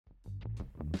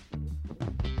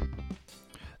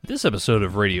This episode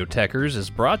of Radio Techers is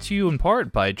brought to you in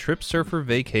part by Trip Surfer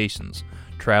Vacations.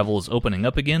 Travel is opening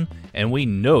up again, and we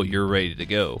know you're ready to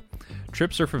go.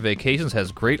 Trip Surfer Vacations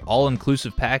has great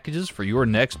all-inclusive packages for your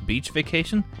next beach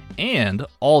vacation and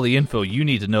all the info you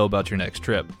need to know about your next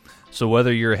trip. So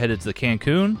whether you're headed to the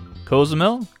Cancun,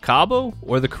 Cozumel, Cabo,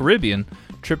 or the Caribbean,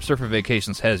 Trip Surfer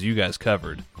Vacations has you guys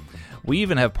covered. We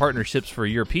even have partnerships for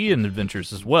European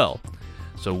adventures as well.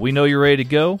 So we know you're ready to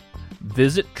go.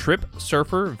 Visit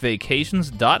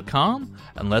TripSurferVacations.com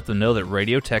and let them know that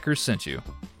Radio Techers sent you.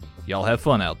 Y'all have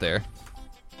fun out there.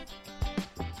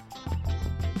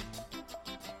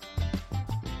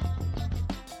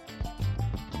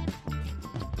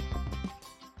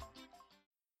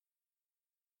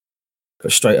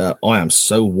 But straight up, I am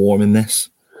so warm in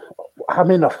this. I'm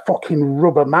in a fucking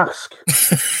rubber mask.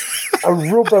 A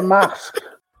rubber mask.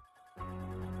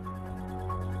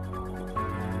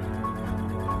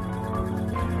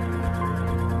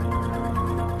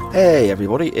 Hey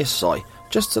everybody, it's Si.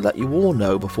 Just to let you all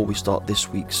know before we start this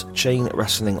week's Chain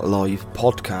Wrestling Live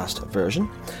podcast version,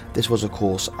 this was of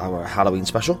course our Halloween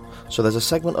special, so there's a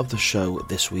segment of the show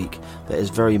this week that is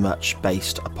very much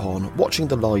based upon watching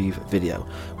the live video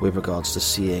with regards to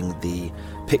seeing the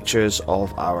pictures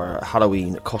of our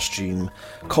Halloween costume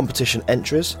competition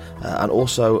entries, and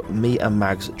also me and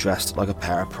Mags dressed like a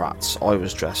pair of prats. I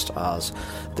was dressed as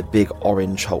the big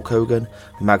orange Hulk Hogan,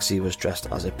 Magsy was dressed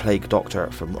as a plague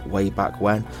doctor from way back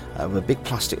when, with a big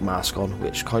plastic mask on,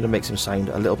 which kind of makes him sound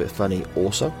a little bit funny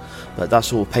also, but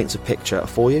that's all paints a picture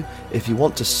for you. If you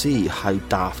want to see how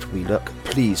daft we look,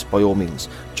 please by all means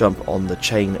jump on the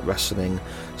Chain Wrestling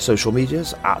social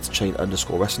medias at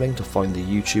chain_wrestling to find the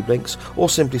YouTube links, or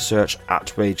simply search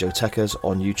at Radio Techers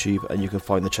on YouTube and you can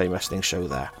find the Chain Wrestling show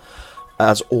there.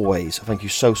 As always, thank you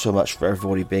so much for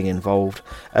everybody being involved,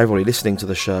 everybody listening to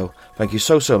the show. Thank you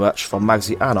so much from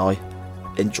Magsy and I.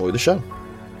 Enjoy the show.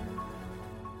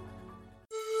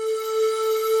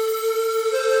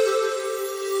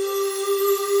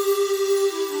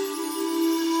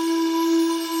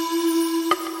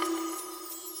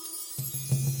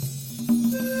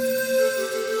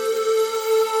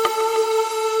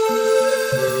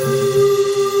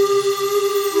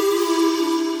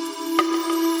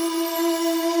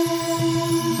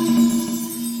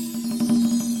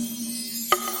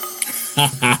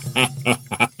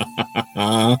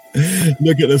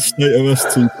 Look at the state of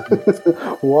us two.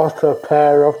 What a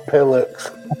pair of pillocks.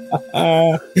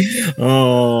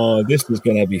 Oh, this is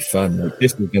going to be fun.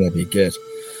 This is going to be good.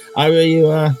 How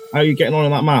are you getting on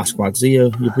in that mask, Mags? Are you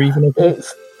breathing okay?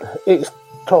 It's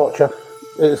torture.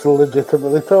 It's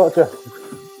legitimately torture.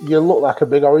 You look like a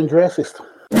big orange racist.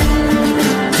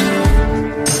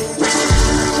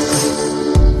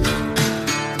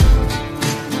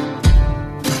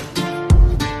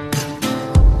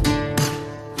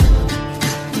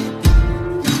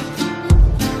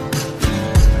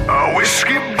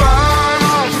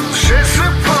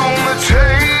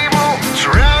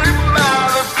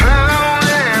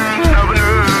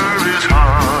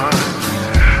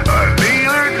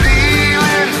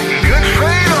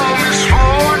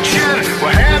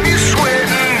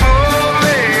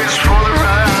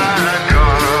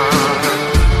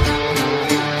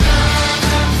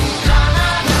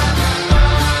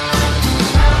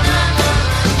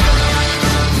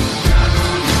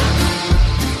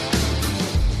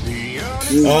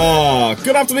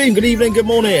 Good afternoon, good evening, good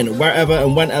morning, wherever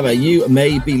and whenever you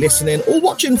may be listening or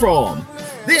watching from.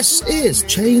 This is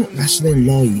Chain Wrestling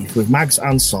Live with Mags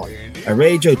and Si, a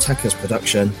Radio Techers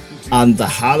production, and the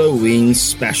Halloween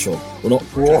special. We're not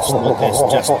dressed like this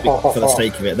just for the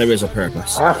sake of it. There is a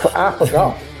purpose. I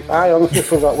forgot. I honestly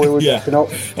forgot we were dressing up.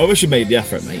 I wish you made the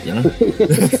effort, mate, you know.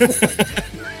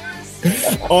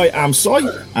 I am Si,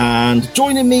 and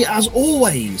joining me as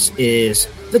always is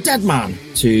the dead man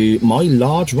to my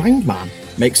large round man.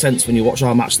 Makes sense when you watch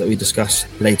our match that we discuss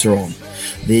later on.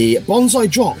 The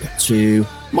bonsai drop to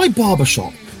my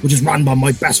barbershop, which is run by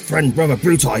my best friend, brother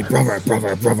Brutai, brother.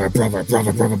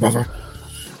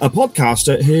 A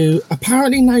podcaster who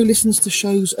apparently now listens to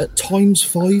shows at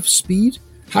 ×5 speed.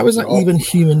 How is that even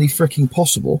humanly freaking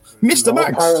possible? Mr.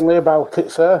 Mags! No apparently about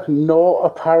it, sir. No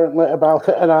apparently about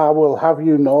it, and I will have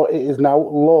you know it is now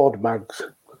Lord Mags.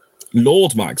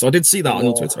 Lord Mags. I did see that on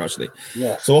your Twitter, actually.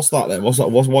 Yes. So what's that then?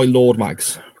 Why Lord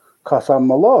Mags? Because I'm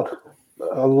a lord.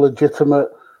 A legitimate,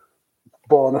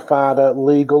 bona fide,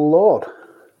 legal lord.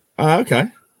 Okay.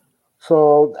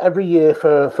 So every year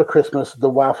for Christmas, the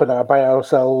wife and I buy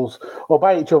ourselves, or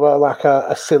buy each other like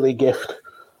a silly gift.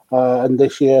 And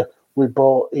this year, we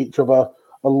bought each other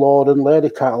a Lord and Lady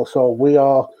title. So we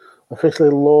are officially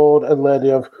Lord and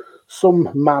Lady of some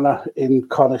manor in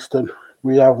Coniston.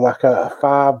 we have like a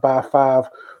 5 by 5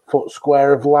 foot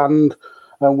square of land,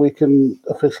 and we can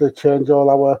officially change all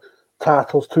our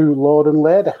titles to Lord and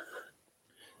Lady.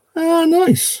 Ah,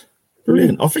 nice.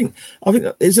 Brilliant. I think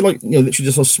is it like literally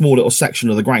just a small little section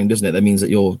of the ground, isn't it? That means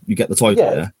that you get the title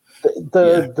there.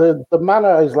 The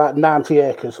manor is like 90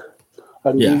 acres,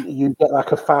 and you get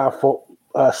like a 5 foot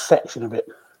section of it.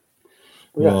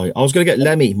 Yeah. Right. I was going to get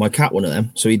Lemmy, my cat, one of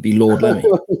them, so he'd be Lord Lemmy.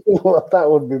 Well,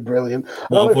 that would be brilliant. I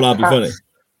thought that'd be funny.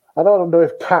 I don't know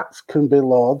if cats can be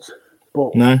lords,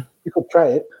 but no, you could try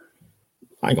it.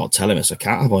 I ain't got to tell him it's a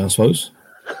cat, have I suppose?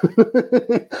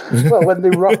 Well, when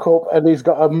they rock up and he's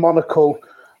got a monocle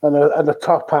and a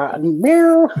top hat and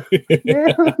meow.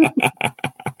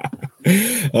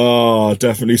 Oh,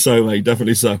 definitely so, mate.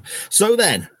 Definitely so. So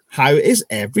then, how is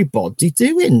everybody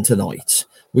doing tonight?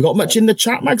 We got much in the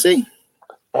chat, Magsy?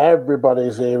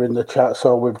 Everybody's here in the chat.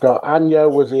 So we've got Anya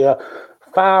was here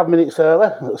 5 minutes early.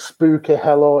 Spooky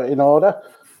hello in order.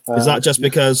 Is that just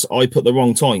because I put the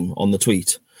wrong time on the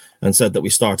tweet and said that we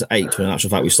start at 8 when in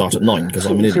actual fact we start at 9 because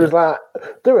I'm an idiot? She was like,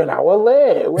 they're an hour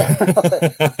late.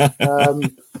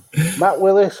 Matt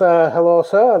Willis, hello,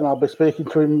 sir. And I'll be speaking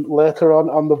to him later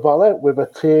on the volley with a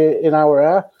tear in our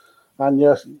eye.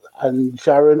 And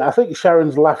Sharon, I think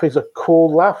Sharon's laugh is a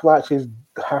cool laugh, like she's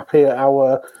happy at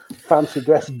our fancy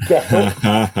dress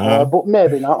get-up, but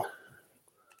maybe not.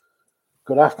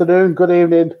 Good afternoon, good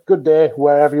evening, good day,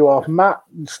 wherever you are. Matt,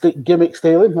 gimmick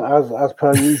stealing, as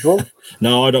per usual.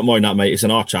 No, I don't mind that, mate. It's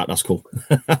in our chat. That's cool.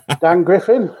 Dan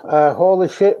Griffin, holy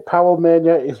shit, Powell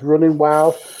Mania is running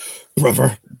wild.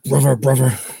 Brother.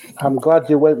 I'm glad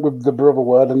you went with the brother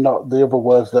word and not the other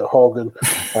words that Hogan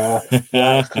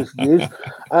likes to use.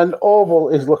 And Oval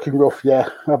is looking rough, yeah.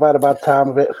 I've had a bad time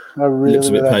of it. I really looks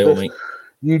a bit pale, mate.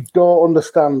 You don't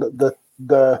understand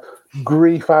the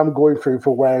grief I'm going through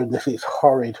for wearing this. It's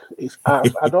horrid.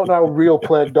 I don't know how real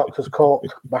plague doctors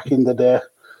coped back in the day.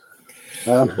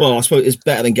 Well, I suppose it's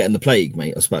better than getting the plague,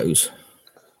 mate, I suppose.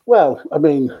 Well, I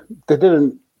mean, they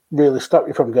didn't really stop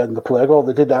you from getting the plague. All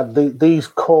they did had these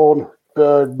corn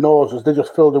bird noses. They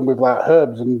just filled them with like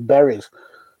herbs and berries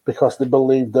because they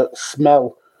believed that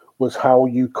smell was how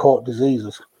you caught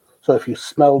diseases. So if you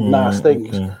smelled nice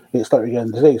things, it stopped you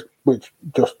getting disease, which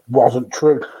just wasn't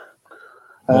true.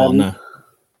 No.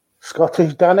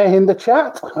 Scottish Danny in the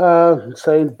chat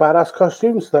saying badass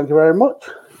costumes. Thank you very much.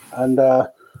 And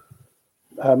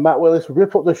Matt Willis,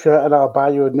 rip up the shirt and I'll buy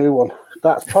you a new one.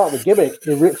 That's part of the gimmick.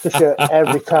 He rips the shirt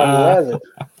every time he wears it.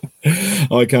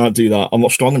 I can't do that. I'm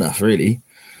not strong enough, really.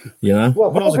 You know,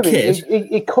 well, when I was a kid,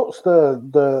 he cuts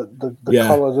the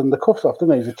collars and the cuffs off,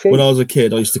 doesn't he? He's a cheat. When I was a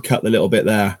kid, I used to cut the little bit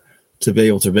there to be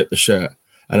able to rip the shirt.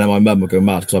 And then my mum would go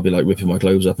mad because I'd be like ripping my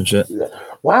clothes up and shit. Yeah.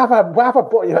 Why have I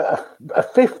bought you a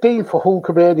 15 for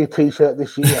Hulkamania t-shirt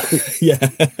this year? Yeah.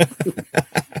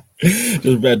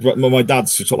 Just red. My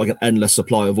dad's got like an endless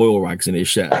supply of oil rags in his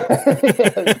shed.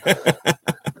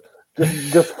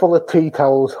 just full of tea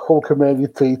towels,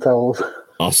 Hulkamania tea towels.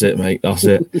 That's it, mate. That's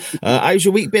it. How's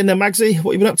your week been then, Magsy?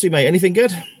 What have you been up to, mate? Anything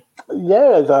good?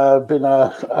 Yeah, it's been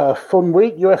a fun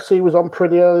week. UFC was on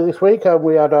pretty early this week, and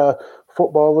we had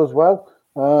football as well.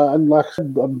 And like I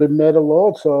said, I've been made a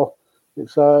lord, so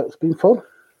it's been fun.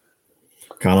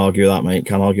 Can't argue that, mate.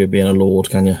 Can't argue being a lord,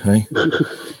 can you? Hey,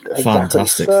 exactly.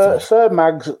 Fantastic. Sir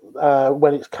Mags,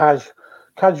 when it's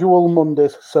casual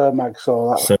Mondays, Sir Mags.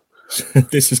 So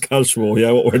this is casual, yeah.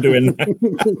 What we're doing.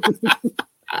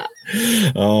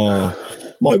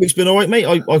 My week's been all right, mate.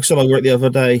 I said I worked the other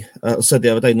day.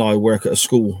 Now I work at a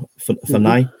school for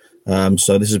now.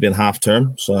 So this has been half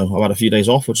term, so I've had a few days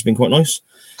off, which has been quite nice.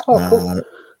 Oh, cool.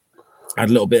 I had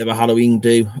a little bit of a Halloween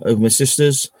do over my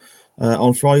sister's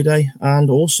on Friday, and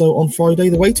also on Friday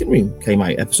the Waiting Room came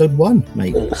out, episode 1,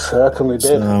 mate. It certainly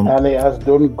did, and it has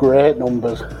done great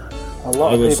numbers. A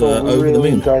lot of people over really the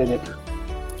moon. Enjoying it.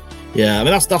 Yeah, I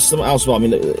mean that's something else. I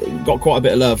mean, it got quite a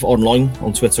bit of love online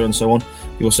on Twitter and so on.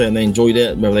 People saying they enjoyed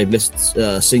it, whether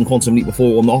they've seen Quantum Leap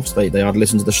before or not. They had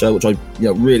listened to the show, which I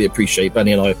really appreciate.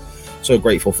 Benny and I are so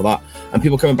grateful for that. And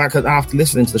people coming back after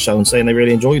listening to the show and saying they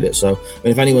really enjoyed it. So, I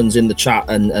mean, if anyone's in the chat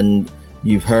and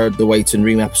you've heard the Waiting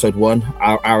Room episode 1,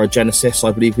 our Genesis,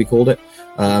 I believe we called it,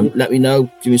 let me know.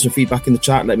 Give me some feedback in the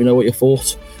chat. Let me know what you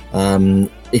thought.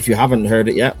 If you haven't heard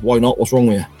it yet, why not? What's wrong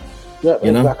with you? Yeah,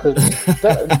 exactly.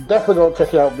 Definitely go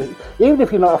check it out. Even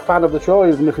if you're not a fan of the show,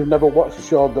 even if you've never watched the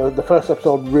show, the first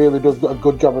episode really does a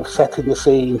good job of setting the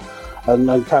scene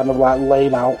and kind of like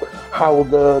laying out how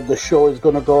the show is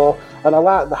going to go. And I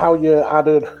like how you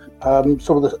added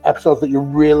some of the episodes that you're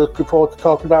really looking forward to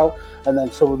talking about, and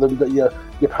then some of them that you're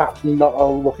perhaps not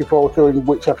looking forward to, and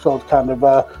which episodes kind of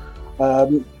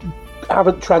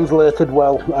haven't translated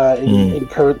well in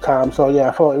current time. So yeah,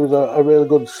 I thought it was a really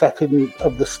good setting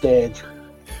of the stage.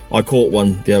 I caught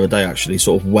one the other day, actually,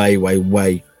 sort of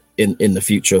way in the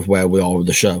future of where we are with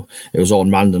the show. It was on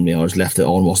randomly. I just left it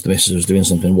on whilst the missus was doing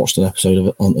something, watched an episode of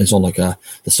it. It's on like the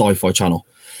Sci-Fi channel.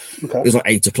 Okay. It was like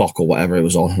 8 o'clock or whatever it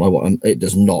was on. It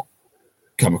does not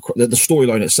come across. The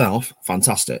storyline itself,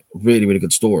 fantastic. Really, really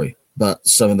good story. But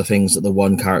some of the things that the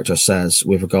one character says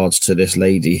with regards to this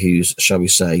lady who's, shall we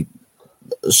say,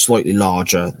 slightly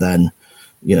larger than,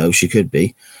 she could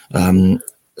be.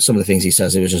 Some of the things he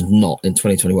says, it was just not, in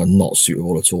 2021, not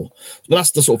suitable at all. But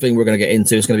that's the sort of thing we're going to get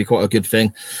into. It's going to be quite a good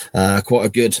thing, quite a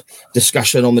good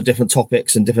discussion on the different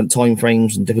topics and different time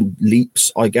frames and different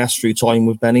leaps, I guess, through time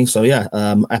with Benny. So yeah,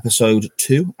 episode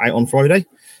 2 out on Friday,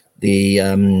 the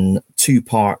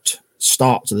 2-part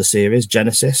start to the series,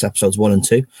 Genesis, episodes 1 and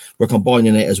 2. We're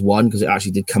combining it as one because it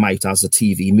actually did come out as a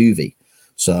TV movie.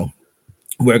 So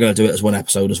we're going to do it as one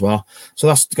episode as well. So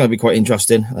that's going to be quite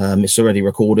interesting. It's already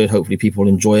recorded. Hopefully people will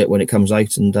enjoy it when it comes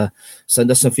out and send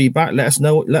us some feedback. Let us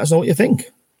know what you think.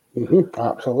 Mm-hmm,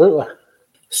 absolutely.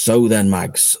 So then,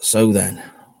 Mags,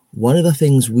 one of the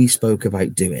things we spoke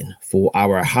about doing for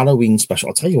our Halloween special,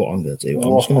 I'll tell you what I'm going to do.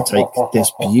 I'm just going to take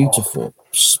this beautiful,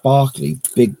 sparkly,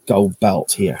 big gold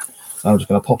belt here. I'm just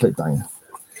going to pop it down.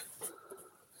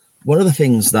 One of the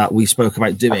things that we spoke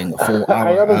about doing for our...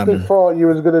 I honestly thought you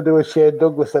was going to do a Shane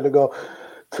Douglas and go,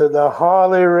 to the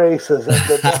Harley racers and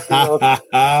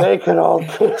they can all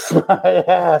kiss my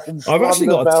ass. And I've actually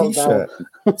got a T-shirt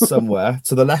somewhere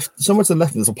to the left. Somewhere to the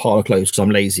left, there's a pile of clothes because I'm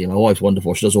lazy and my wife's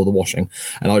wonderful. She does all the washing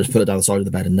and I just put it down the side of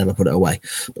the bed and never put it away.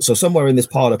 So somewhere in this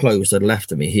pile of clothes to the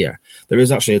left of me here, there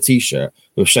is actually a T-shirt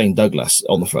with Shane Douglas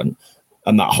on the front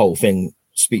and that whole thing,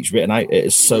 speech written out. It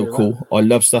is so cool. I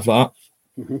love stuff like that.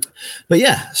 Mm-hmm. But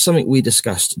yeah, something we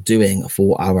discussed doing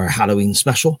for our Halloween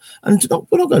special, and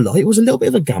we're not going to lie, it was a little bit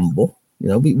of a gamble.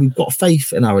 We've got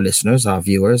faith in our listeners, our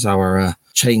viewers, our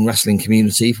chain wrestling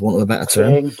community, for want of a better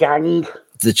term. Chain gang.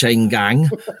 The chain gang.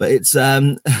 But it's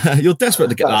you're desperate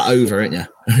to get that over, aren't you?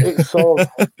 It's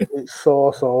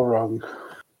so wrong.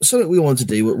 Something we wanted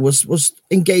to do was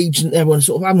engage in everyone,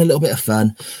 sort of having a little bit of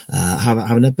fun,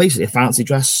 having basically a fancy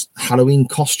dress Halloween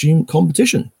costume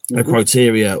competition. Mm-hmm. The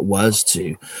criteria was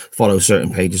to follow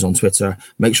certain pages on Twitter,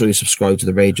 make sure you subscribe to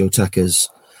the Radiotechers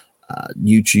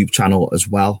YouTube channel as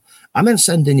well, and then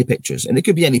send in your pictures. And it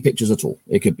could be any pictures at all.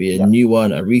 It could be a new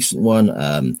one, a recent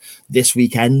one, this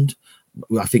weekend.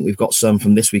 I think we've got some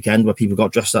from this weekend where people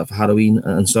got dressed up for Halloween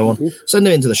and so on. Mm-hmm. Send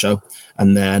them into the show,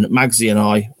 and then Magsy and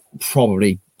I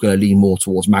probably going to lean more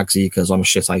towards Magsy because I'm a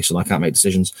shit ace and I can't make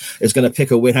decisions. It's going to pick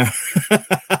a winner.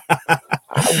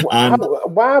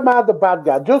 Why am I the bad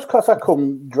guy? Just because I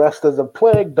come dressed as a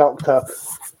plague doctor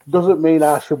doesn't mean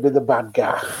I should be the bad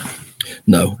guy.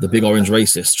 No, the big orange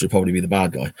racist should probably be the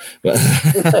bad guy. But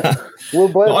we'll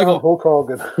blame Hulk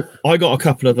Hogan. I got a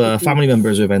couple of family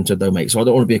members who have entered though, mate, so I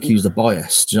don't want to be accused of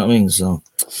bias. Do you know what I mean? So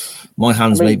my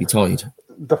hands may be tied.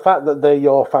 The fact that they're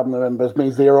your family members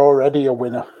means they're already a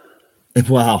winner.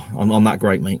 Wow, I'm that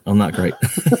great, mate. I'm that great.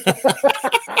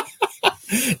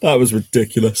 That was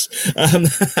ridiculous.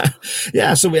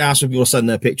 So we asked if people to send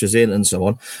their pictures in and so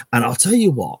on. And I'll tell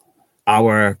you what,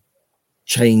 our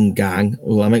chain gang,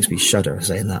 that makes me shudder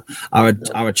saying that.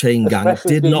 Our chain gang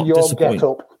did not disappoint.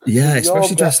 Yeah,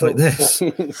 especially dressed like this.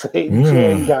 Chain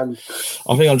gang.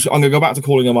 I think I'm going to go back to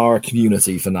calling them our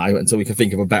community for now until we can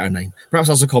think of a better name. Perhaps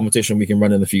that's a competition we can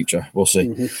run in the future. We'll see.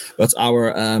 Mm-hmm. But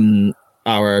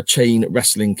our chain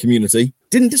wrestling community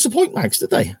didn't disappoint, Mags,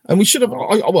 did they? And we should have.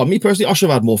 Me personally, I should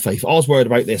have had more faith. I was worried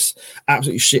about this.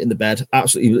 Absolutely shit in the bed.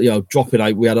 Absolutely, dropping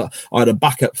out. I had a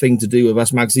backup thing to do with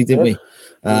us, Magsy, didn't we?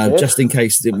 Just in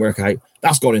case it didn't work out.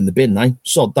 That's gone in the bin now.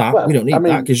 Sod that. Well, we don't need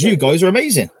that because you guys are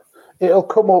amazing. It'll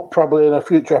come up probably in a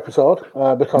future episode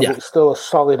because it's still a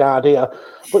solid idea.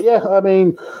 But yeah,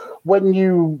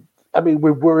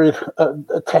 we're worried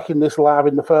taking this live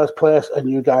in the first place, and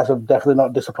you guys have definitely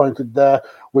not disappointed there.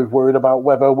 We're worried about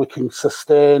whether we can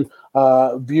sustain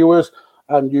viewers,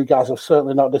 and you guys have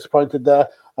certainly not disappointed there.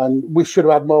 And we should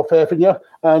have had more faith in you,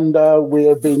 and we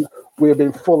have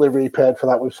been fully repaid for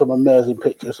that with some amazing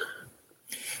pictures.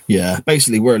 Yeah,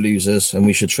 basically we're losers and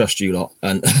we should trust you lot,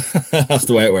 and that's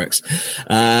the way it works.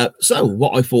 So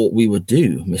what I thought we would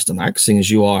do, Mr. Mag, seeing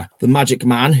as you are the magic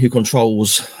man who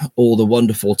controls all the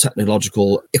wonderful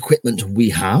technological equipment we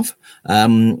have,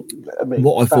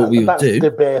 what I thought we would do...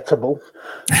 debatable.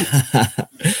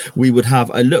 We would have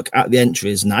a look at the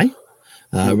entries now,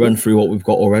 run through what we've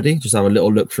got already, just have a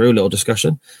little look through, a little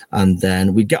discussion, and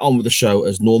then we'd get on with the show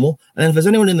as normal. And then if there's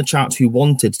anyone in the chat who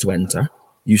wanted to enter,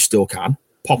 you still can.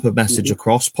 pop a message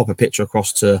across, pop a picture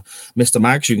across to Mr.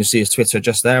 Mags. You can see his Twitter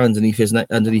just there underneath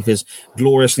his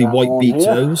gloriously white beaked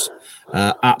nose.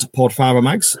 At Podfather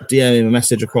Mags, DM him a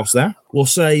message across there. We'll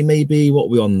say maybe, what are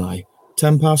we on now?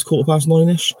 10 past,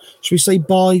 9:15-ish. Should we say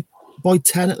by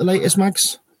 10 at the latest,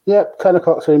 Mags? Yep, 10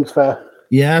 o'clock seems fair.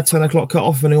 Yeah, 10 o'clock cut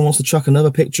off if anyone wants to chuck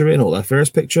another picture in, or their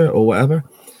first picture, or whatever.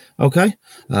 Okay,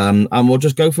 and we'll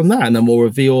just go from there, and then we'll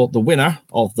reveal the winner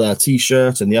of the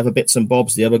T-shirt and the other bits and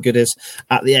bobs, the other goodies,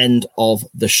 at the end of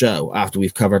the show, after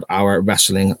we've covered our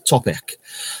wrestling topic.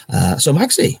 So,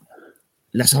 Magsy,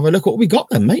 let's have a look at what we got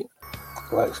then, mate.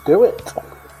 Let's do it.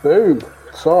 Boom.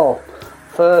 So,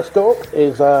 first up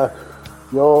is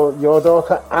your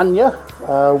daughter Anya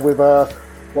with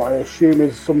what I assume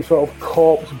is some sort of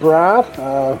corpse bride.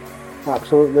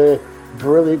 Absolutely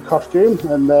brilliant costume,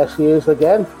 and there she is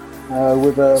again.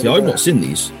 With See, I've not seen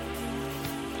these.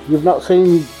 You've not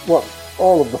seen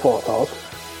all of the photos?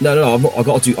 No.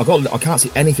 I can't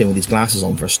see anything with these glasses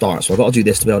on for a start, so I've got to do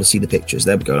this to be able to see the pictures.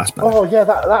 There we go. That's better. Oh yeah,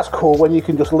 that's cool. When you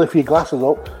can just lift your glasses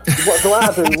up. What do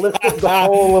I do? Lift up the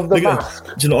whole of the mask.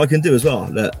 Do you know what I can do as well?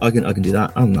 Look, I can do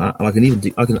that and that, and I can even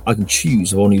do. I can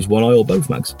choose if I want to use one eye or both,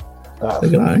 Mags. That's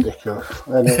ridiculous.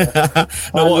 Anyway.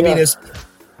 No, what I mean is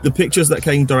the pictures that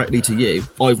came directly to you,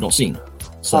 I've not seen,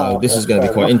 so this is going to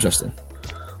be quite interesting.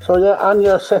 So yeah,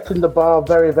 Anya setting the bar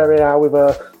very, very high with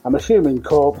I'm assuming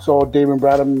corpse or demon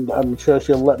bride. I'm sure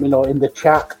she'll let me know in the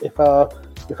chat if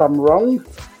I'm wrong.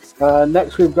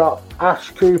 Next we've got Ash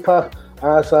Cooper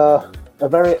as a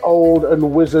very old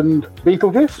and wizened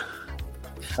Beetlejuice.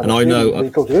 And I know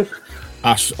Beetlejuice.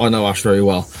 Ash. I know Ash very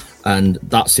well, and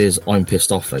that's his "I'm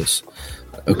pissed off" face.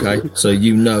 Okay, so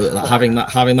you know that having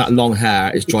that long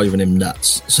hair is driving him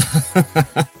nuts.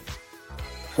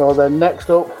 So then next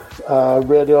up,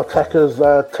 Radio Tekka's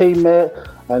teammate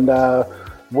and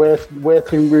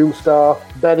waiting room star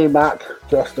Benny Mac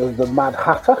dressed as the Mad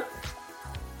Hatter.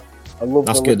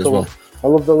 That's good as well. I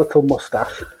love the little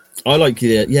mustache. I like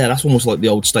that's almost like the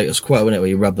old Status Quo, isn't it, where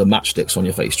you rub the matchsticks on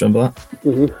your face. Do you remember that?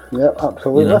 Mm-hmm. Yeah,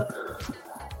 absolutely. Yeah.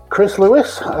 Chris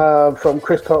Lewis from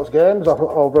Chris Talks Games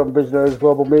over on Visionaries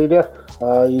Global Media.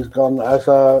 He's gone as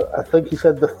I think he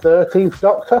said the 13th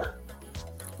Doctor.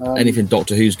 Anything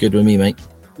Doctor Who's good with me, mate.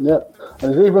 Yep,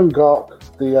 and he's even got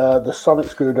the sonic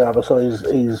screwdriver, so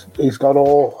he's got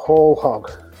whole hog.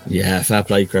 Yeah, fair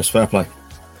play, Chris. Fair play.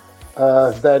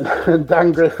 Then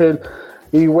Dan Griffin,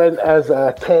 he went as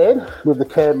Kane with the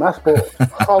Kane mask, but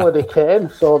Holiday Kane.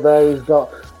 So there he's got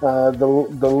the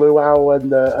luau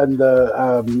and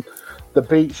the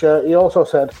beach shirt. He also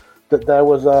said that there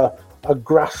was a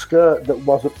grass skirt that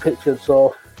wasn't pictured,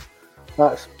 so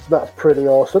that's pretty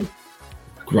awesome.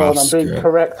 And I'm being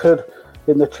corrected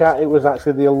in the chat. It was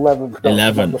actually the 11th Doctor,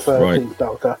 not the 13th right.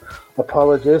 Doctor.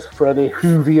 Apologies for any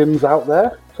Whovians out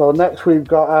there. So next we've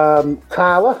got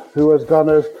Tyler, who has gone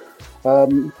as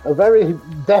a very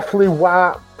deftly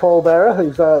white pallbearer.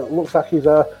 He's looks like he's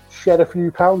shed a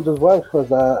few pounds as well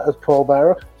as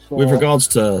pallbearer. So, with regards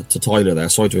to Tyler there,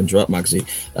 sorry to interrupt, Magsy.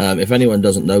 If anyone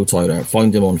doesn't know Tyler,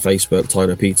 find him on Facebook,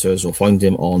 Tyler Peters, or find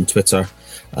him on Twitter.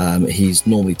 He's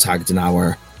normally tagged in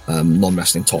our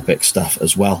non-wrestling topic stuff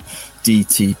as well.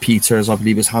 DT Peters, I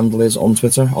believe his handle is on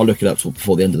Twitter. I'll look it up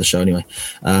before the end of the show anyway.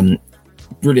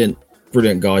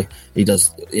 Brilliant guy. He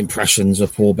does impressions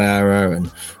of Paul Bearer,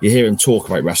 and you hear him talk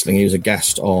about wrestling. He was a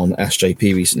guest on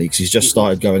SJP recently because he's just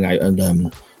started going out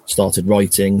and started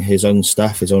writing his own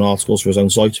stuff, his own articles for his own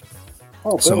site.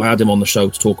 So I had him on the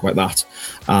show to talk about that,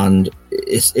 and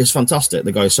it's fantastic.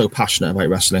 The guy is so passionate about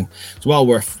wrestling. It's well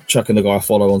worth chucking the guy a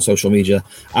follow on social media,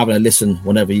 having a listen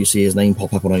whenever you see his name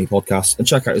pop up on any podcast, and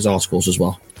check out his articles as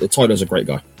well. Tyler's a great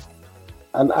guy.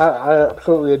 And I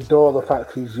absolutely adore the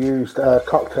fact he's used a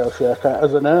cocktail shaker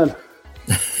as an urn.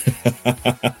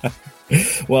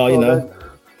 Well, so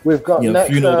we've got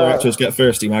next, funeral directors get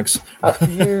thirsty, Mags. A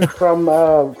few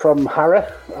from Harry.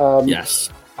 Yes.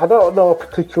 I don't know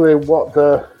particularly what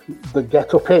the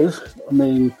get-up is. I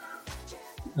mean,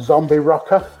 zombie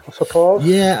rocker, I suppose.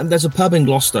 Yeah, and there's a pub in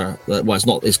Gloucester. It's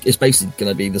not. It's basically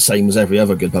going to be the same as every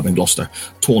other good pub in Gloucester,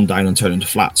 torn down and turned into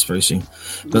flats very soon.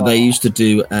 But they used to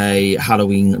do a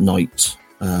Halloween night,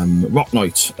 rock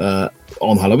night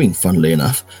on Halloween, funnily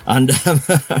enough, and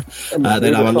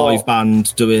they'd have a live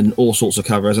band doing all sorts of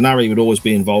covers, and Harry would always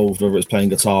be involved, whether it's playing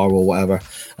guitar or whatever.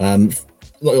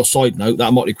 Little side note,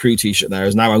 that Motley Crue t-shirt there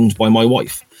is now owned by my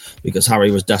wife, because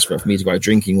Harry was desperate for me to go out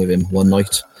drinking with him one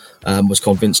night. Was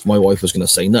convinced my wife was going to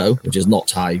say no, which is not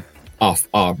how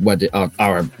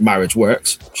our marriage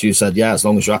works. She said, yeah, as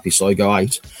long as you're happy, so I go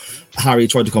out. Harry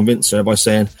tried to convince her by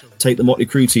saying, take the Motley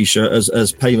Crue t-shirt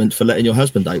as payment for letting your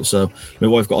husband out. So my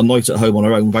wife got a night at home on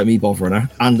her own without me bothering her,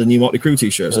 and a new Motley Crue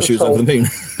t-shirt, so she was over the moon.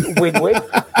 Win-win.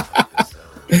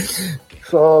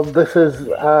 So this is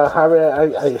Harry,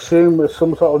 I assume, is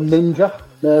some sort of ninja,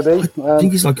 maybe. I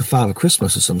think he's like a Father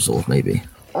Christmas of some sort, maybe.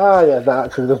 Ah, yeah, that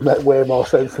actually does make way more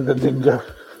sense than the ninja.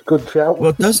 Good shout.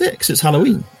 Well, does it? Because it's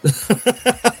Halloween.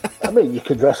 I mean, you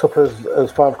could dress up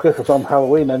as Father Christmas on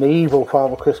Halloween, an evil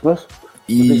Father Christmas.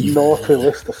 Big naughty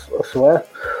list, I swear.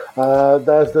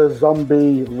 There's the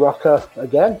zombie rocker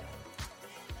again.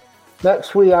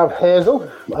 Next we have Hazel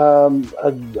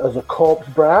as a corpse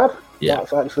bride. Yeah.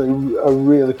 That's actually a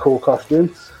really cool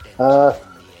costume.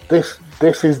 This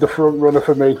is the front runner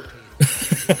for me.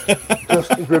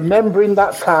 Just remembering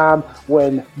that time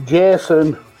when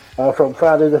Jason from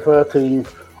Friday the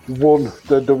 13th won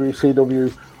the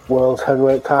WCW World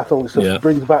Heavyweight title. It just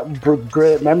brings back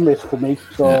great memories for me.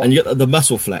 So, and you get the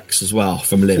muscle flex as well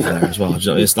from Liv there as well.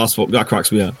 That's what that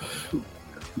cracks me up.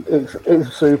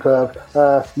 It's superb.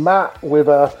 Matt with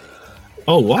a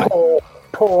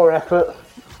poor effort.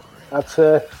 I'd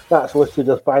say that's listed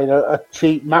as buying a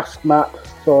cheap mask, Matt.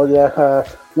 So yeah,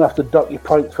 you have to dock your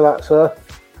points for that, sir.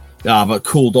 Yeah, but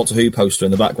cool Doctor Who poster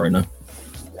in the background now.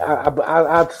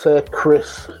 I'd say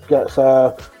Chris gets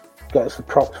the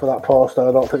props for that poster.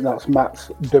 I don't think that's Matt's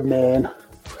domain.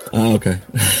 Oh, okay.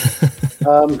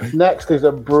 Next is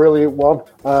a brilliant one.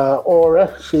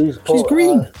 Aura, she's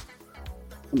green.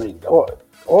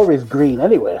 Aura's green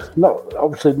anyway.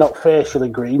 Obviously not facially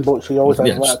green, but she always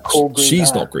has like cool green. She's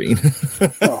hair. not green.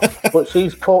 No, but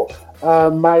she's put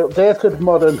my updated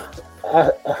modern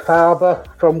Faber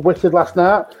from Wicked last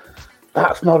night.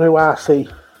 That's not who I see.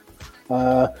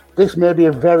 This may be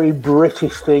a very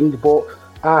British thing, but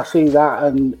I see that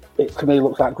and it to me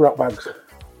looks like grot bags.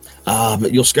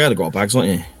 But you're scared of grot bags, aren't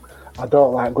you? I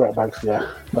don't like grot bags,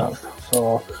 yeah. But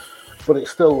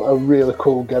it's still a really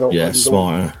cool get up. Yeah,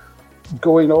 smart.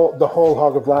 Going up the whole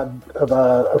hog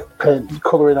of paint,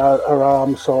 colouring her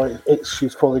arms, so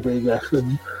she's fully green. Yes,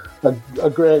 a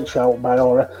great shout by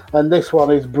Aura. And this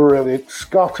one is brilliant.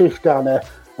 Scottish Danny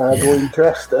going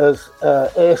dressed as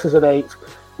aces and eights,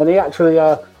 and he actually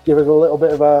gave us a little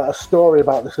bit of a story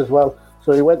about this as well.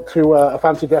 So he went to a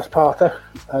fancy dress party,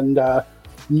 and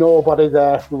nobody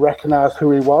there recognised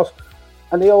who he was,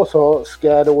 and he also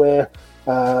scared away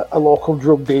a local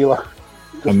drug dealer.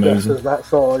 Amazing. That,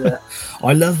 so, yeah.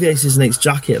 I love the Aces and Eights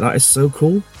jacket. That is so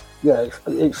cool. Yeah,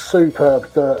 it's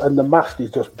superb, and the mask is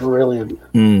just brilliant.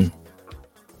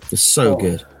 It's so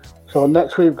good. So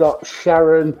next we've got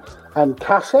Sharon and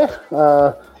Cassie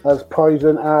as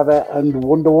Poison, Ivy, and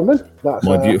Wonder Woman. That's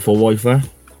my beautiful wife there.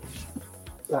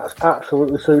 That's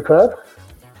absolutely superb.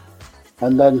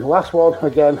 And then last one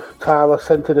again, Tyler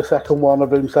sent in a second one of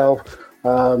himself.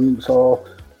 So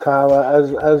Tyler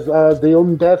as the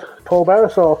undead Paul Bearer.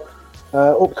 So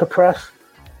up to press.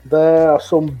 There are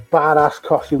some badass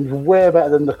costumes, way better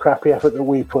than the crappy effort that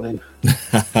we put in.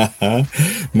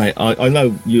 Mate, I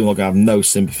know you're not going to have no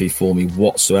sympathy for me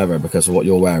whatsoever because of what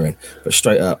you're wearing, but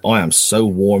straight up, I am so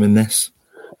warm in this.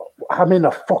 I'm in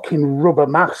a fucking rubber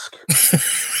mask.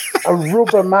 A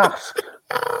rubber mask.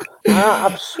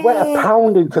 I'm sweating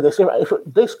pounding to this. If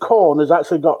this corn has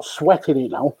actually got sweat in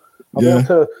it now, I'll be able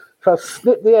to, if I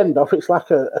snip the end off, it's like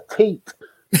a teat.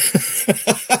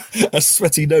 A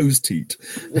sweaty nose teat.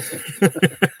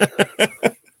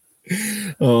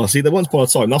 Oh, see, there once upon a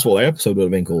time, that's what the episode would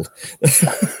have been called. I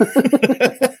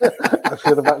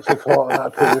should have actually thought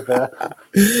of that, to be fair.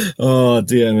 Oh,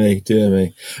 dear me.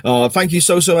 Thank you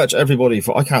so much, everybody.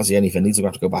 I can't see anything. These are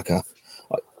going to have to go back up.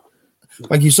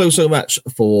 Thank you so much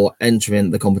for entering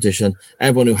the competition.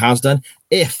 Everyone who has done.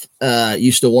 If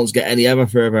you still want to get any other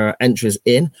further entries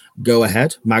in, go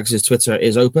ahead. Mags's Twitter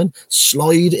is open.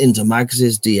 Slide into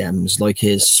Mags's DMs like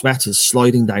his sweat is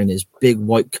sliding down his big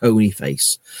white coney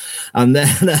face. And then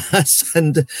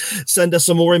send us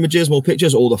some more images, more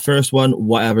pictures, or the first one,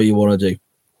 whatever you want to do.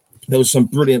 There was some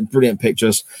brilliant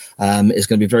pictures. It's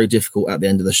going to be very difficult at the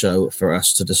end of the show for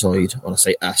us to decide. When I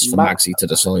say us, for Magsy to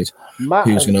decide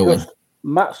who's going to win.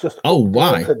 Matt's just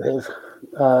why? His.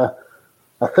 I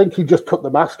think he just took the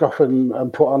mask off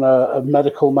and put on a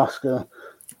medical mask.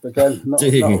 Again, not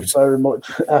very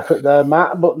much effort there,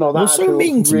 Matt. But no, that's so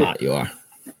mean to Matt. You are.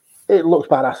 It looks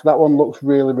badass. That one looks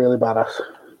really, really badass.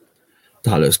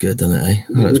 That looks good, doesn't it? Eh?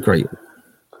 That looks great.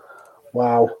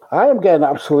 Wow, I am getting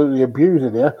absolutely abused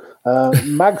in here.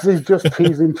 Mags is just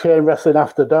teasing chain wrestling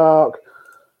after dark.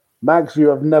 Mags, you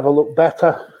have never looked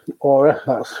better. Or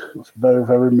that's very,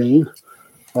 very mean.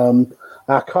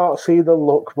 I can't see the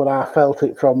look, but I felt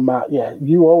it from Matt. Yeah,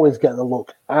 you always get the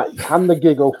look and the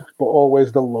giggle, but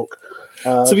always the look.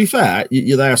 To be fair,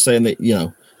 you're there saying that,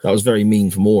 that was very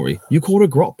mean from Ori. You called her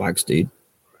grot bags, dude.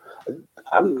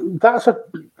 That's a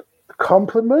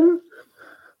compliment.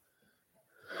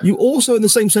 You also, in the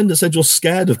same sentence, said you're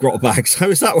scared of grot bags. How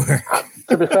does that work?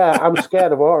 To be fair, I'm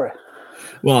scared of Ori.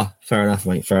 Well, fair enough,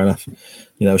 mate. Fair enough.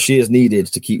 She is needed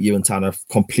to keep you and Tanner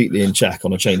completely in check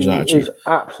on a change in attitude.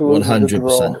 Absolutely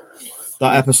 100%.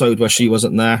 That episode where she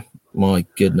wasn't there, my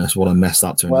goodness, what a mess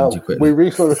that turned into quickly. We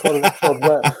recently recorded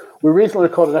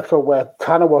an episode where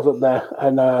Tanner wasn't there,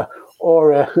 and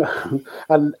Ori,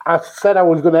 and I said I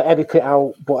was going to edit it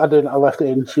out, but I didn't. I left it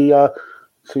in. She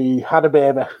had a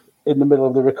baby in the middle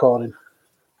of the recording.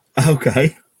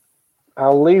 Okay.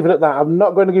 I'll leave it at that. I'm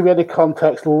not going to give you any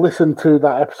context. Listen to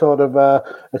that episode of A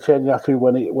Change in Attitude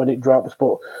when it drops.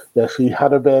 But yeah, she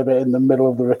had a baby in the middle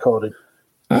of the recording.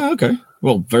 Okay.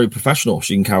 Well, very professional.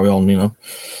 She can carry on,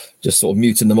 just sort of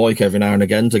muting the mic every now and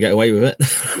again to get away with it.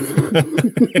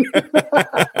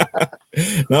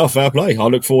 No, fair play. I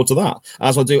look forward to that,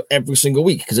 as I do every single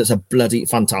week, because it's a bloody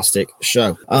fantastic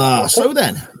show. So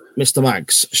then, Mr.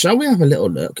 Mags, shall we have a little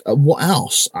look at what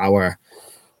else our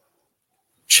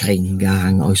chain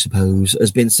gang, I suppose,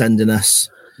 has been sending us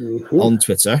on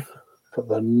Twitter? For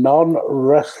the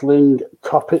non-wrestling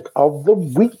topic of the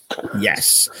week.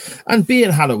 Yes. And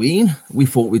being Halloween, we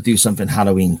thought we'd do something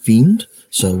Halloween themed.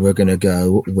 So we're going to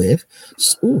go with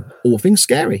all things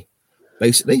scary,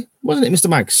 basically. Wasn't it, Mr.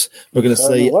 Mags? We're going to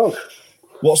say,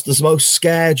 what's the most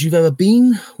scared you've ever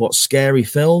been? What scary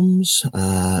films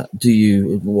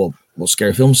what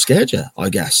scary films scared you, I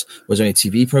guess? Was there any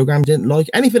TV program you didn't like?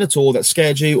 Anything at all that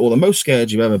scared you or the most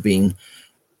scared you've ever been?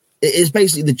 It is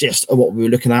basically the gist of what we were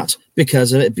looking at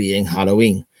because of it being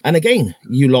Halloween. And again,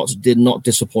 you lot did not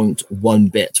disappoint one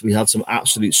bit. We had some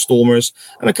absolute stormers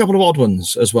and a couple of odd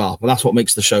ones as well. But that's what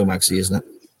makes the show, Magsy, isn't it?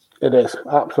 It is,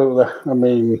 absolutely. I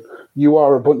mean, you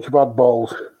are a bunch of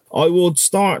oddballs. I would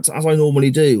start, as I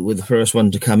normally do, with the first one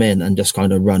to come in and just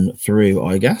kind of run through,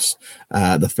 I guess.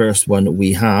 The first one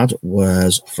we had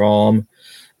was from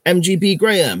MGB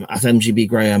Graham, at MGB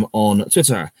Graham on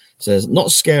Twitter. It says,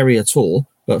 not scary at all,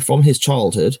 but from his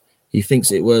childhood, he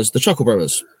thinks it was the Chuckle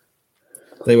Brothers.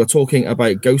 They were talking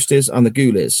about ghosties and the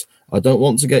ghoulies. I don't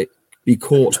want to be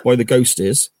caught by the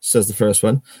ghosties, says the first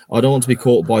one. I don't want to be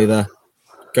caught by the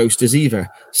ghosties either,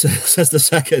 says the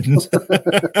second.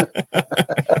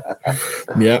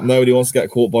 Yeah, nobody wants to get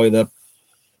caught by the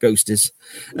ghosties.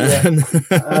 Yeah.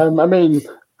 I mean,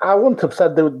 I wouldn't have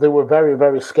said they were very,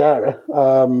 very scary,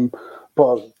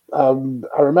 but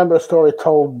I remember a story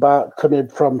told back to me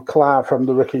from Clive, from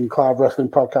the Ricky and Clive Wrestling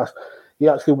podcast. He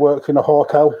actually worked in a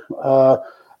hotel,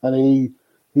 and he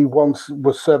once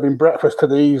was serving breakfast to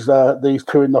these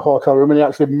two in the hotel room, and he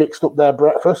actually mixed up their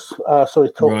breakfast. So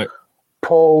he took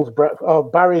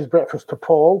Barry's breakfast to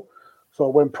Paul. So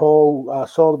when Paul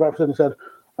saw the breakfast, he said,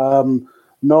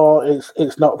 "No,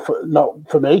 it's not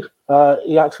for me."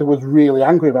 He actually was really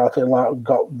angry about it and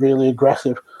got really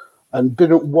aggressive, and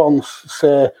didn't once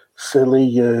say "silly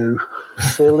you,"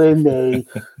 "silly me,"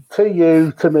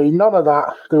 to me. None of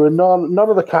that. There were none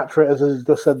of the catchphrases. He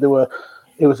just said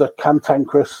it was a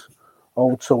cantankerous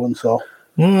old so and so.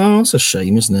 Well, that's a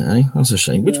shame, isn't it? Eh? That's a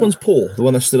shame. Which one's Paul? The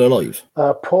one that's still alive?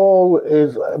 Paul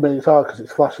is. I mean, it's hard because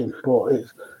it's flashing, but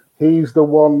he's the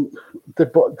one.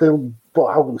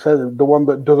 I wouldn't say the one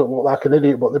that doesn't look like an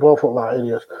idiot, but they both look like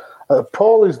idiots.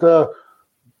 Paul is the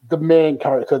main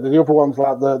character. The other one's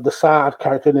like the side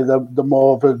character, the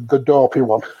more the dopey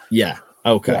one. Yeah.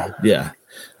 Okay. Yeah.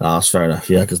 Oh, that's fair enough.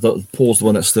 Yeah, because Paul's the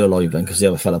one that's still alive then, because the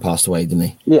other fella passed away, didn't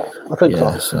he? Yeah, I think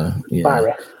so. So yeah.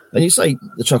 Barry. And you say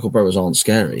the Chuckle Brothers aren't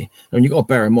scary. I mean, you've got to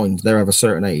bear in mind they're of a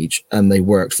certain age and they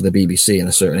worked for the BBC in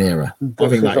a certain era. I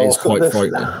think that is quite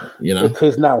frightening. It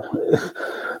is now.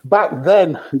 Back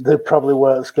then, they probably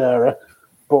weren't scary,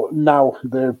 but now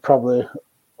they're probably.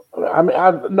 I mean,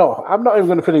 I'm not even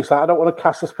going to finish that. I don't want to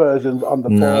cast aspersions on the.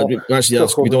 No, actually,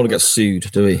 we don't want to get sued,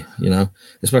 do we?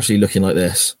 Especially looking like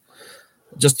this.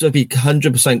 Just to be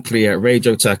 100% clear,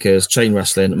 Radio Techers, Chain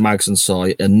Wrestling, Mags and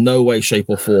Si, in no way, shape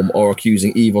or form are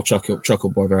accusing evil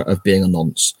Chuckle Brother of being a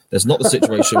nonce. There's not the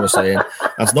situation we're saying.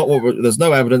 That's not there's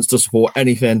no evidence to support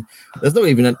anything. There's not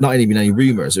even any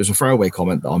rumours. It was a throwaway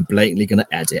comment that I'm blatantly going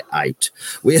to edit out.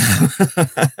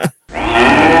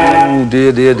 Oh,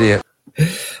 dear.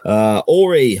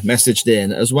 Ori messaged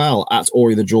in as well at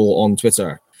Ori the Jaw on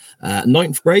Twitter.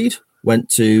 9th grade.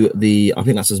 Went to I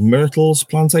think that says Myrtles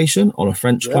Plantation on a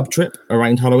French club trip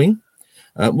around Halloween.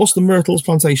 What's the Myrtles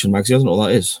Plantation, Max? He doesn't know what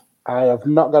that is. I have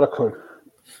not got a clue.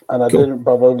 And I didn't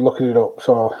bother looking it up.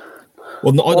 So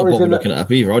Well, no, I don't Or is bother in looking it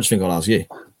up either. I just think I'll ask you.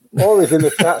 Or is in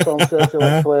the chat, so I'm sure she'll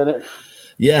explain it.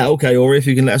 Yeah, okay. Or if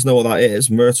you can let us know what that is,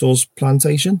 Myrtle's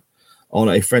Plantation on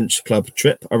a French club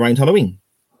trip around Halloween.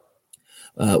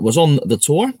 Was on the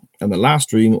tour, and the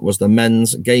last room was the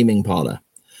men's gaming parlour.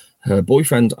 Her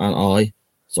boyfriend and I,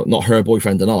 so not her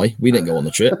boyfriend and I, we didn't go on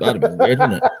the trip. That'd have been weird,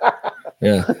 wouldn't it?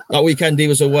 Yeah. That weekend he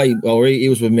was away. Well, he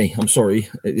was with me. I'm sorry.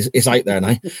 It's out there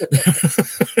now.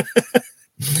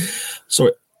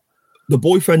 Sorry. The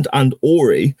boyfriend and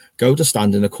Ori go to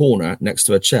stand in a corner next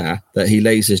to a chair that he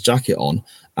lays his jacket on,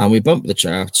 and we bump the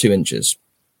chair 2 inches.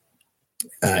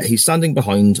 He's standing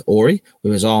behind Ori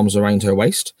with his arms around her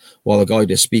waist while the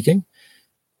guide is speaking.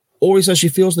 Ori says she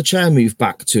feels the chair move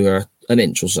back to her an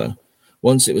inch or so.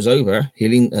 Once it was over, he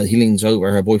leans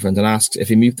over her boyfriend and asks if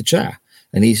he moved the chair.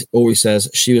 And Ori says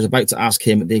she was about to ask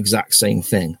him the exact same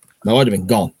thing. Now, I'd have been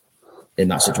gone in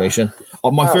that situation.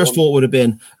 My first thought would have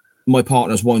been, my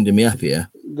partner's winding me up here.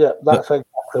 Yeah, that's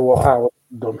exactly what I would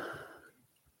have done.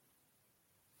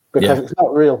 Because it's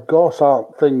not real. Ghosts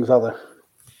aren't things, are they?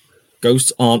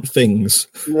 Ghosts aren't things.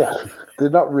 Yeah,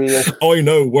 they're not real. I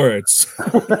know words.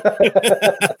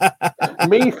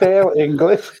 Me fail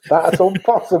English. That's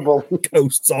impossible.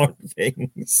 Ghosts aren't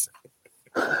things.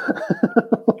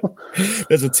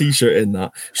 There's a t-shirt in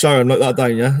that. Sharon, note that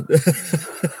down, yeah?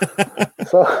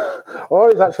 So, all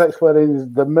he's actually explaining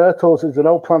is the Myrtles is an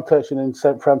old plantation in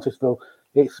St. Francisville.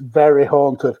 It's very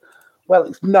haunted. Well,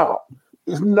 it's not.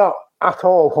 It's not at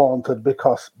all haunted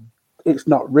because it's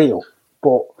not real.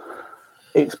 But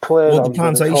it's played on. The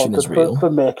plantation is real. For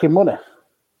making money.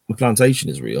 The plantation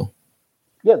is real.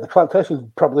 Yeah, the plantation is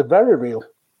probably very real.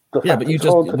 Yeah, but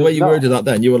the way you worded that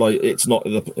then, you were like, it's not,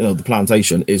 the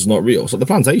plantation is not real. So the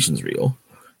plantation's real.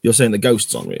 You're saying the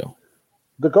ghosts aren't real.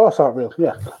 The ghosts aren't real,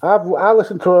 yeah. I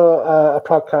listened to a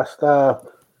podcast,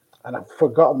 and I've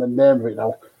forgotten the name of it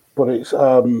now, but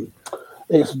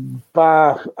it's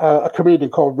by a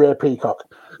comedian called Ray Peacock.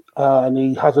 And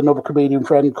he has another comedian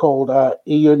friend called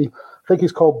Ian, I think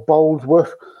he's called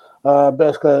Boldsworth.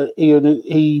 Basically, Ian,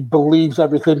 he believes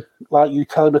everything. Like, you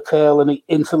tell him a tale and he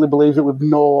instantly believes it with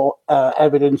no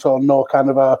evidence or no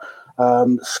kind of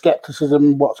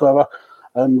skepticism whatsoever.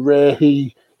 And Ray,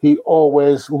 he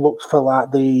always looks for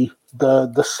like the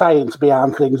science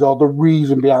behind things or the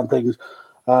reason behind things.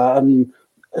 And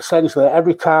essentially,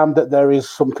 every time that there is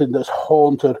something that's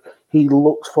haunted, he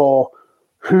looks for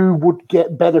who would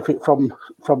get benefit from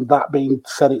that being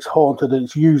said it's haunted, and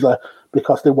it's usually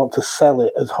because they want to sell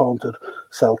it as haunted,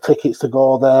 sell tickets to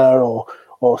go there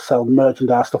or sell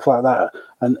merchandise, stuff like that.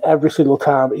 And every single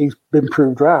time he's been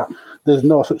proved right. There's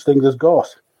no such thing as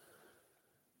ghosts.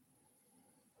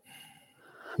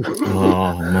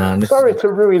 Oh, man. Sorry to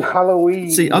ruin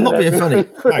Halloween. See, I'm not being funny.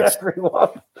 For everyone.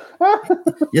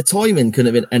 Your timing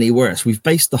couldn't have been any worse. We've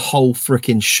based the whole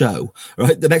freaking show,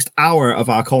 right? The next hour of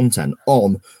our content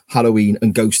on Halloween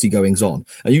and ghosty goings on.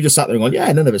 And you just sat there and gone,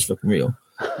 yeah, none of it's fucking real.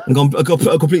 And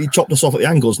completely chopped us off at the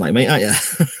angles now, mate, aren't you?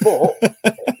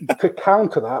 But to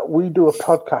counter that, we do a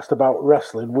podcast about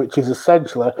wrestling, which is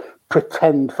essentially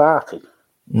pretend farting.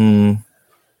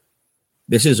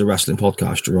 This is a wrestling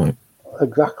podcast, you're right.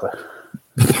 Exactly.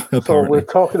 So we're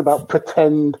talking about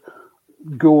pretend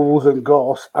ghouls and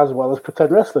ghosts as well as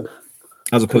pretend wrestling.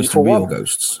 As opposed to real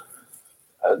ghosts.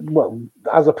 Well,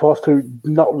 as opposed to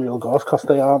not real ghosts, because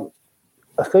they aren't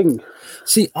a thing.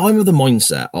 See, I'm of the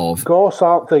mindset of... Ghosts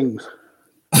aren't things.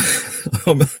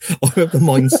 I'm of the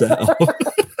mindset of...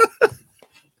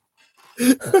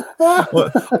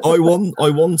 I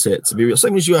want it to be real.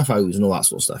 Same as UFOs and all that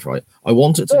sort of stuff, right? I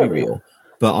want it to be real.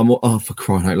 But I'm for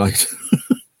crying out loud.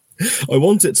 I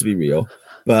want it to be real,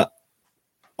 but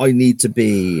I need to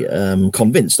be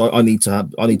convinced. I need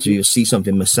to see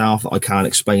something myself that I can't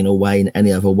explain away in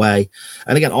any other way.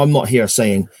 And again, I'm not here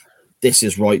saying this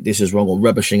is right, this is wrong, or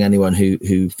rubbishing anyone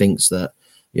who thinks that,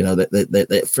 you know, that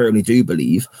they firmly do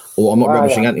believe, or I'm not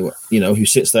rubbishing anyone, you know, who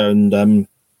sits there and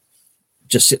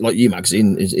just sit like you,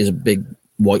 Magazine, is a big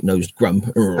white-nosed grump.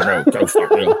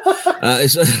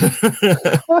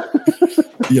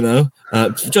 You know,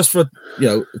 just for, you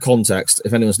know, context,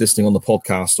 if anyone's listening on the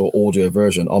podcast or audio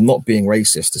version, I'm not being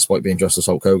racist despite being dressed as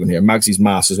Hulk Hogan here. Magsy's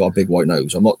mask has got a big white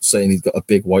nose. I'm not saying he's got a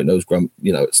big white nose grump.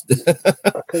 You know, it's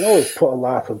I can always put a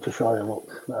laugh on to show you. Look.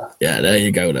 Yeah, there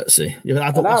you go. Let's see. Yeah,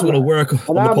 that's going to work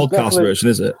on the podcast version,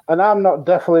 is it? And I'm not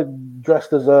definitely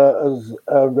dressed as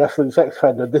a wrestling sex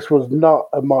offender. This was not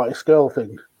a Marty Scurll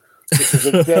thing. This is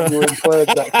a genuine play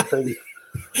actor thing.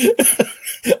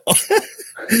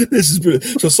 This is brilliant.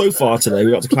 So far today,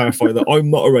 we have to clarify that I'm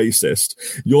not a racist,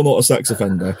 you're not a sex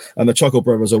offender, and the Chuckle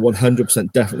Brothers are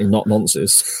 100% definitely not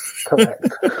nonces. Correct.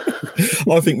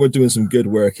 I think we're doing some good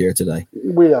work here today.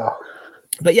 We are.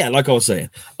 But yeah, like I was saying,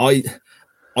 I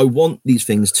want these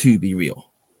things to be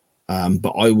real.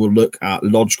 But I will look at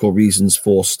logical reasons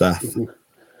for stuff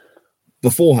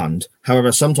beforehand.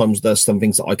 However, sometimes there's some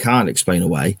things that I can't explain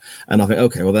away. And I think,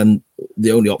 okay, well, then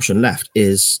the only option left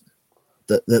is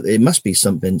that it must be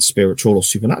something spiritual or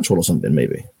supernatural or something,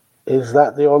 maybe. Is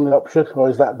that the only option, or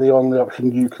is that the only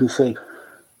option you can see?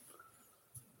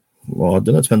 Well, I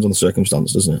don't know. It depends on the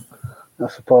circumstance, doesn't it? I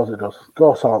suppose it does.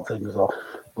 Ghosts aren't things, though.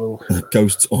 Well,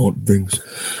 ghosts aren't things.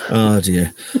 Oh,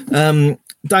 dear.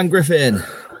 Dan Griffin,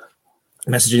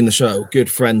 messaging the show, good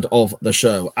friend of the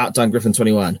show, at Dan Griffin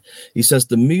 21. He says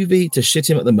the movie to shit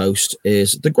him at the most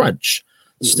is The Grudge.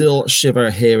 Still shiver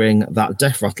hearing that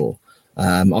death rattle.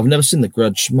 I've never seen The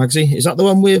Grudge, Magsy. Is that the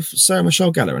one with Sarah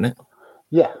Michelle Gellar in it?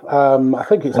 Yeah, I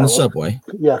think it's on the subway.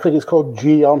 Yeah, I think it's called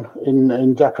Gion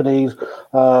in Japanese.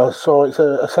 So it's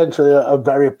essentially a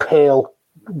very pale,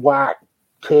 white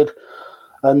kid,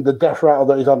 and the death rattle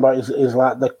that he's on about is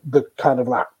like the kind of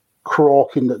like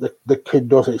croaking that the kid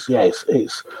does. It's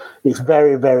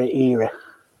very, very eerie.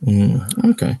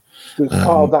 Okay, it's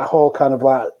part of that whole kind of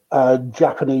like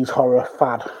Japanese horror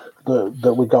fad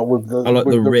that we got with the. I like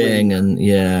the Ring and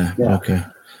yeah. Okay.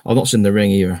 I've not seen The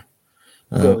Ring either.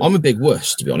 I'm a big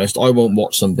wuss, to be honest. I won't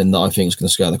watch something that I think is going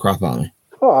to scare the crap out of me.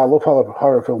 Oh, I love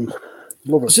horror films.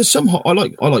 Love it. So I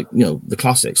like the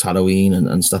classics, Halloween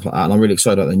and stuff like that. And I'm really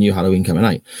excited about the new Halloween coming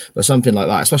out. But something like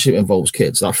that, especially if it involves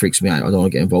kids, that freaks me out. I don't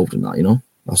want to get involved in that.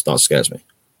 That scares me.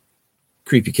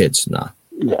 Creepy kids, nah.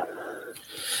 Yeah.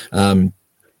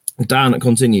 Dan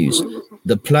continues.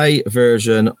 The play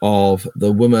version of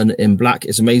The Woman in Black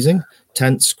is amazing,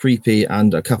 tense, creepy,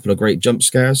 and a couple of great jump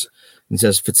scares. He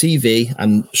says, for TV,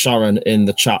 and Sharon in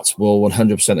the chat will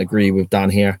 100% agree with Dan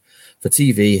here, for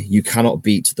TV, you cannot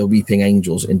beat the Weeping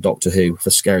Angels in Doctor Who for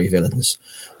scary villains.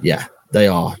 Yeah, they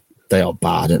are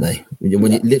bad, aren't they?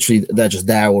 When literally, they're just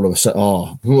there all of a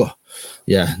sudden.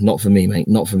 Yeah, not for me, mate,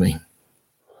 not for me.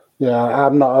 Yeah,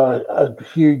 I'm not a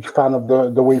huge fan of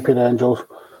the Weeping Angels.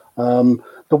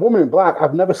 The Woman in Black,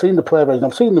 I've never seen the play version.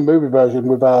 I've seen the movie version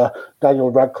with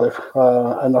Daniel Radcliffe,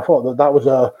 and I thought that was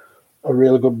a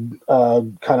really good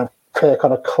kind of take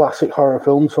on a classic horror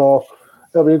film. So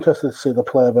I'll be interested to see the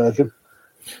play version.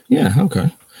 Yeah,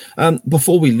 okay.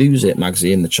 Before we lose it,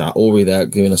 Magsy, in the chat, Ori there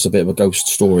giving us a bit of a ghost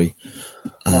story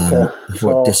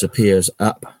before it disappears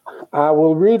up. I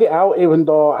will read it out, even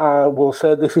though I will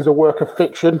say this is a work of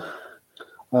fiction.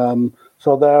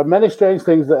 So there are many strange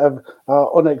things that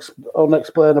are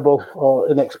unexplainable or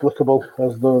inexplicable,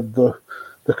 as the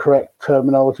correct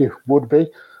terminology would be,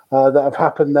 that have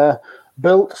happened there.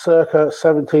 Built circa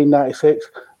 1796,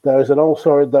 there is an old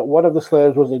story that one of the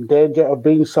slaves was in danger of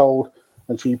being sold,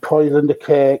 and she poisoned a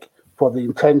cake for the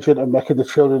intention of making the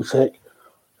children sick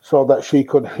so that she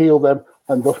could heal them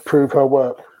and thus prove her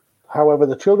work. However,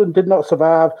 the children did not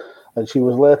survive, and she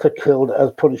was later killed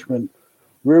as punishment.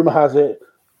 Rumour has it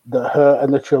that her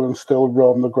and the children still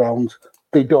roam the grounds.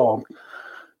 They don't.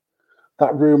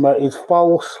 That rumour is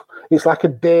false. It's like a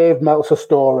Dave Meltzer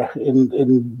story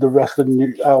in the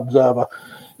Wrestling Observer.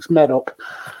 It's made up.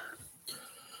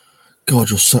 God,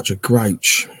 you're such a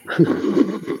grouch.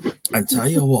 I tell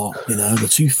you what, the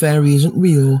tooth fairy isn't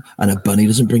real, and a bunny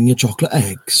doesn't bring you chocolate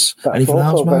eggs. That's anything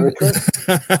else, man?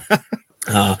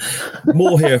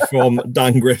 More here from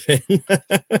Dan Griffin.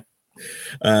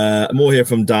 More here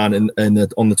from Dan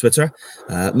on the Twitter.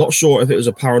 Not sure if it was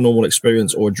a paranormal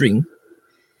experience or a dream,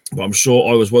 but I'm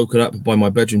sure I was woken up by my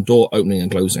bedroom door opening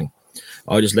and closing.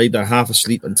 I just laid there half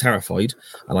asleep and terrified,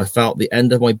 and I felt the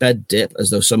end of my bed dip as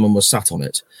though someone was sat on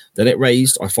it. Then it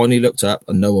raised, I finally looked up,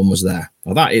 and no one was there.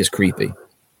 Now that is creepy.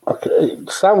 Okay, it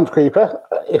sounds creepy.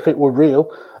 If it were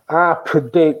real, I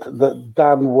predict that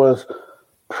Dan was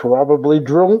probably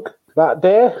drunk that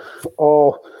day,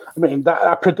 or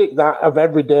I predict that of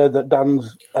every day that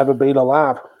Dan's ever been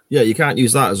alive. Yeah, you can't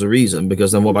use that as a reason,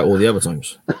 because then what about all the other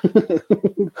times?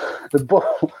 But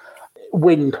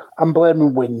wind. I'm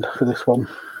blaming wind for this one.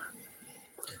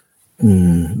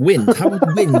 Wind. How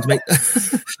would wind make?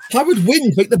 How would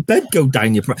wind make the bed go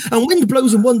down your? And wind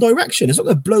blows in one direction. It's not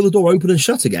going to blow the door open and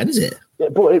shut again, is it? Yeah,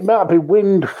 but it might be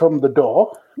wind from the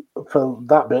door for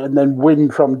that bit, and then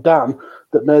wind from Dan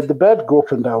that made the bed go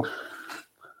up and down.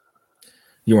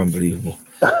 You're unbelievable.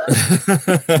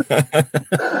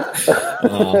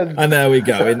 And there we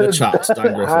go in the chat.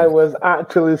 Dan Griffin. I was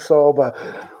actually sober.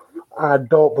 I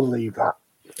don't believe that.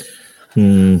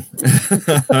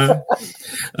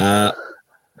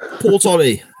 Paul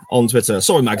Tolly on Twitter.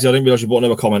 Sorry, Magsy, I didn't realise you brought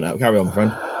another comment out. Carry on, my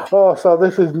friend. Oh, so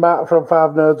this is Matt from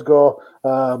Five Nerds Go.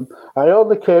 I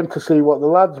only came to see what the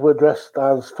lads were dressed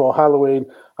as for Halloween.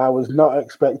 I was not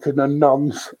expecting a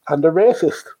nonce and a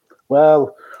racist.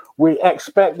 Well, we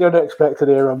expect the unexpected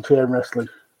here on Chain Wrestling.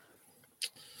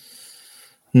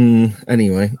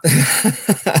 Anyway.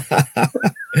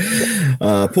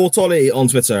 Poor Tolly on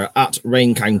Twitter,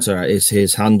 @RainCounter is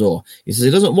his handle. He says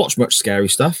he doesn't watch much scary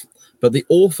stuff, but The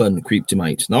Orphan creeped him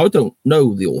out. Now, I don't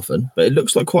know The Orphan, but it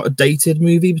looks like quite a dated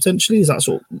movie, potentially. Is that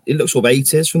sort of, it looks sort of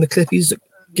 80s from the clip he's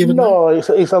given? No, it's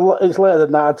later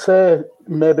than that. I'd say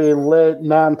maybe late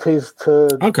 90s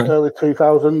to early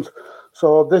 2000s.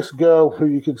 So this girl, who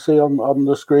you can see on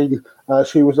the screen,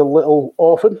 she was a little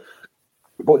orphan,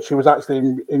 but she was actually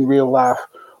in real life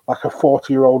like a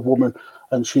 40-year-old woman,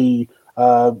 and she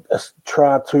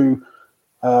tried to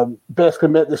basically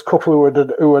make this couple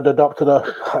who had adopted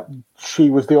her. She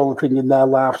was the only thing in their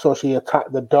life, so she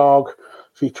attacked the dog.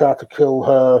 She tried to kill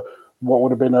her, what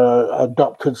would have been her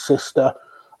adopted sister.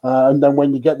 And then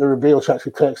when you get the reveal, she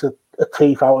actually takes a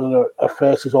teeth out, and her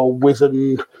face is all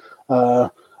wizened,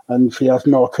 and she has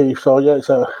no teeth. So, yeah, it's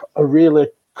a really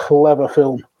clever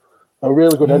film. A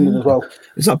really good ending as well.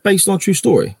 Is that based on a true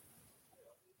story?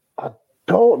 I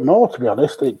don't know, to be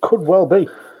honest. It could well be.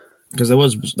 Because there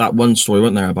was that one story,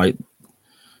 wasn't there, about...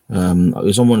 it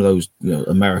was on one of those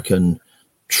American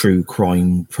true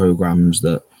crime programs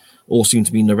that all seem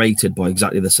to be narrated by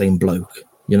exactly the same bloke,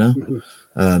 Mm-hmm.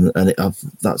 And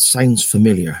that sounds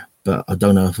familiar, but I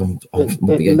don't know if I'm it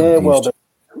may well be.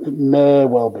 It may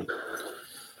well be.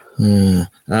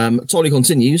 Tolly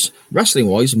continues,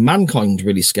 wrestling-wise, Mankind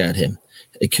really scared him.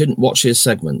 He couldn't watch his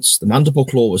segments. The Mandible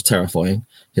Claw was terrifying.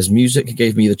 His music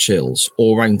gave me the chills.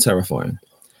 All round terrifying.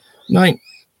 Now,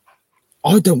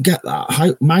 I don't get that.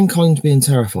 How Mankind being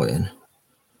terrifying?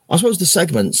 I suppose the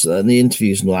segments and the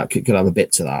interviews and all that could have a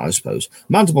bit to that, I suppose.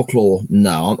 Mandible Claw,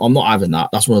 no, I'm not having that.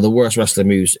 That's one of the worst wrestling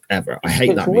moves ever. I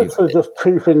hate that move. It's literally just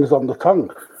two fingers on the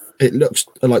tongue. It looks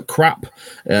like crap.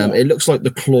 It looks like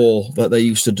the claw that they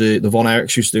used to do, the Von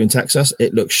Erichs used to do in Texas.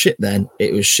 It looked shit then.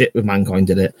 It was shit when Mankind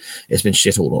did it. It's been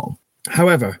shit all along.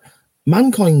 However,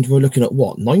 Mankind, we're looking at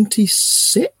what,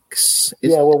 96?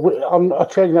 Yeah, well, on a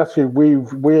change attitude,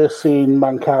 we're seeing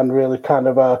Mankind really kind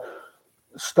of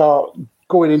start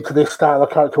going into this style of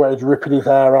character where he's ripping his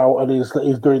hair out and he's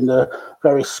doing the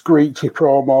very screechy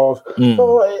promos.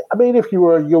 So, I mean, if you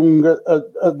were young at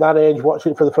that age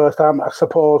watching it for the first time, I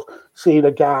suppose seeing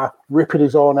a guy ripping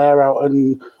his own hair out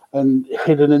and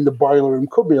hidden in the boiler room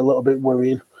could be a little bit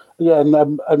worrying. Yeah,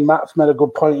 and Matt's made a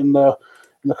good point in the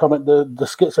comment. The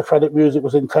schizophrenic music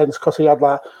was intense because he had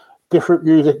like different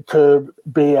music to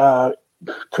be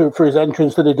for his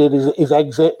entrance than he did his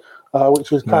exit,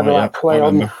 which is kind of like play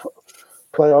on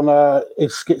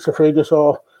his schizophrenia.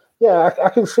 So, yeah, I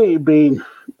can see it being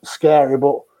scary,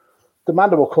 but the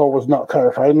Mandible Claw was not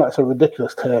terrifying. That's a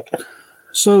ridiculous take.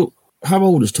 So, how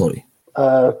old is Tolly?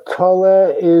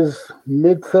 Tolly is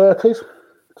mid-30s,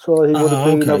 so he would have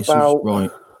been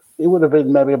he would have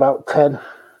been maybe about 10.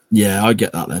 Yeah, I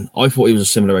get that then. I thought he was a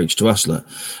similar age to Wrestler,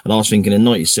 and I was thinking in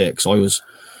 96, I was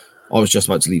just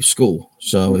about to leave school.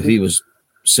 So if he was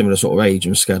similar sort of age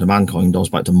and was scared of Mankind, I was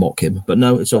about to mock him. But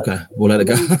no, it's okay. We'll let it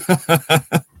go.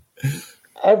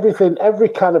 Every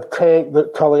kind of take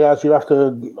that Tolly has, you have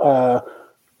to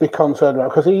be concerned about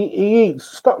because he eats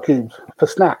stock cubes for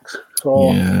snacks.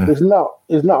 So he's not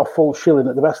a full shilling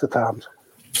at the best of times.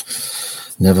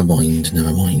 Never mind.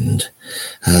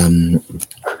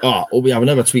 We have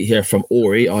another tweet here from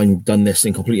Ori. I've done this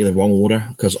in completely the wrong order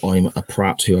because I'm a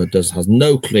prat who has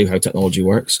no clue how technology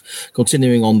works.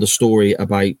 Continuing on the story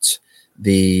about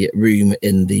the room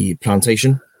in the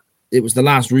plantation. It was the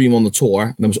last room on the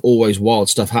tour. There was always wild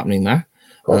stuff happening there.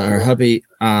 Her hubby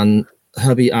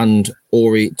and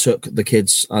Ori took the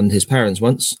kids and his parents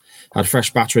once, had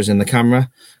fresh batteries in the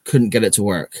camera, couldn't get it to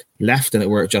work, left and it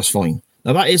worked just fine.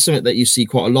 Now, that is something that you see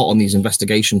quite a lot on these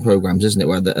investigation programs, isn't it?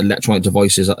 Where the electronic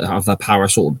devices have their power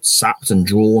sort of sapped and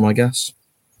drawn, I guess.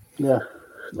 Yeah.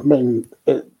 I mean,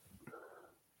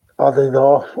 are they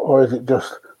there? Or is it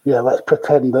just, let's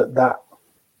pretend that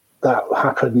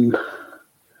happened?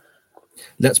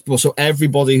 So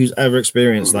everybody who's ever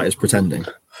experienced that is pretending.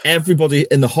 Everybody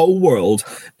in the whole world,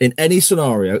 in any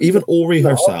scenario, even Ori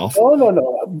herself.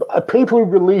 No. People who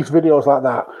release videos like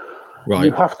that, right.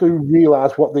 You have to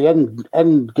realise what the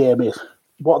end game is.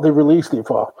 What they're releasing it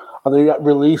for. Are they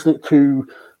releasing it to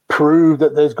prove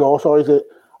that there's ghosts, or is it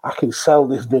I can sell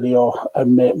this video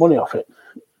and make money off it?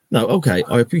 No, okay,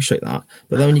 I appreciate that.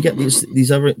 But then when you get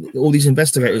all these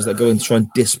investigators that go in to try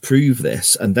and disprove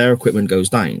this, and their equipment goes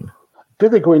down. Do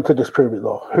they go in to disprove it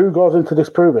though? Who goes in to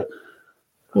disprove it?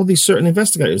 Well, these certain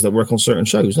investigators that work on certain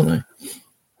shows, don't they?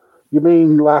 You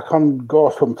mean like on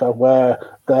Ghost Hunter, where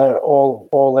they're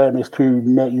all aim is to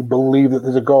make you believe that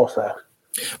there's a ghost there.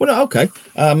 Well, no, okay.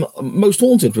 Most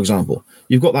Haunted, for example,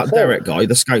 you've got that Derek guy,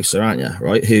 the Scouser, aren't you?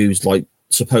 Right, who's like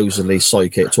supposedly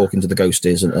psychic, talking to the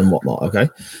ghosties and whatnot. Okay,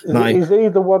 now, is he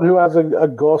the one who has a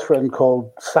ghost friend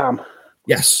called Sam?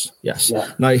 Yes. Yeah.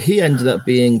 Now he ended up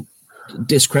being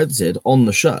discredited on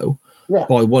the show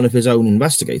by one of his own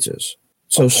investigators.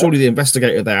 So surely the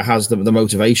investigator there has the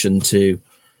motivation to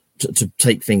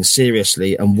take things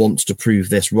seriously and wants to prove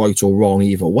this right or wrong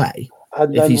either way.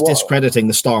 And if he's discrediting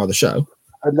the star of the show.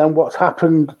 And then what's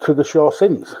happened to the show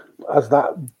since? Has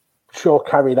that show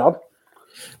carried on?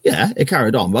 Yeah, it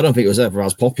carried on, but I don't think it was ever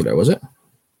as popular, was it?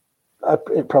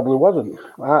 It probably wasn't.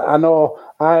 I know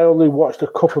I only watched a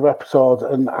couple of episodes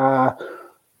and I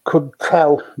could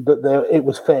tell that it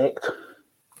was faked.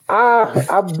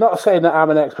 I'm not saying that I'm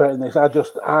an expert in this.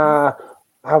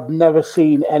 I've never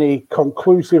seen any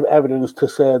conclusive evidence to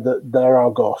say that there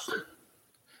are ghosts.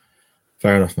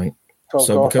 Fair enough, mate.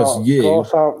 So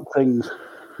ghosts aren't things.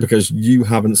 Because you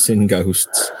haven't seen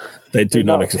ghosts, they do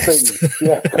not exist.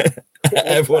 Yeah.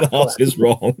 Everyone else is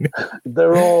wrong.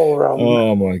 They're all wrong.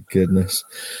 Oh my goodness.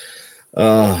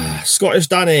 Scottish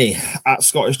Danny at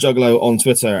Scottish Juggalo on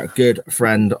Twitter, good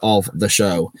friend of the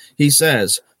show. He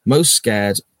says most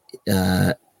scared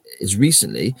is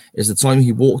the time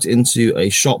he walked into a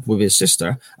shop with his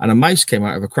sister and a mouse came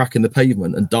out of a crack in the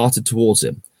pavement and darted towards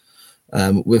him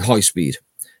with high speed.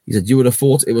 He said you would have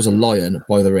thought it was a lion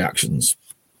by the reactions.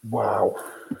 Wow.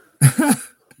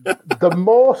 The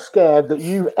more scared that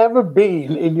you've ever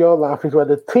been in your life is when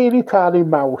a teeny tiny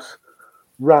mouse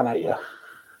ran at you.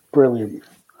 Brilliant.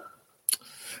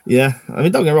 Yeah, I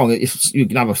mean, don't get me wrong. If you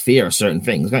can have a fear of certain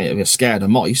things, can't you? If you're scared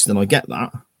of mice, then I get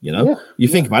that. You know, you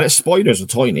think about it. Spiders are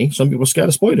tiny. Some people are scared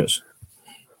of spiders.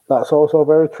 That's also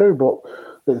very true. But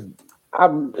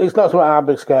it's not something I'd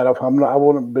be scared of. I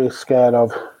wouldn't be scared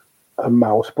of a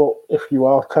mouse. But if you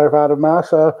are terrified of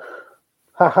mice, ha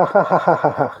ha ha ha ha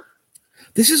ha ha.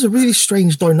 This is a really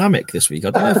strange dynamic this week. I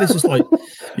don't know if this is like...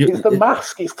 it's the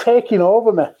mask. It's taking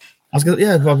over me.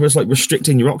 It's like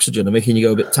restricting your oxygen and making you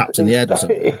go a bit tapped in the head or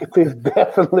something. It is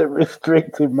definitely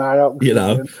restricting my oxygen. You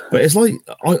know, but it's like,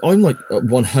 I'm like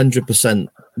 100%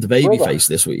 the baby face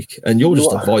this week, and you're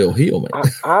just a vile heel, mate.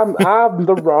 I'm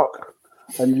The Rock,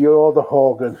 and you're the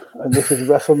Hogan, and this is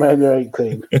WrestleMania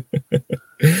 18.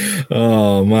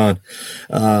 Oh man.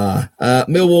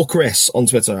 Millwall Chris on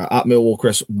Twitter at Millwall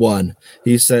Chris 1.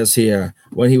 He says here,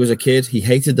 when he was a kid, he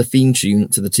hated the theme tune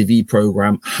to the TV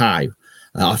program How.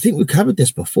 I think we covered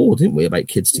this before, didn't we, about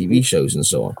kids' TV shows and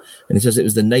so on. And he says it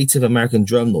was the Native American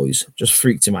drum noise, just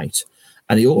freaked him out.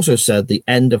 And he also said the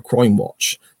end of Crime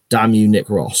Watch, damn you, Nick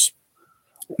Ross.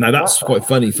 Now, that's quite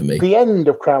funny for me. The end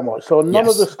of Crime Watch. So none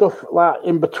of the stuff like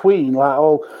in between, like,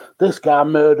 oh, this guy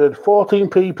murdered 14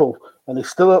 people and he's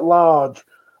still at large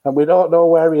and we don't know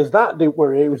where he is. That didn't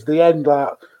worry. It was the end,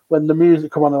 like, when the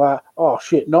music come on, and like, oh,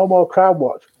 shit, no more Crime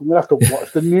Watch. I'm going to have to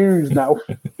watch the news now.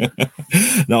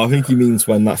 No, I think he means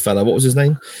when that fella, what was his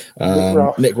name?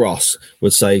 Nick Ross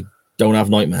would say, don't have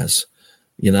nightmares,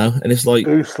 you know? And it's like...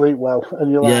 Do sleep well.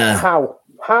 And you're like, how?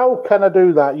 How can I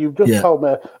do that? You've just told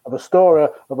me of a story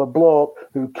of a bloke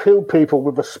who killed people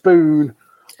with a spoon,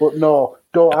 but no,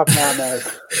 don't have nightmares.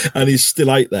 And he's still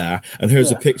out there, and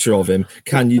here's a picture of him.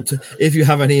 Can you, if you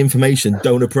have any information,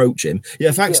 don't approach him.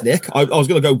 Yeah, thanks, Nick. I was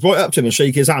going to go right up to him and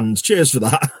shake his hand. Cheers for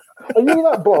that. Are you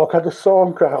that bloke I just saw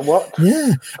on Crime Watch?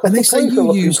 Yeah, and they say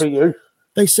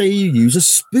They say you use a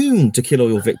spoon to kill all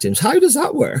your victims. How does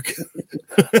that work?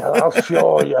 Well, I'll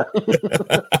show you.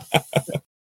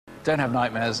 Don't have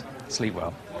nightmares. Sleep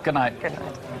well. Good night. Good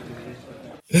night.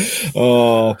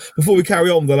 Oh, before we carry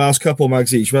on with the last couple,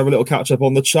 Magsy, should we have a little catch up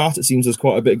on the chat? It seems there's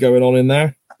quite a bit going on in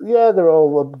there. Yeah, they're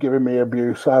all giving me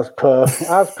abuse as per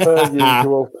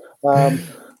usual.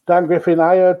 Dan Griffin,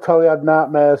 I heard Tolly had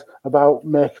nightmares about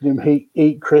making him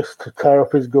eat Chris to tear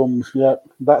up his gums. Yeah,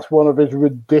 that's one of his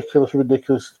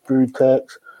ridiculous food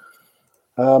takes.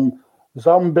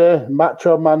 Zombie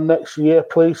Macho Man next year,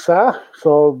 please, sir.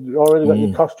 So you already got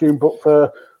your costume booked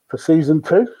for season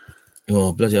 2.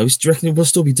 Oh, bloody hell. Do you reckon we'll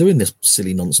still be doing this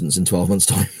silly nonsense in 12 months'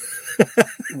 time?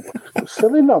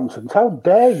 Silly nonsense? How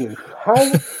dare you?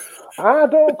 I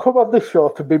don't come on this show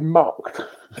to be mocked.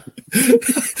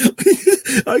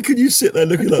 How can you sit there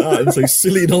looking like that and say,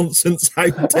 silly nonsense, how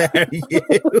dare you?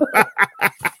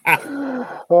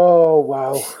 Oh,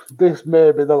 wow. This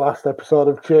may be the last episode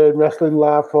of Chain Wrestling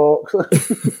Live, folks. Well,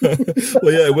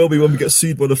 yeah, it will be when we get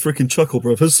sued by the freaking Chuckle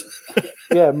Brothers.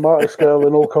 Yeah, Marty Scurll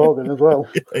and Hulk Hogan as well.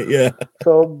 Yeah.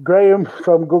 So, Graham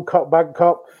from Good Cop, Bad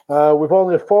Cop. With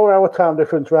only a 4-hour time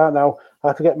difference right now, I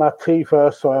had to get my tea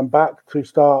first, so I'm back to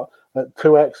start at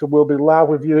 2X, and we'll be live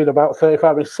with you in about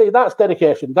 35 minutes. See, that's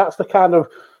dedication. That's the kind of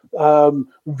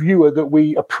viewer that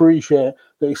we appreciate,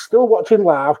 that he's still watching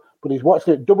live, but he's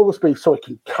watching it double the speed so he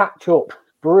can catch up.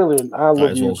 Brilliant. I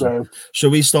love you, awesome. Graham.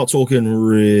 Shall we start talking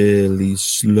really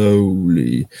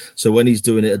slowly? So when he's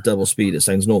doing it at double speed, it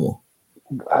sounds normal?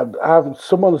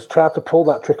 Someone's tried to pull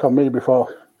that trick on me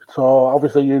before. So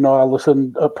obviously, I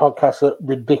listen to podcasts at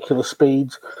ridiculous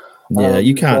speeds. Yeah,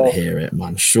 you can't hear it,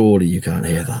 man. Surely you can't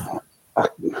hear that.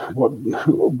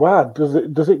 Why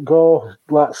does it go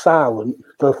like silent?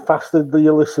 The faster that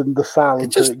you listen, the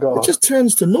silent it goes. It just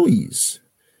turns to noise.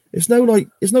 It's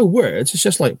no words. It's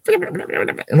just like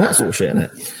and that sort of shit in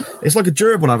it. It's like a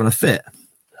gerbil having a fit,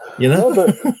 No,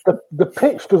 but the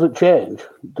pitch doesn't change.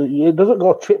 It doesn't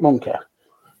go chipmunky.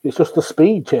 It's just the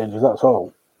speed changes. That's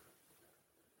all.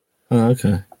 Oh,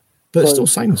 okay, but it still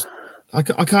sounds. I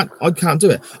can't do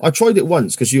it. I tried it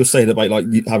once because you were saying about like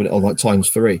having it on like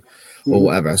 ×3 or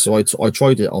whatever. So I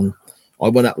tried it on. I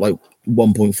went at like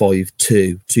 1.5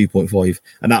 to 2.5,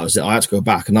 and that was it. I had to go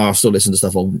back, and now I still listen to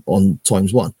stuff on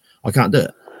 ×1. I can't do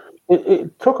it.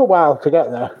 It took a while to get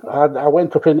there. I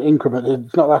went up in increments.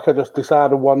 It's not like I just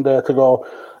decided one day to go,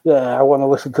 yeah, I want to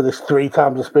listen to this 3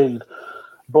 times the speed.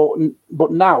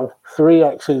 But now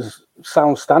 3X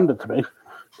sounds standard to me.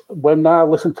 When I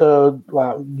listen to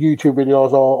like YouTube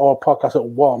videos or podcasts at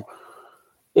 1,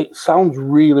 it sounds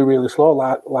really, really slow.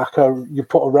 Like you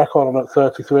put a record on at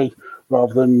 33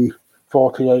 rather than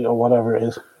 48 or whatever it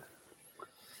is.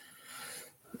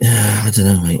 Yeah, I don't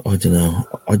know, mate. I don't know.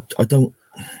 I don't.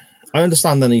 I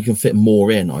understand then you can fit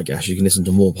more in. I guess you can listen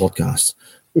to more podcasts,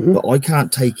 but I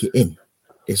can't take it in.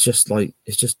 It's just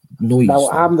noise.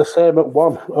 Now I'm the same at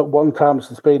 1 times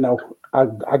the speed. Now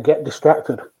I get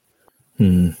distracted.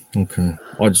 Okay.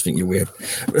 I just think you're weird.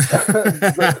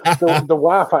 the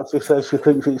wife actually says she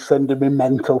thinks it's sending me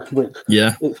mental, which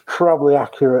it's probably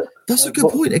accurate. That's a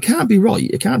good point. It can't be right.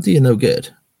 It can't do you no good.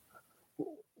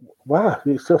 Wow,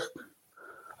 it's just.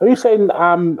 Are you saying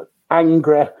I'm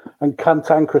angry and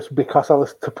cantankerous because I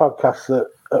listen to podcasts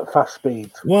at fast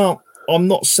speeds? Well, I'm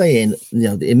not saying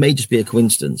it may just be a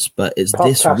coincidence, but it's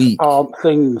podcasts this week. Aren't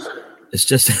things. It's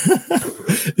just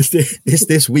it's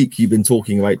this week you've been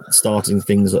talking about starting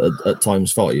things at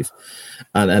 ×5,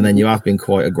 and then you have been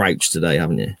quite a grouch today,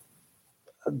 haven't you?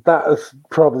 That is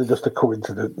probably just a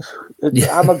coincidence.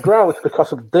 I'm a grouch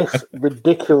because of this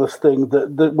ridiculous thing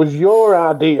that was your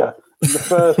idea in the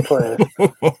first place.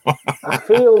 I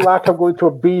feel like I'm going to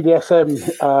a BDSM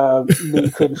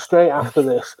meeting straight after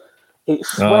this. It's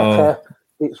sweaty,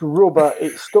 it's rubber,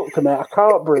 it's stuck to me, I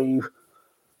can't breathe.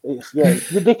 It's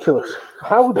ridiculous.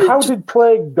 How did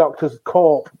plague doctors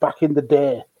cope back in the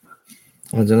day?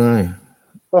 I don't know.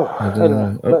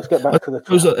 Anyway, let's get back to the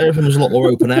chat. Everything was a lot more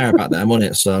open air back then,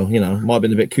 wasn't it? So, it might have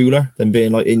been a bit cooler than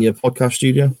being like in your podcast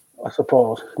studio. I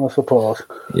suppose.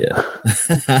 Yeah.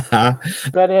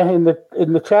 Benny in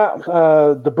the chat,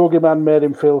 the boogeyman made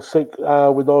him feel sick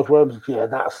with those worms. Yeah,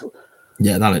 that's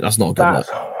not a good. That's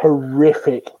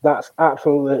horrific. That's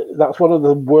one of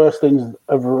the worst things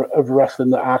of wrestling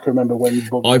that I can remember, when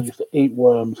Boogie used to eat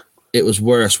worms. It was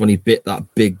worse when he bit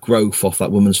that big growth off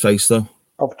that woman's face, though.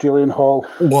 Of Gillian Hall.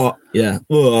 What? Yeah.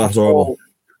 Oh, that's horrible.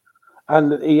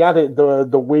 And he had it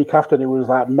the week after, and he was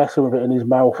like messing with it in his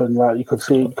mouth, and like you could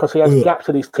see, because he had gaps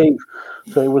in his teeth,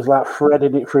 so he was like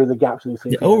threading it through the gaps in his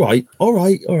teeth. Yeah, all right,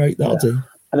 that'll do.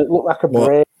 And it looked like a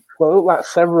brain. Well, it looked like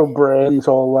several brains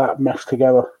all that meshed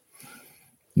together.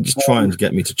 You're just trying to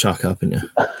get me to chuck up, aren't you?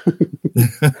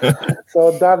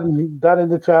 So Dan in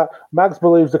the chat, Mags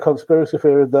believes the conspiracy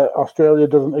theory that Australia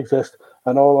doesn't exist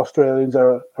and all Australians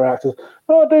are actors.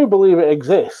 No, I do believe it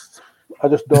exists. I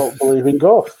just don't believe in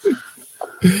ghosts.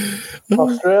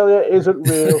 Australia isn't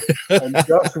real, and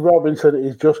Josh Robinson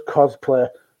is just cosplay.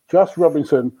 Josh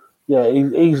Robinson,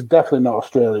 he's definitely not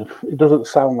Australian. He doesn't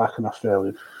sound like an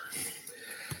Australian.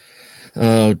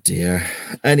 Oh dear.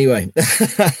 Anyway,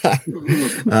 at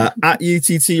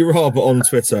UTT Rob on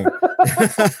Twitter.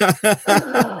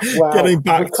 Wow, getting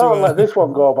back we can't let this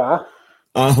one go by.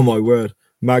 Oh my word,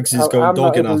 Mags is going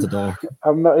dogging after dark.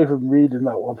 I'm not even reading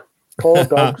that one. Poor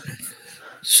dogs.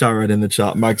 Sharon in the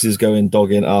chat. Mags is going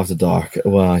dogging after dark.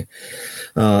 Why?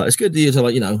 It's good of you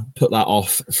to put that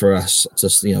off for us.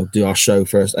 Just do our show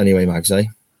first. Anyway, Mags, eh?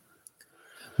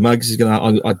 Mags is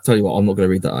gonna. I tell you what, I'm not gonna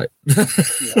read that out.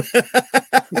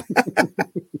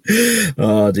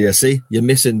 Oh dear. See, you're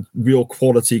missing real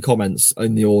quality comments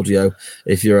in the audio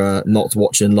if you're not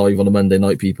watching live on a Monday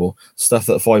night. People, stuff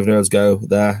that 5 nerds go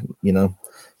there. You're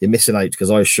missing out,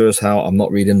 because I sure as hell I'm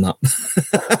not reading that.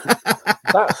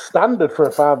 That's standard for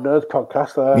a 5 nerds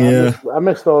podcast. I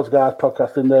miss those guys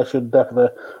podcasting. They should definitely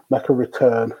make a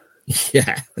return.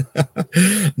 Yeah,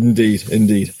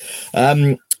 indeed.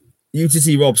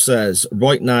 UTT Rob says,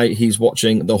 right now he's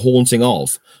watching The Haunting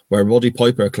of, where Roddy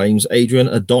Piper claims Adrian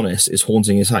Adonis is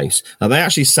haunting his house. Now, they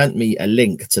actually sent me a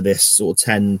link to this sort of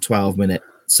 10, 12-minute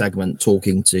segment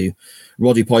talking to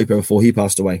Roddy Piper before he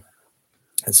passed away.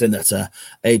 And saying that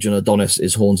Adrian Adonis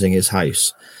is haunting his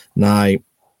house. Now,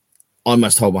 I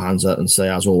must hold my hands up and say,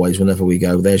 as always, whenever we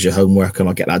go, there's your homework and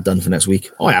I'll get that done for next week.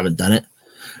 I haven't done it,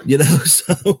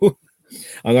 so...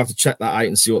 I'm going to have to check that out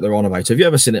and see what they're on about. Have you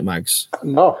ever seen it, Mags?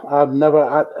 No, I've never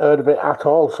heard of it at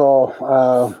all.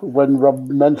 So when Rob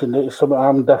mentioned it, it's something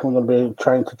I'm definitely going to be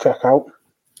trying to check out.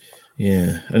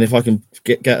 Yeah, and if I can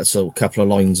get a couple of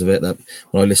lines of it that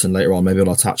when I listen later on, maybe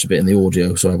I'll attach a bit in the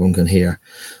audio so everyone can hear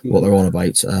what they're on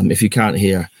about. If you can't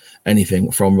hear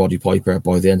anything from Roddy Piper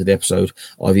by the end of the episode,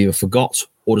 I've either forgot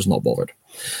or just not bothered.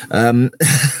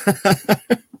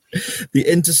 The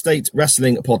Interstate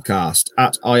Wrestling Podcast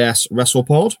at IS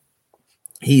WrestlePod.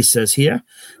 He says here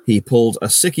he pulled a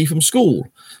sickie from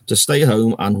school to stay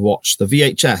home and watch the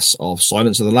VHS of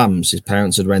Silence of the Lambs his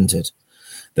parents had rented.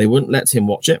 They wouldn't let him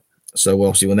watch it, so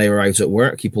obviously when they were out at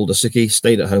work, he pulled a sickie,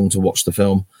 stayed at home to watch the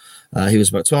film. He was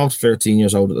about 12 to 13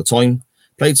 years old at the time,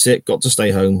 played sick, got to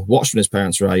stay home, watched when his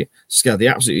parents were out, scared the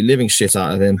absolutely living shit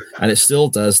out of him, and it still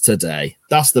does today.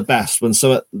 That's the best,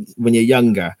 when you're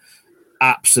younger,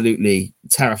 absolutely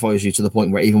terrifies you to the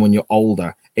point where even when you're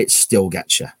older, it still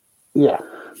gets you. Yeah.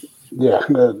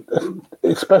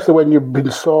 Especially when you've been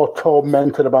so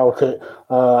tormented about it,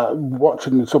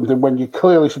 watching something when you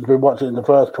clearly should be watching it in the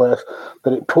first place,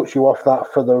 that it puts you off that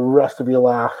for the rest of your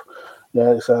life.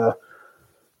 Yeah, it's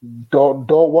don't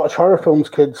watch horror films,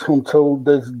 kids, until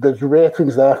there's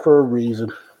ratings there for a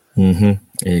reason. Mm-hmm.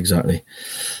 Exactly.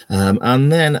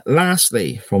 And then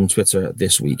lastly from Twitter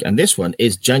this week, and this one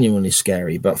is genuinely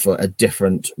scary, but for a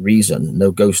different reason.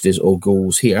 No ghosties or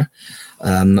ghouls here.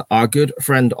 Our good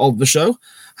friend of the show,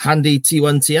 Handy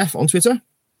T1TF on Twitter.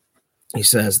 He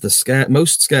says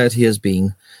most scared he has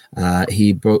been.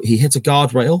 He hit a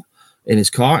guardrail in his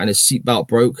car and his seatbelt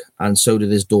broke, and so did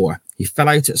his door. He fell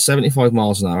out at 75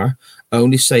 miles an hour,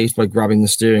 only saved by grabbing the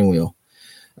steering wheel.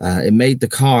 It made the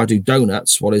car do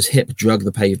donuts while his hip drug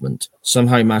the pavement.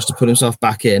 Somehow he managed to put himself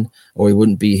back in, or he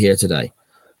wouldn't be here today.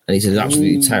 And he said he's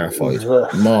absolutely terrified.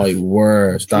 My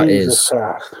word, that is...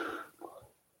 God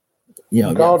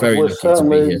very was lucky to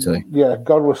be here today. Yeah,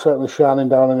 God was certainly shining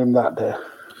down on him that day.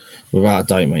 Without a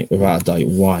doubt, mate. Without a doubt.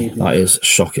 Why? That is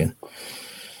shocking.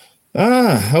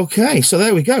 Okay. So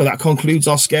there we go. That concludes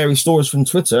our scary stories from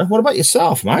Twitter. What about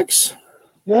yourself, Max?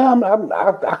 Yeah,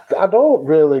 I don't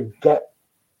really get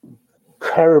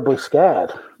terribly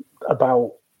scared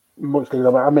about much things.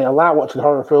 I mean, I like watching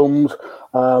horror films.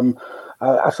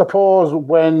 I suppose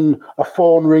when a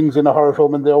phone rings in a horror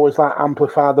film and they always like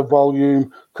amplify the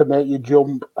volume to make you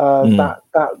jump, that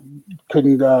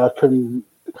can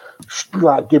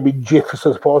like give me jitters,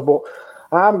 I suppose. But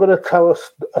I'm going to tell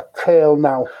us a tale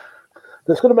now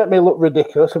that's going to make me look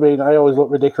ridiculous. I mean, I always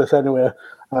look ridiculous anyway,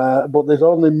 but there's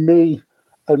only me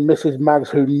and Mrs.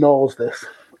 Maggs who knows this.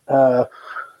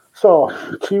 So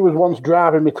she was once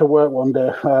driving me to work one day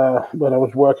when I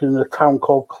was working in a town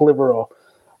called Clitheroe,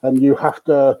 and you have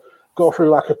to go through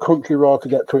like a country road to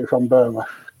get to it from Burma.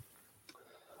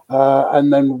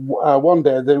 And then one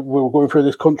day we were going through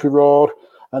this country road,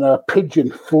 and a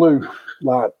pigeon flew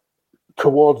like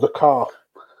towards the car.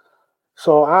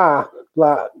 So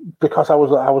because I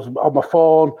was on my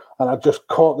phone and I just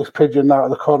caught this pigeon out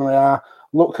of the corner of my eye,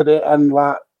 looked at it and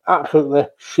like absolutely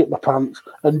shit my pants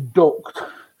and ducked.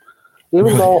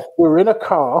 Even though we were in a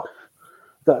car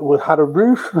that had a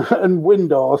roof and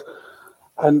windows,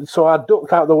 and so I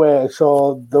ducked out of the way.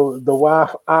 So the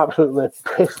wife absolutely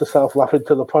pissed herself laughing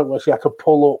to the point where she had to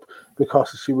pull up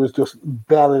because she was just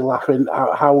barely laughing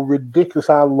at how ridiculous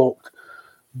I looked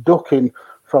ducking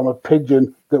from a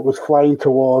pigeon that was flying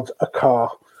towards a car.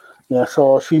 Yeah,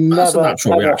 so she never... That's a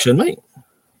natural reaction, mate.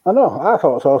 I know, I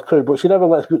thought so too, but she never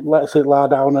lets it lie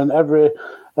down, and every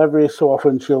so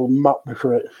often she'll mock me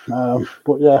for it.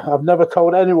 But yeah, I've never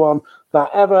told anyone that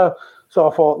ever, so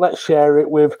I thought let's share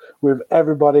it with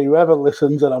everybody who ever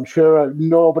listens, and I'm sure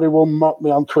nobody will mock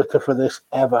me on Twitter for this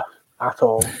ever at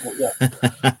all. But yeah,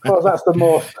 because that's the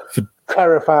most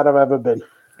terrified I've ever been.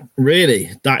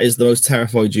 Really? That is the most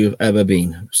terrified you've ever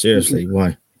been? Seriously,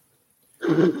 why?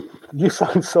 You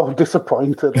sound so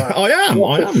disappointed. Like, I am,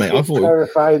 mate. I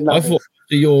thought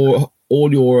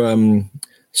all your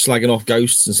slagging off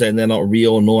ghosts and saying they're not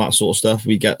real and all that sort of stuff,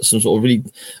 we get some sort of really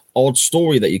odd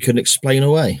story that you couldn't explain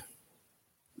away.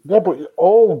 Yeah, but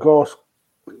all ghosts.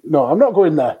 No, I'm not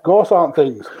going there. Ghosts aren't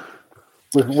things.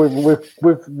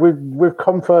 We've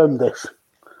confirmed this.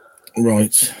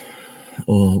 Right.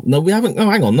 Oh, no, we haven't. Oh,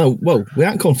 hang on. No, well, we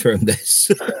haven't confirmed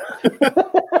this.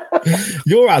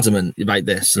 You're adamant about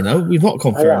this, We've not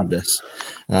confirmed this.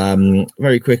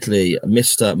 Very quickly,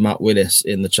 Mr. Matt Willis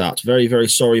in the chat. Very, very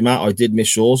sorry, Matt. I did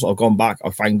miss yours. I've gone back.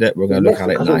 I found it. We're going to look at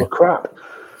it now. Crap.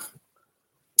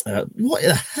 What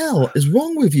the hell is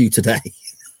wrong with you today?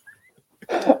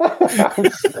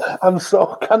 I'm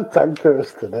so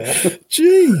cantankerous today.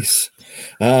 Jeez.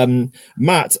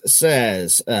 Matt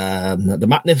says, the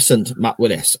magnificent Matt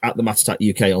Willis at the Matt Attack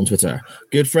UK on Twitter,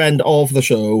 good friend of the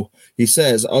show. He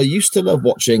says, I used to love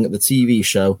watching the TV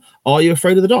show Are You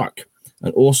Afraid of the Dark?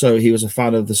 And also he was a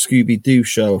fan of the Scooby-Doo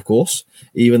show, of course,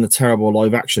 even the terrible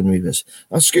live action movies.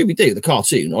 Scooby-Doo, the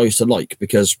cartoon, I used to like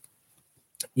because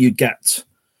you'd get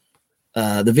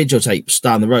the videotapes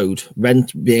down the road,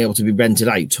 being able to be rented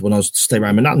out when I was to stay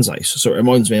around my nan's house. So it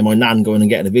reminds me of my nan going and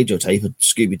getting a videotape of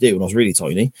Scooby-Doo when I was really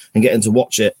tiny and getting to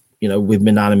watch it, with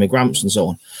my nan and my gramps and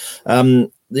so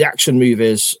on. The action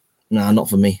movies, nah, not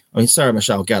for me. I mean, Sarah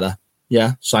Michelle Gellar,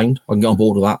 yeah, sound. I can get on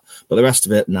board with that. But the rest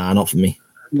of it, nah, not for me.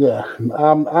 Yeah,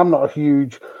 I'm not a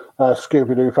huge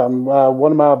Scooby-Doo fan.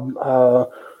 One of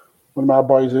my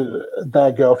boys,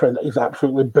 their girlfriend, is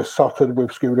absolutely besotted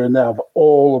with Scooby-Doo, and they have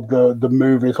all of the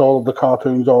movies, all of the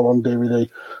cartoons, all on DVD.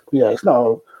 Yeah, it's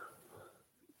not.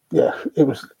 Yeah, it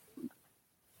was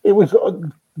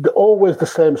always the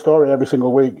same story every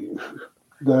single week.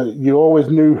 You always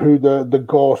knew who the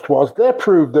ghost was. They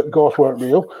proved that ghosts weren't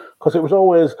real because it was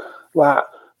always like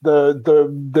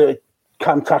the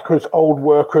cantankerous old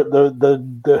worker at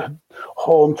the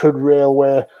haunted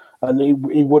railway. And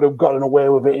he would have gotten away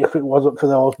with it if it wasn't for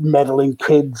those meddling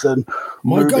kids and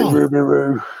Ruby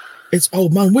Roo. It's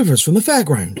Old Man Withers from the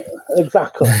fairground.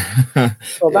 Exactly.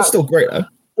 So that's still great, though.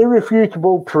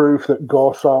 Irrefutable proof that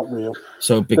ghosts aren't real.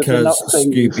 So because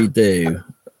Scooby-Doo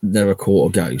never caught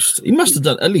a ghost, he must have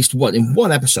done at least in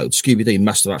one episode, Scooby-Doo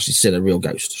must have actually seen a real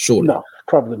ghost, surely. No,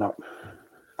 probably not.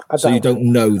 So you don't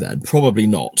know then? Probably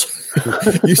not.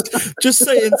 just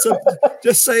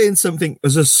saying something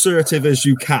as assertive as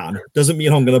you can doesn't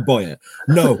mean I'm going to buy it.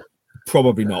 No,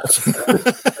 probably not.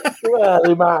 Well,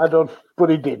 he might have done, but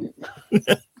he didn't.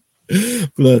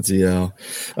 Bloody hell.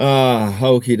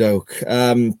 Okie doke.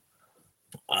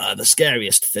 The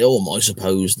scariest film, I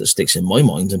suppose, that sticks in my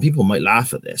mind, and people might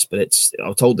laugh at this, but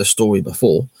I've told this story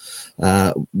before,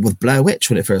 with Blair Witch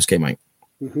when it first came out.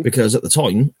 Mm-hmm. Because at the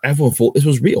time, everyone thought this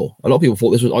was real. A lot of people thought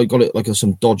this was. I got it like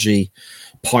some dodgy,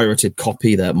 pirated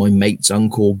copy that my mate's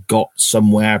uncle got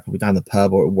somewhere, probably down the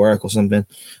pub or at work or something,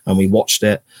 and we watched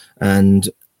it. And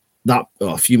that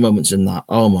a few moments in that,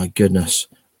 oh my goodness,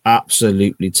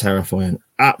 absolutely terrifying,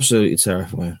 absolutely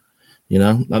terrifying.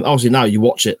 And obviously now you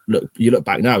watch it. You look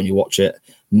back now and you watch it,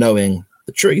 knowing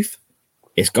the truth.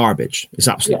 It's garbage. It's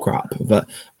absolute crap. But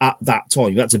at that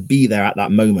time, you had to be there at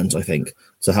that moment, I think,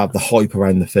 to have the hype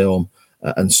around the film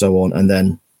and so on. And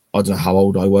then I don't know how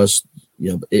old I was.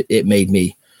 It made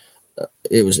me.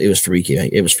 It was freaky.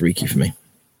 Mate. It was freaky for me.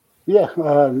 Yeah,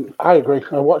 I agree.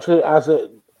 I watched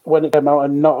it when it came out,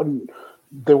 and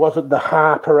there wasn't the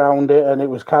hype around it, and it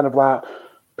was kind of like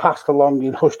passed along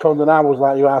in hushed tones. And I was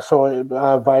like, I saw it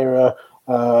via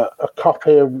a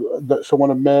copy that someone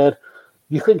had made.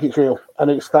 You think it's real, and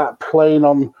it's that playing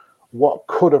on what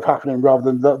could have happened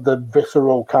rather than the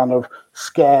visceral kind of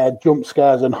jump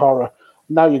scares and horror.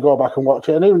 Now you go back and watch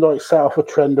it, and even though it set off a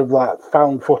trend of like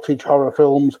found footage horror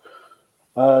films,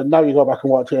 now you go back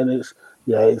and watch it, and it's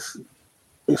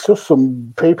just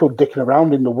some people dicking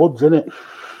around in the woods, isn't it?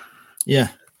 Yeah.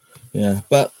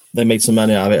 But they made some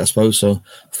money out of it, I suppose. So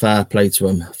fair play to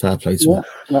them. Fair play to them.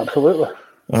 Absolutely.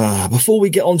 Before we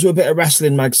get on to a bit of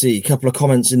wrestling, Magsy, a couple of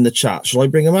comments in the chat. Shall I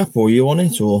bring them up, or are you on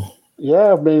it? Or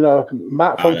yeah, I mean,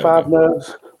 Matt from Five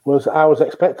Nerds I was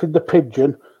expecting the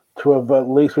pigeon to have at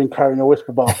least been carrying a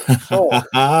whisper bar.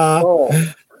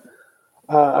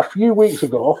 A few weeks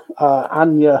ago,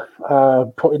 Anya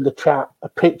put in the chat a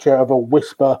picture of a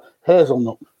Whisper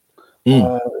hazelnut.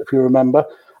 If you remember,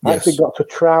 I actually got to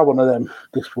try one of them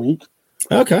this week.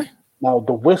 Okay. Now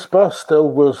the Whisper still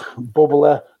was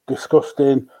bubbly,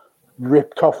 disgusting,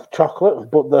 ripped off chocolate,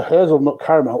 but the hazelnut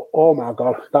caramel, oh my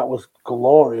god, that was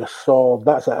glorious. So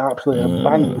that's absolutely a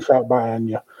banging shout by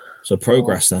Anya. So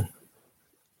progress then.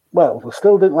 Well, I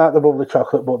still didn't like the bubbly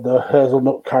chocolate, but the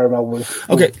hazelnut caramel was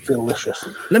delicious.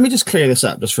 Let me just clear this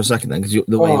up just for a second then, because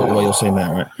the way you're saying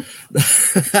that, right?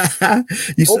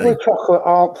 Bubbly chocolate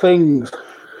aren't things.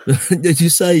 Did you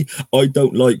say I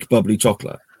don't like bubbly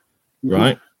chocolate? Mm-hmm.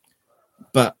 Right?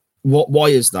 But why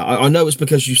is that? I know it's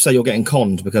because you say you're getting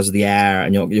conned because of the air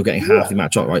and you're getting half the amount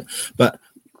of chocolate, right? But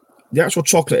the actual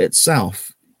chocolate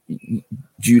itself,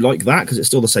 Do you like that? Because it's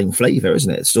still the same flavour, isn't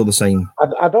it? It's still the same.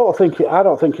 I don't think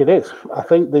it is. I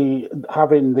think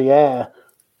having the air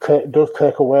does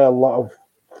take away a lot of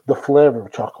the flavour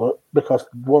of chocolate, because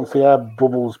once the air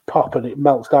bubbles pop and it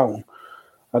melts down,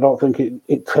 I don't think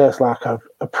it tastes like a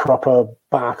proper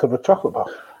bite of a chocolate bar.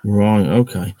 Right,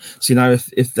 okay. See, now,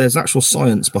 if there's actual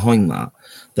science behind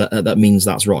that means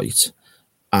that's right,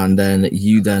 and then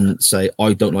you then say,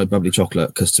 I don't like bubbly chocolate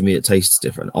because to me it tastes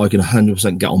different, I can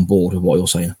 100% get on board with what you're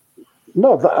saying.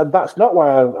 No, that's not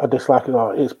why I dislike it.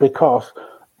 It's because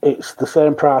it's the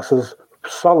same price as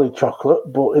solid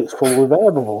chocolate, but it's full of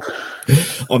air bubbles.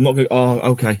 I'm not going to... Oh,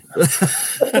 okay.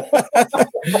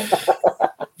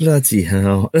 Bloody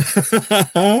hell.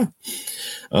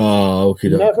 Oh, okay.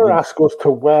 Never ask us to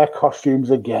wear costumes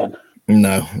again.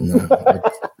 No.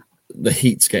 The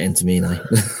heat's getting to me now.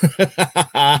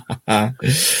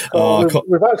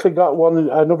 We've actually got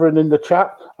another in the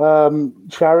chat.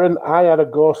 Sharon, I had a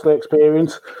ghostly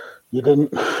experience. You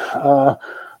didn't.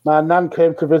 My nan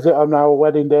came to visit on our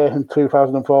wedding day in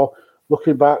 2004.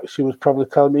 Looking back, she was probably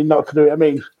telling me not to do it. I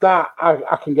mean, that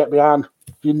I can get behind.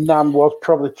 Your nan was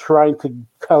probably trying to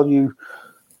tell you,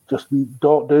 just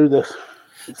don't do this.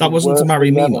 That wasn't to marry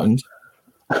me, mind.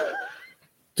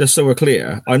 Just so we're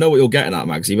clear, I know what you're getting at,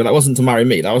 Magsy, but that wasn't to marry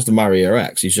me. That was to marry her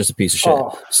ex. He's just a piece of shit.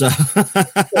 Oh. So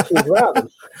she was right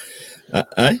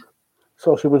then.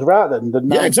 So she was right then.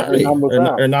 Yeah, exactly.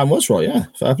 Her nan was right, yeah.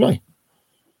 Fair play.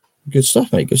 Good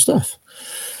stuff, mate. Good stuff.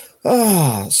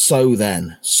 So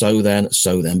then,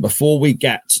 before we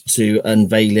get to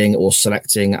unveiling or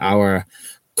selecting our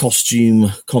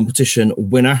costume competition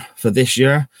winner for this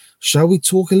year, shall we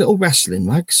talk a little wrestling,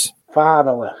 Mags?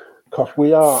 Finally, because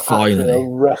we are actually a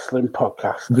wrestling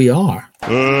podcast. We are.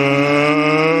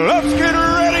 Let's get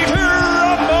ready to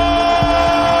rumble!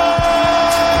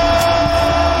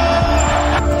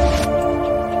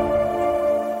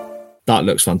 That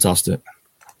looks fantastic.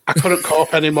 I couldn't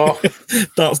cope anymore.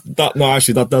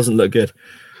 That doesn't look good.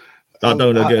 That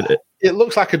don't look good. It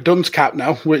looks like a dunce cap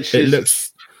now, which it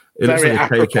looks like a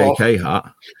KKK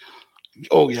hat.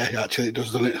 Oh yeah, actually it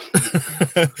does, doesn't it?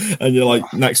 And you're like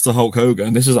next to Hulk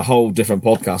Hogan. This is a whole different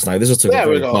podcast now. This has took a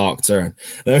very dark turn.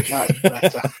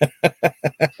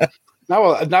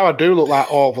 Now I do look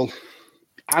like Orville.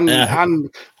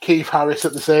 And Keith Harris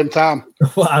at the same time.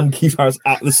 And Keith Harris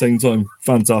at the same time.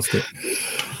 Fantastic.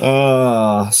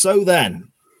 So then,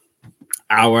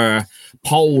 our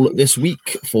poll this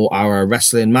week for our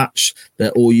wrestling match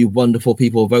that all you wonderful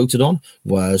people voted on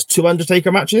was 2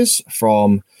 Undertaker matches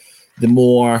from the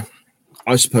more,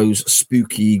 I suppose,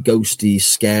 spooky, ghosty,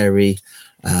 scary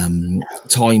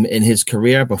time in his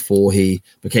career before he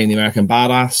became the American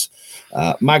Badass.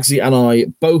 Magsy and I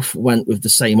both went with the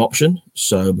same option.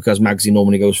 So because Magsy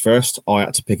normally goes first, I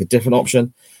had to pick a different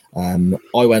option.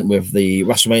 I went with the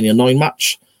WrestleMania 9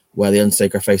 match where the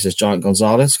Undertaker faces Giant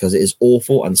Gonzalez because it is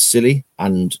awful and silly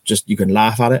and just you can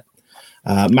laugh at it.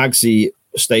 Magsy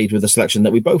stayed with the selection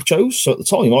that we both chose. So at the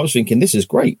time, I was thinking, this is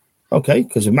great. Okay,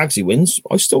 because if Magsy wins,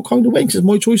 I still kind of win because it's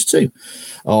my choice too.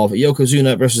 Of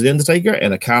Yokozuna versus The Undertaker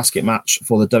in a casket match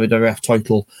for the WWF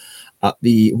title at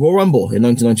the Royal Rumble in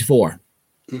 1994.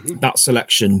 Mm-hmm. That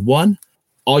selection won.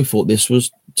 I thought this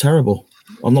was terrible.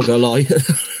 I'm not going to lie.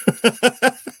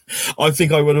 I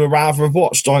think I would have rather have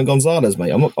watched Giant Gonzalez,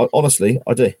 mate. Honestly,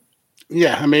 I do.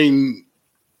 Yeah, I mean,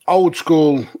 old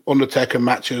school Undertaker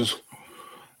matches.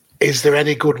 Is there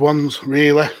any good ones,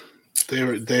 really?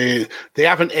 They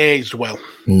haven't aged well.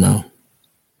 No.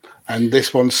 And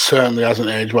this one certainly hasn't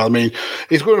aged well. I mean,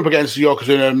 he's going up against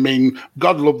Yokozuna. I mean,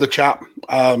 God love the chap.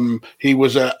 He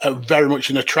was a very much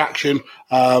an attraction,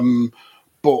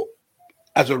 but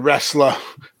as a wrestler,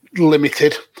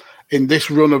 limited. In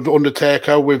this run of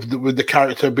Undertaker, with the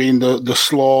character being the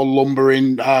slow,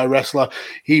 lumbering wrestler,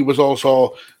 he was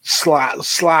also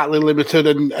slightly limited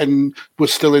and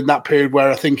was still in that period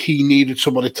where I think he needed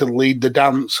somebody to lead the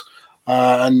dance.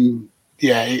 And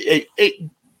yeah,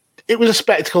 it was a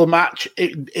spectacle match.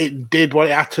 It did what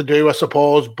it had to do, I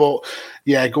suppose. But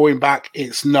yeah, going back,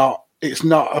 it's not a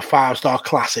 5-star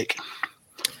classic.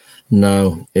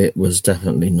 No, it was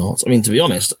definitely not. I mean, to be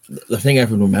honest, the thing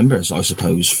everyone remembers, I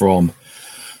suppose, from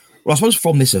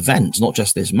this event, not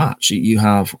just this match, you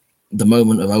have the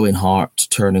moment of Owen Hart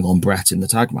turning on Brett in the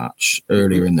tag match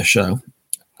earlier in the show.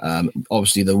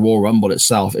 Obviously, the Royal Rumble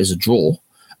itself is a draw.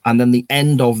 And then the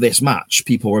end of this match,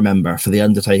 people remember for The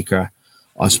Undertaker,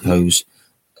 I suppose,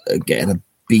 getting a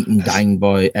beaten down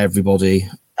by everybody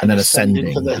and then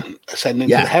ascending to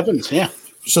the heavens, yeah.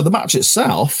 So the match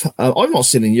itself, I've not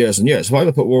seen in years and years. If I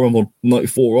ever put Royal Rumble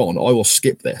 94 on, I will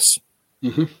skip this.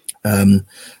 Mm-hmm.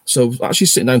 So actually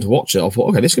sitting down to watch it, I thought,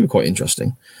 okay, this is going to be quite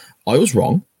interesting. I was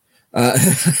wrong.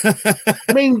 I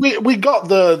mean, we got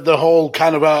the whole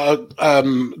kind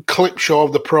of clip show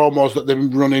of the promos that they've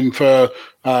been running for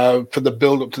the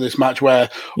build up to this match, where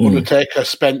Undertaker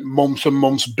spent months and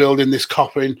months building this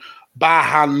coffin by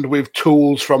hand with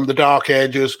tools from the Dark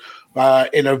Ages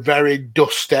in a very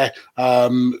dusty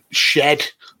shed,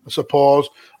 I suppose.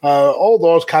 All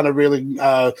those kind of really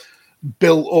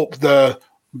built up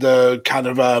the kind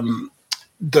of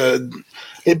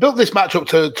it built this match up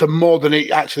to more than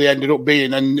it actually ended up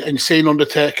being, and seeing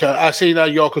Undertaker, seeing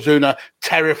Yokozuna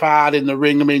terrified in the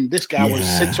ring. I mean, this guy was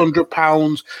 600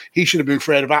 pounds. He should have been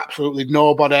afraid of absolutely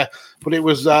nobody. But it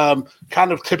was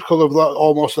kind of typical of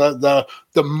almost the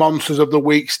monsters of the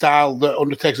week style that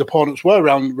Undertaker's opponents were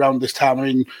around this time. I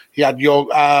mean, he had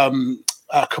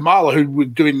Kamala, who was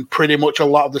doing pretty much a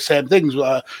lot of the same things.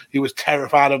 He was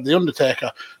terrified of the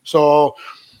Undertaker. So,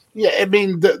 yeah, I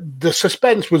mean, the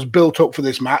suspense was built up for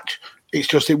this match. It's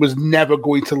just it was never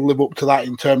going to live up to that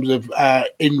in terms of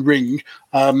in-ring.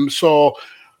 So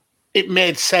it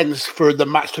made sense for the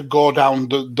match to go down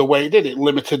the way it did. It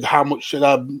limited how much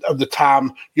of the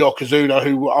time Yokozuna,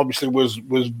 who obviously was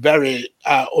very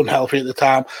unhealthy at the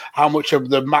time, how much of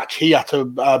the match he had to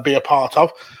be a part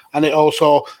of. And it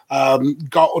also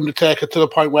got Undertaker to the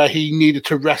point where he needed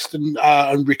to rest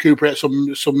and recuperate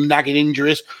some nagging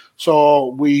injuries. So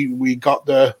we got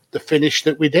the finish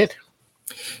that we did.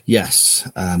 Yes.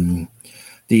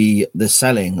 The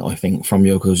selling, I think, from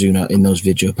Yokozuna in those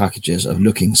video packages of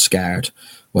looking scared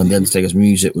when the Undertaker's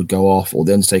music would go off, or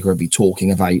the Undertaker would be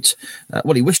talking about,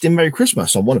 he wished him Merry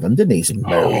Christmas on one of them, didn't he? He said,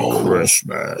 Merry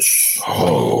Christmas.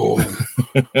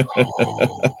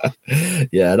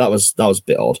 Yeah, that was a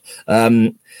bit odd.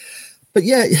 But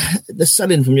yeah, the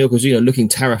selling from Yokozuna looking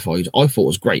terrified, I thought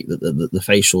was great. The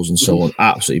facials and so on,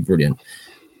 absolutely brilliant.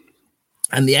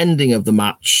 And the ending of the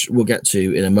match, we'll get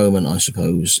to in a moment, I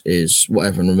suppose, is what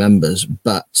everyone remembers.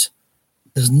 But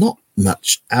there's not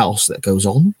much else that goes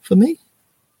on for me.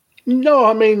 No,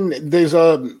 I mean,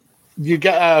 you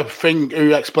get a thing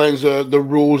who explains the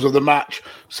rules of the match,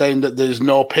 saying that there's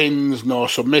no pins, no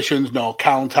submissions, no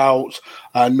countouts,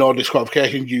 no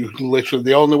disqualifications.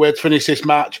 The only way to finish this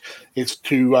match is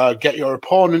to get your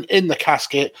opponent in the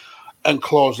casket and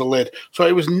close the lid. So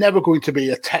it was never going to be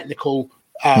a technical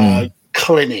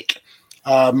clinic.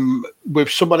 With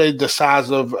somebody the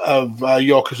size of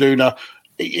Yokozuna,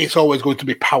 it's always going to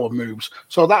be power moves.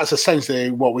 So that's essentially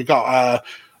what we got.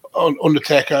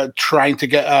 Undertaker trying to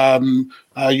get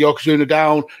Yokozuna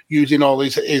down, using all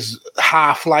his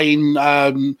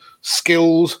half-flying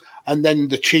skills, and then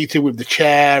the cheating with the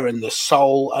chair and the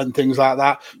soul and things like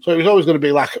that. So it was always going to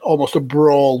be like almost a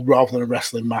brawl rather than a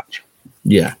wrestling match.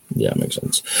 Yeah, makes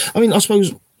sense. I mean, I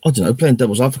suppose, I don't know, playing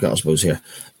devil's advocate, I suppose here,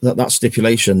 that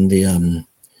stipulation, the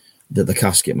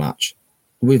casket match,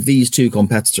 with these two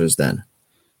competitors then,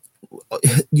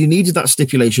 you needed that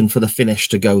stipulation for the finish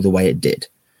to go the way it did.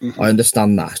 I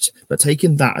understand that. But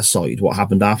taking that aside, what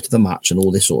happened after the match and all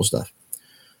this sort of stuff,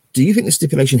 do you think the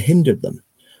stipulation hindered them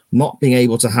not being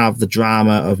able to have the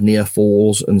drama of near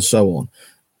falls and so on?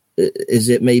 Did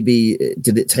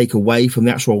it take away from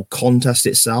the actual contest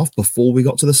itself before we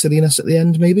got to the silliness at the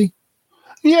end, maybe?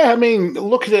 Yeah, I mean,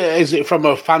 look at it from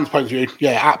a fan's point of view.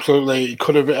 Yeah, absolutely.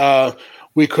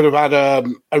 We could have had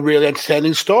a really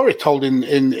entertaining story told in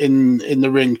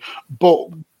the ring, but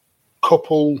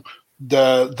couple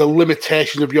the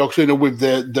limitations of Yokozuna with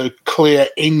the clear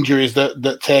injuries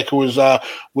that Taker was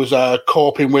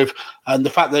coping with, and the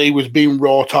fact that he was being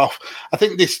wrought off. I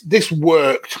think this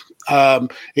worked.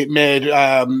 It made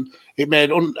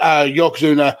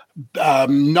Yokozuna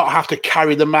not have to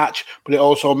carry the match, but it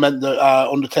also meant that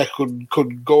Undertaker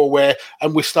could go away,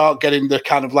 and we start getting the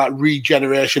kind of like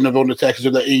regeneration of Undertaker so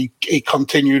that he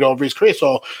continued over his career.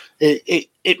 So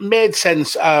it made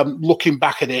sense looking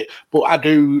back at it, but I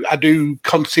do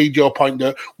concede your point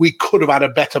that we could have had a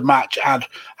better match had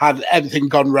everything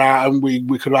gone right, and we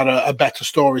could have had a better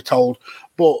story told.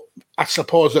 But I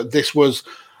suppose that this was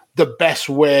the best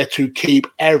way to keep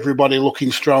everybody looking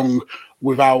strong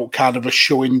without kind of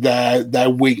showing their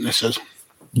weaknesses.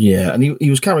 Yeah, and he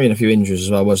was carrying a few injuries as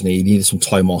well, wasn't he? He needed some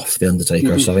time off, the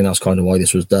Undertaker, so I think that's kind of why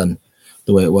this was done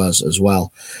the way it was as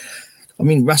well. I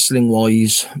mean,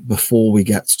 wrestling-wise, before we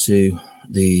get to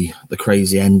the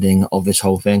crazy ending of this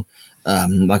whole thing,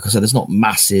 like I said, there's not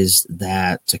masses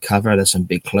there to cover. There's some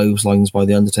big clotheslines by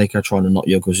the Undertaker trying to knock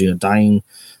Yokozuna down.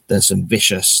 There's some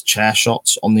vicious chair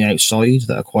shots on the outside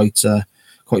that are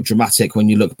quite dramatic when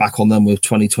you look back on them with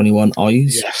 2021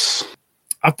 eyes. Yes.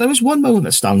 there was one moment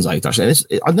that stands out, actually.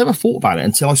 I never thought about it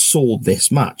until I saw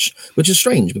this match, which is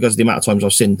strange because of the amount of times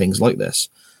I've seen things like this.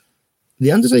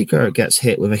 The Undertaker gets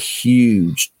hit with a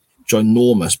huge,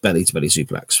 ginormous belly-to-belly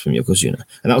suplex from Yokozuna.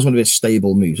 And that was one of his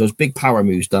stable moves. Those big power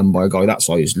moves done by a guy that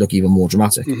size look even more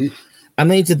dramatic. Mm-hmm. And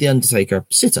they did the Undertaker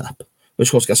sit-up, which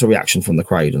of course gets a reaction from the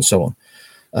crowd and so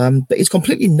on. But it's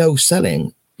completely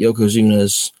no-selling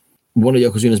one of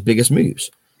Yokozuna's biggest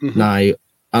moves. Mm-hmm. Now,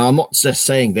 and I'm not just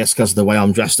saying this because of the way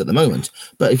I'm dressed at the moment,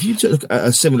 but if you took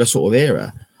a similar sort of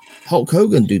era, Hulk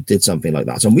Hogan did something like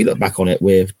that, and we look back on it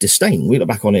with disdain. We look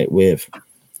back on it with,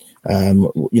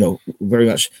 very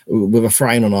much with a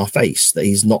frown on our face that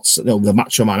he's not, the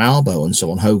Macho Man elbow and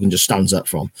so on. Hogan just stands up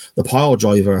from the pile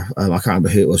driver. I can't remember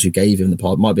who it was who gave him the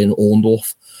pile. It might have been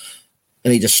Orndorff,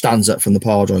 and he just stands up from the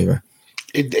pile driver.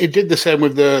 It did the same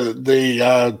with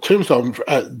the tombstone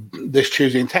this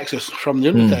Tuesday in Texas from the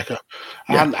Undertaker,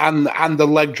 and the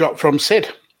leg drop from Sid.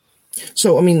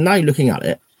 So I mean, now looking at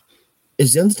it,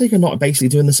 is the Undertaker not basically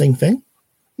doing the same thing?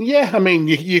 Yeah, I mean,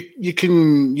 you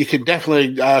can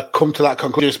definitely come to that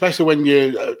conclusion, especially when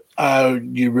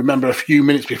you remember a few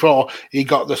minutes before he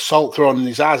got the salt thrown in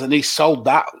his eyes, and he sold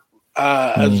that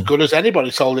as good as anybody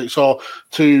sold it. So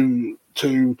to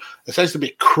essentially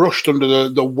be crushed under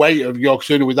the weight of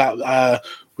Yokozuna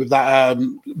with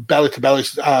that belly to belly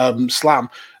slam,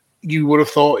 you would have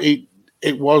thought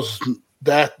it was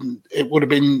that it would have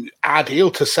been ideal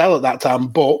to sell at that time,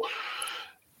 but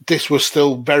this was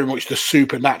still very much the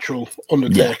supernatural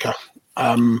Undertaker,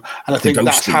 and I think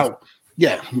that's how.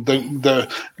 Yeah,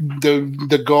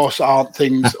 the ghosts aren't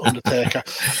things Undertaker.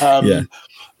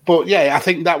 But yeah, I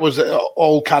think that was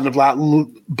all kind of like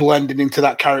blending into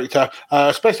that character,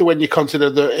 especially when you consider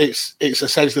that it's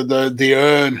essentially the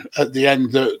urn at the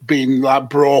end that being like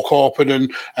broke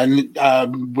open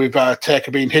and with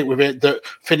Taker being hit with it that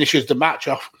finishes the match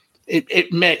off.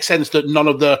 It makes sense that none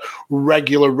of the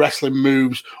regular wrestling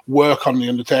moves work on the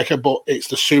Undertaker, but it's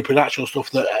the supernatural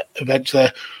stuff that eventually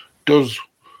does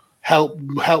help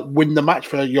win the match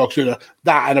for Yokozuna.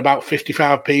 That and about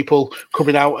 55 people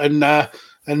coming out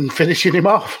and finishing him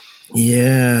off.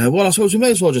 Yeah, well, I suppose we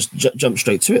may as well just jump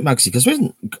straight to it, Magsy, because there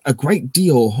isn't a great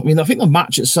deal. I mean, I think the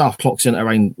match itself clocks in at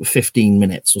around 15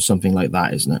 minutes or something like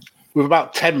that, isn't it? With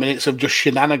about 10 minutes of just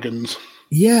shenanigans.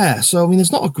 Yeah, so, I mean,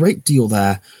 there's not a great deal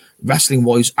there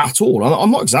wrestling-wise at all.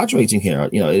 I'm not exaggerating here.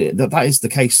 That is the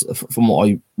case from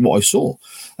what I saw.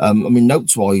 I mean,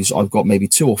 notes-wise, I've got maybe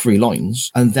 2 or 3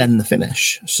 lines and then the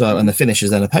finish. So, and the finish is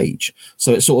then a page.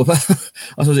 So it's sort of,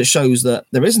 I suppose it shows that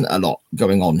there isn't a lot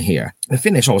going on here. The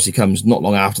finish obviously comes not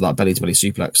long after that belly-to-belly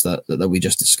suplex that we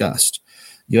just discussed.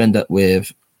 You end up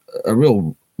with a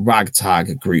real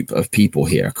ragtag group of people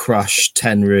here. Crush,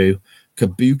 Tenryu,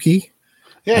 Kabuki.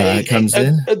 Yeah, comes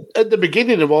in at the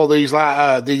beginning of all these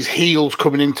these heels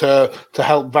coming in to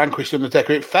help vanquish the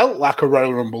Undertaker. It felt like a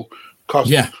Royal Rumble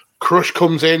because Crush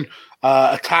comes in,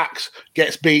 attacks,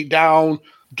 gets beat down,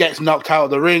 gets knocked out of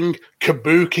the ring.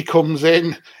 Kabuki comes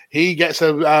in, he gets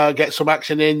some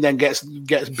action in, then gets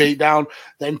beat down.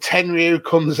 Then Tenryu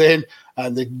comes in,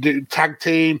 and they do tag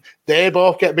team. They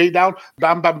both get beat down.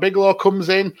 Bam Bam Bigelow comes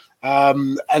in,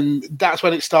 and that's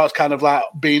when it starts kind of like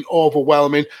being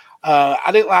overwhelming. I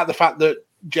didn't like the fact that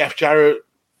Jeff Jarrett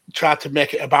tried to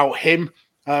make it about him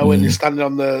when he's standing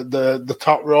on the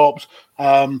top ropes.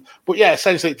 But yeah,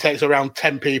 essentially it takes around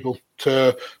 10 people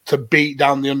to beat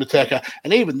down the Undertaker,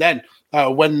 and even then,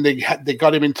 when they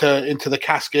got him into the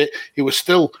casket, he was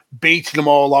still beating them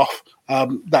all off.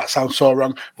 That sounds so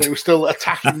wrong, but he was still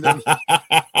attacking them.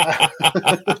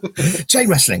 Chain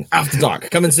wrestling after dark,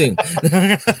 coming soon.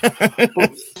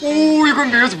 Oh, you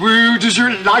can be as rude as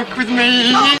you like with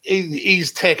me.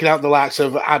 He's taking out the likes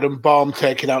of Adam Bomb,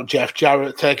 taking out Jeff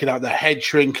Jarrett, taking out the Head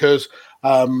Shrinkers.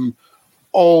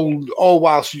 All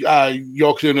whilst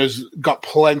Yokozuna's got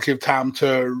plenty of time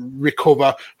to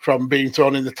recover from being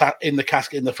thrown in the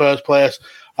casket in the first place.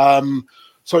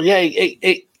 So yeah,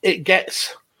 it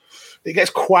gets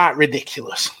quite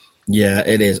ridiculous. Yeah,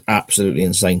 it is absolutely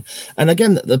insane. And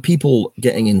again, the people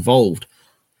getting involved,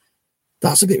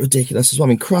 that's a bit ridiculous as well. I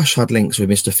mean, Crush had links with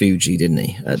Mr. Fuji, didn't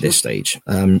he, at this stage?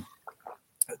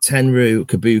 Tenryu,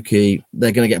 Kabuki,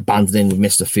 they're going to get banded in with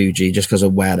Mr. Fuji just because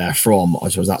of where they're from. I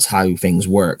suppose that's how things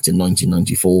worked in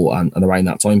 1994 and around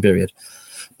that time period.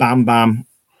 Bam Bam,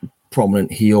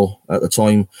 prominent heel at the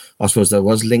time. I suppose there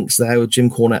was links there with Jim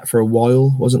Cornette for a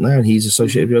while, wasn't there? And he's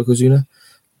associated with Yokozuna.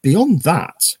 Beyond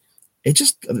that,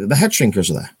 the Head Shrinkers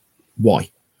are there.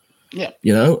 Why? Yeah.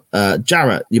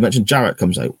 Jarrett, you mentioned Jarrett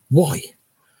comes out. Why?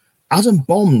 Adam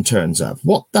Bomb turns up.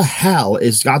 What the hell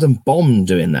is Adam Bomb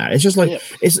doing there? It's just like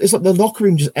it's like the locker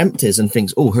room just empties and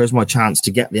thinks, oh, here's my chance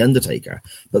to get the Undertaker.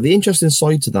 But the interesting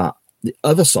side to that, the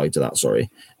other side to that,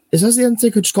 is has the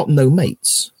Undertaker just got no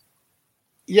mates?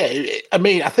 Yeah, I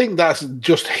mean, I think that's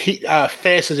just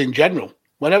faces in general.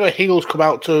 Whenever heels come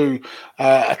out to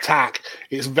attack,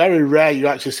 it's very rare you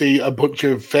actually see a bunch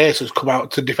of faces come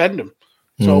out to defend them.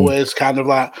 It's always kind of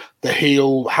like the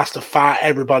heel has to fight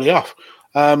everybody off.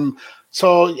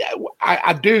 So yeah,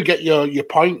 I do get your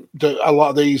point that a lot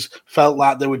of these felt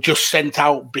like they were just sent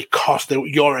out because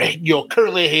you're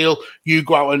currently a heel. You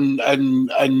go out and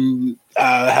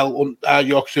help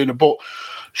Yokozuna, but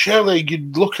surely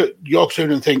you'd look at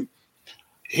Yokozuna and think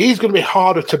he's going to be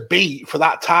harder to beat for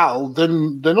that title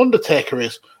than Undertaker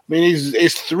is. I mean,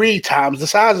 he's 3 times the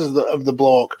size of the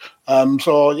bloke.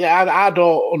 So yeah, I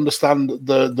don't understand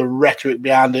the rhetoric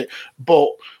behind it, but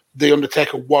the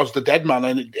Undertaker was the dead man,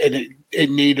 and it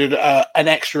needed an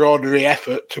extraordinary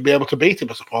effort to be able to beat him,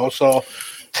 I suppose. So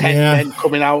 10 men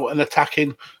coming out and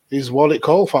attacking is what it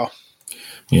called for.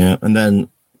 Yeah, and then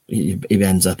he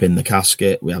ends up in the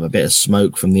casket. We have a bit of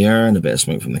smoke from the urn, a bit of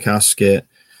smoke from the casket.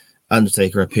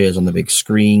 Undertaker appears on the big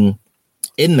screen.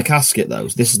 In the casket, though,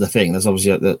 this is the thing. There's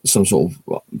obviously some sort of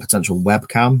potential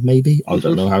webcam, maybe. I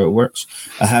don't know how it works.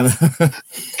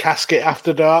 Casket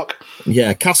after dark.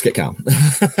 Yeah, casket cam.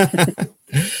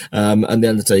 And the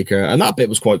Undertaker, and that bit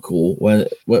was quite cool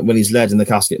when he's led in the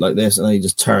casket like this, and then he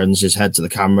just turns his head to the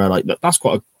camera. Like that's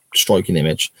quite a striking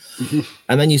image.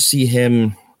 And then you see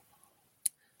him,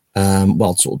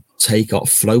 sort of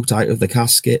float out of the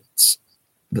casket,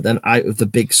 but then out of the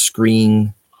big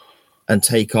screen and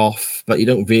take off, but you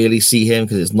don't really see him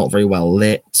because it's not very well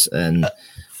lit. And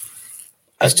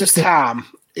at the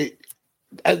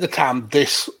time,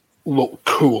 this looked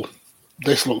cool.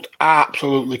 This looked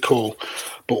absolutely cool.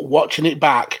 But watching it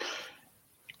back,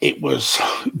 you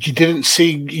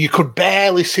could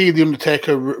barely see the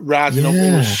Undertaker rising up.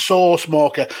 It was so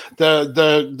smoky.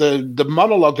 The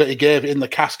monologue that he gave in the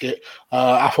casket,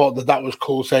 I thought that was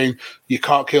cool, saying you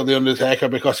can't kill the Undertaker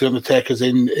because the Undertaker's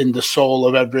in the soul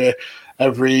of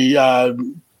every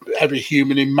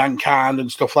human in mankind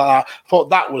and stuff like that. I thought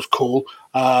that was cool.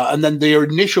 And then the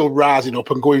initial rising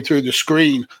up and going through the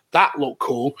screen, that looked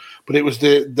cool. But it was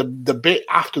the bit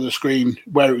after the screen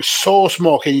where it was so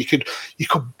smoky, you could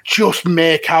just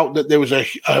make out that there was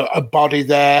a body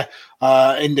there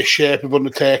in the shape of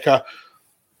Undertaker.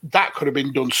 That could have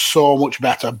been done so much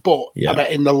better. But I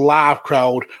bet in the live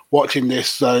crowd watching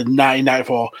this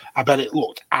 1994, I bet it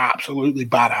looked absolutely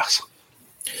badass.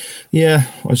 Yeah,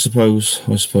 I suppose.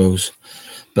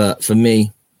 But for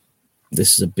me,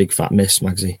 this is a big fat miss,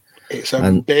 Magsy. It's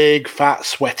a big fat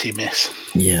sweaty miss.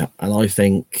 Yeah, and I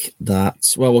think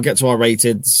that, we'll get to our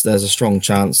rateds. There's a strong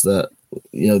chance that,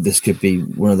 this could be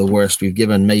one of the worst we've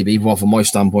given, maybe, well, from my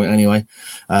standpoint anyway.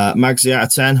 Magsy, out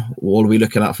of 10, what are we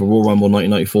looking at for Royal Rumble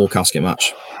 1994 casket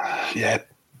match? Yeah,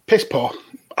 piss poor.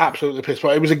 Absolutely piss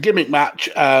poor. It was a gimmick match.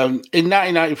 In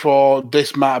 1994,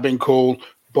 this might have been cool.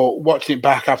 But watching it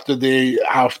back after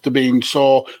being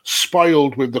so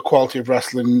spoiled with the quality of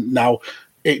wrestling now,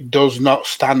 it does not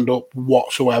stand up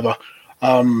whatsoever.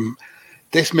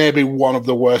 This may be one of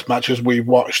the worst matches we've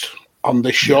watched on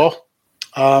this show.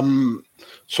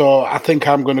 So I think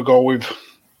I'm going to go with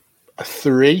a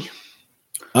 3.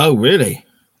 Oh, really?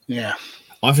 Yeah.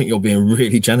 I think you're being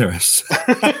really generous.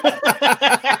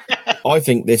 I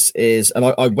think this is, and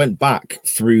I went back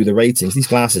through the ratings. These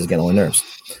glasses get on my nerves.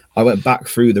 I went back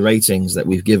through the ratings that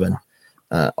we've given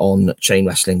on Chain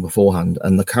Wrestling beforehand,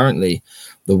 and currently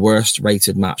the worst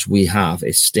rated match we have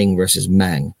is Sting versus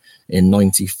Meng in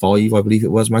 95, I believe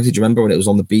it was. Magsy, do you remember when it was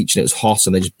on the beach and it was hot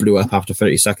and they just blew up after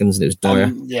 30 seconds and it was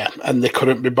dire? And they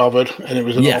couldn't be bothered, and it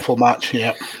was an awful match.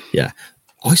 Yeah.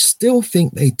 I still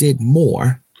think they did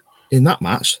more in that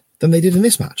match than they did in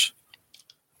this match.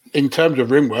 In terms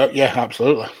of ring work, yeah,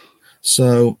 absolutely.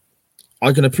 So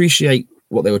I can appreciate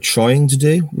what they were trying to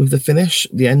do with the finish,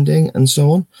 the ending, and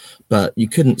so on, but you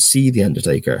couldn't see the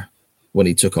Undertaker when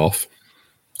he took off.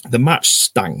 The match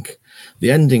stank.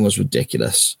 The ending was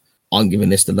ridiculous. I'm giving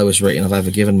this the lowest rating I've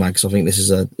ever given, Mags. I think this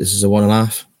is a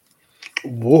 1.5.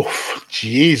 Woof,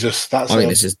 Jesus,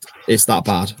 it's that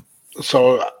bad.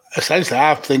 So essentially,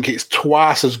 I think it's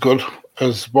twice as good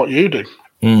as what you do.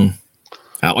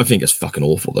 I think it's fucking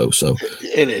awful, though. So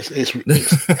it is. It's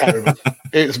terrible.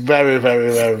 It's very,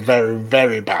 very, very, very,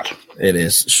 very bad. It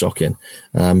is shocking.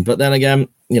 But then again,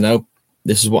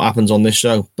 this is what happens on this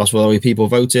show. That's why people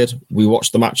voted. We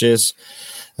watched the matches.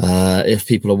 If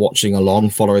people are watching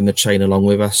along, following the chain along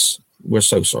with us, we're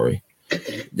so sorry.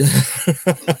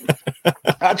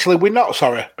 Actually, we're not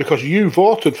sorry because you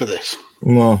voted for this.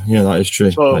 Well, yeah, that is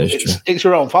true. So that is true. It's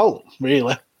your own fault,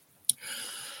 really.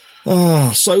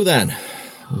 So then,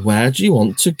 where do you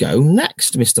want to go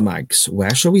next, Mr. Mags?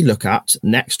 Where shall we look at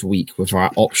next week with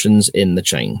our options in the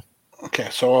chain? Okay,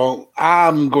 so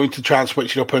I'm going to try and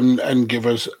switch it up and give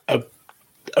us a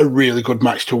really good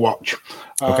match to watch.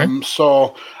 Okay.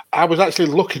 So I was actually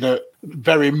looking at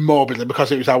very morbidly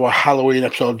because it was our Halloween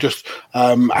episode. Just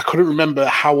I couldn't remember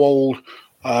how old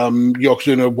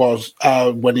Yokozuna was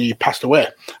when he passed away.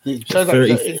 It turns out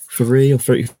 33 or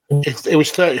 34? It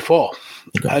was 34.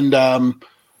 Okay. And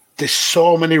there's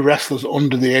so many wrestlers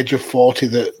under the age of 40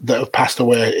 that have passed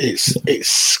away. It's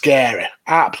scary,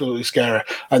 absolutely scary.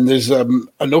 And there's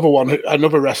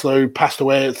another wrestler who passed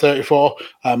away at 34,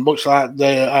 much like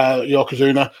the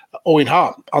Yokozuna, Owen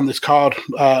Hart, on this card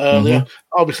earlier.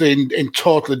 Obviously in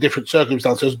totally different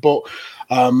circumstances, but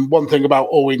one thing about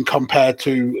Owen compared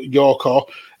to Yoko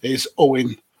is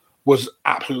Owen was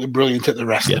absolutely brilliant at the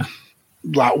wrestling. Yeah.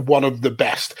 Like one of the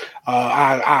best.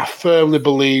 I firmly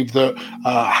believe that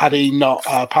had he not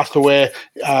passed away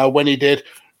when he did,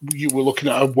 you were looking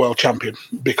at a world champion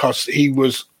because he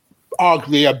was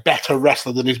arguably a better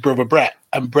wrestler than his brother Brett,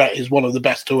 and Brett is one of the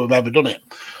best to have ever done it.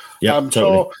 Yeah, totally.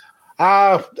 So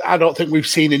I don't think we've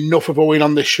seen enough of Owen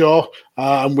on this show,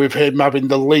 and with him having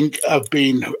the link of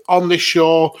being on this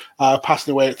show,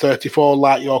 passing away at 34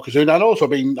 like Yokozuna, and also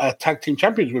being tag team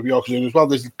champions with Yokozuna as well.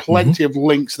 There's plenty of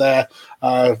links there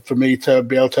for me to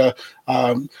be able to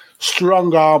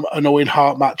strong arm an Owen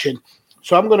Hart matching.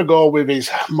 So I'm going to go with his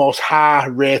most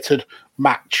high-rated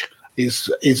match.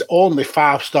 His only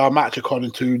 5-star match,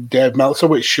 according to Dave Meltzer,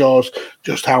 which shows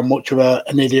just how much of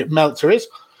an idiot Meltzer is.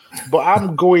 But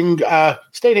I'm going,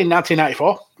 staying in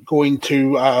 1994, going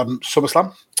to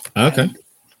SummerSlam. Okay.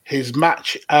 His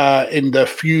match in the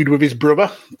feud with his brother,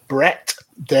 Brett,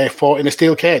 they fought in a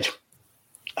steel cage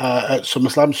at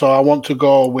SummerSlam. So I want to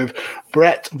go with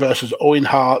Brett versus Owen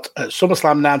Hart at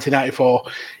SummerSlam 1994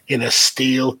 in a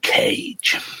steel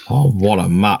cage. Oh, what a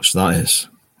match that is.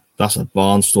 That's a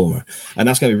barnstormer. And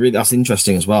that's going to be that's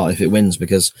interesting as well if it wins,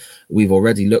 because we've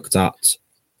already looked at,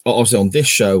 obviously on this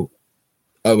show,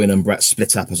 Owen and Brett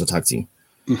split up as a tag team.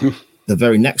 The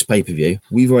very next pay-per-view,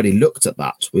 we've already looked at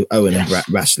that with Owen and Brett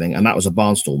wrestling, and that was a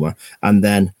barnstormer. And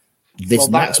then this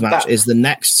next match is the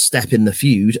next step in the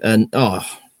feud. And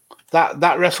that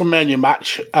WrestleMania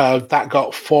match that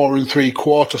got 4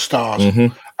 3/4 stars.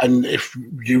 And if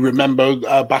you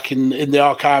remember back in the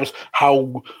archives,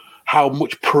 how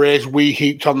much praise we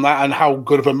heaped on that and how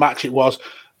good of a match it was.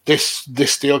 This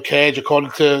steel cage, according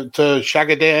to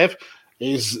Shaggy Dave,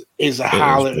 is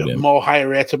a more higher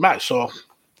rated match. So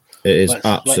it is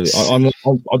absolutely.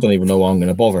 I don't even know why I'm going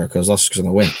to bother, because that's going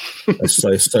to win. It's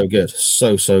so good,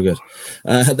 so good.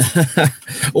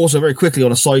 Also, very quickly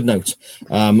on a side note,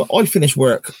 I finish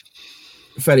work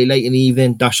fairly late in the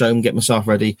evening, dash home, get myself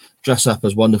ready, dress up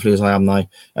as wonderfully as I am now,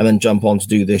 and then jump on to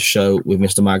do this show with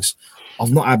Mr. Mags. I've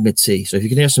not had my tea, so if you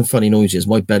can hear some funny noises,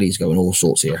 my belly's going all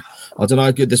sorts here. I don't know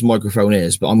how good this microphone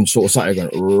is, but I'm sort of sat here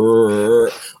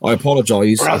going, I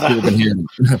apologise if people can hear me.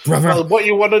 Brother. Well, what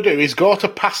you want to do is go to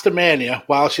Pastamania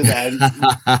whilst you're there and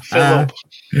fill up.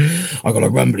 I got a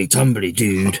rumbly tumbly,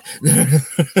 dude.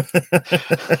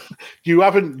 You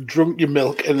haven't drunk your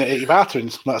milk in the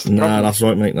bathrooms. That's the problem. That's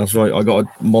right, mate. That's right. I got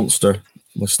a monster,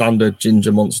 my standard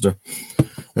ginger monster.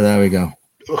 There we go.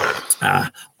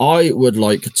 I would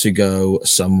like to go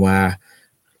somewhere.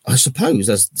 I suppose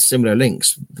there's similar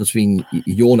links between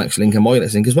your next link and my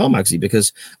next link as well, Magsy,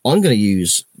 because I'm going to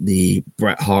use the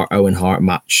Bret Hart Owen Hart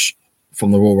match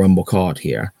from the Royal Rumble card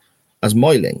here as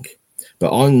my link,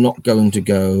 but I'm not going to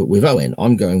go with Owen.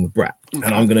 I'm going with Bret, and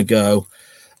I'm going to go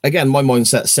again. My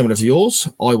mindset's similar to yours.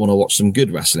 I want to watch some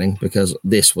good wrestling, because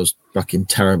this was fucking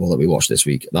terrible that we watched this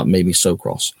week. That made me so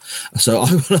cross. So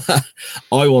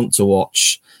I want to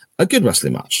watch a good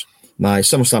wrestling match. Now,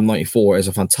 SummerSlam 94 is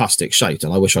a fantastic shout,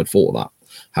 and I wish I'd thought of that.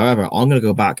 However, I'm going to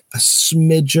go back a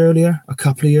smidge earlier, a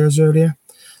couple of years earlier,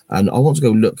 and I want to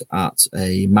go look at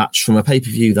a match from a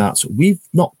pay-per-view that we've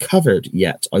not covered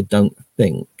yet, I don't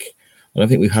think. I don't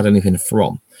think we've had anything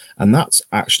from, and that's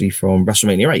actually from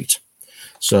WrestleMania 8.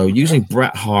 So using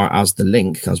Bret Hart as the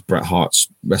link, because Bret Hart's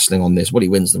wrestling on this, he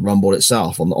wins the Rumble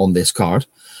itself on this card.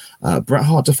 Bret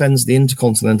Hart defends the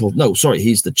Intercontinental. No, sorry,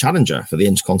 he's the challenger for the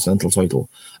Intercontinental title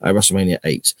at WrestleMania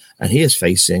 8, and he is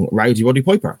facing Rowdy Roddy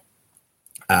Piper.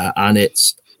 And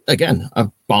it's again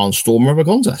a barnstormer of a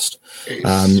contest.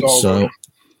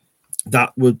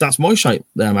 That's my shape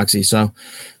there, Magsy. So,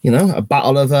 a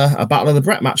battle of the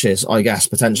Bret matches, I guess,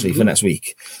 potentially for next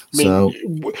week.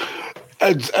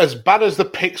 as bad as the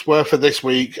picks were for this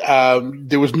week,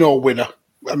 there was no winner.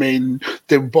 I mean,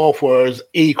 they both were as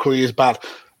equally as bad.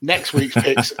 Next week's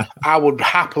picks, I would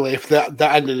happily, if that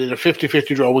ended in a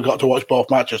 50-50 draw, we got to watch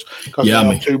both matches because they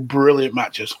are two brilliant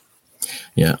matches.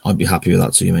 Yeah, I'd be happy with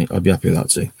that too, mate. I'd be happy with that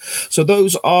too. So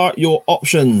those are your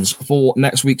options for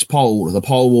next week's poll. The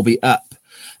poll will be up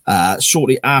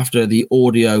shortly after the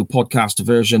audio podcast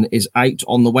version is out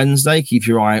on the Wednesday. Keep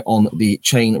your eye on the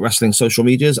Chain Wrestling social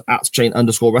medias at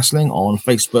Chain_Wrestling on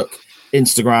Facebook,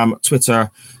 Instagram, Twitter,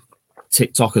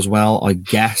 TikTok as well, I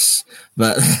guess.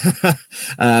 But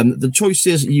the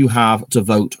choices you have to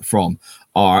vote from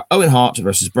are Owen Hart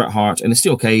versus Bret Hart in a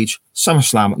steel cage,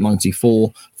 SummerSlam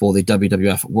 94 for the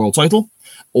WWF World title,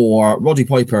 or Roddy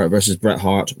Piper versus Bret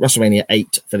Hart, WrestleMania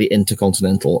 8 for the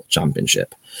Intercontinental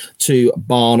Championship. 2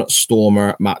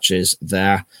 barnstormer matches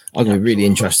there. I'm going to be really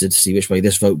interested to see which way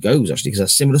this vote goes, actually, because they're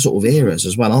similar sort of eras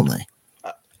as well, aren't they?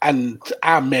 And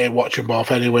I may watch them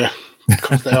both anyway,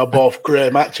 because they are both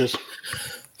great matches.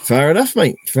 Fair enough,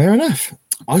 mate. Fair enough.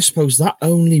 I suppose that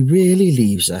only really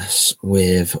leaves us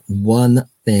with one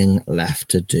thing left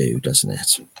to do, doesn't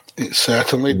it? It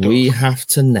certainly does. We have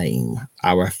to name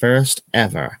our first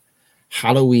ever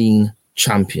Halloween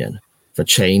champion for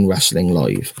Chain Wrestling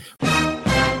Live,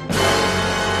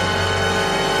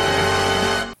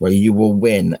 where you will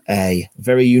win a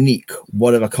very unique,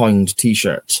 one-of-a-kind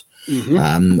T-shirt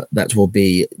that will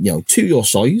be, to your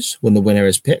size when the winner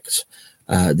is picked.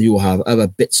 You will have other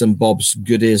bits and bobs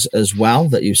goodies as well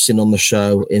that you've seen on the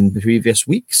show in the previous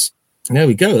weeks. There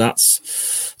we go.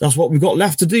 That's what we've got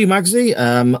left to do, Magsy.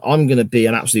 I'm going to be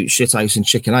an absolute shithouse and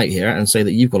chicken out here and say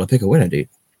that you've got to pick a winner, dude.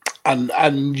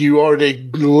 And you already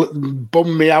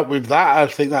bummed me out with that. I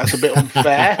think that's a bit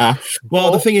unfair.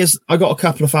 Well, the thing is, I got a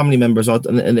couple of family members,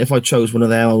 and if I chose one of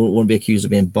them, I wouldn't want to be accused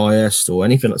of being biased or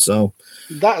anything. So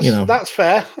that's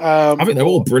fair. I think they're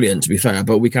all brilliant, to be fair,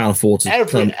 but we can't afford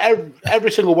to.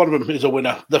 Every single one of them is a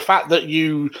winner. The fact that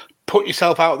you put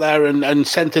yourself out there and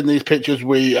sent in these pictures,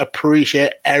 we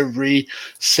appreciate every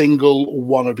single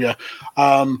one of you.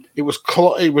 It was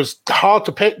hard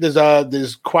to pick.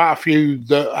 There's quite a few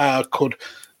that could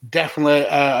definitely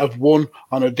have won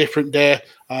on a different day,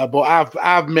 but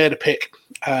I've made a pick,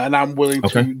 and I'm willing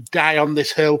to die on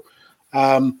this hill.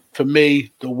 For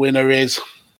me, the winner is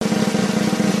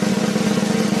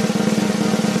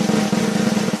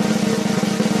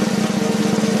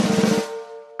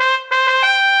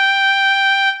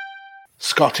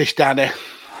Scottish Danny. Aces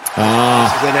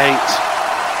and 8.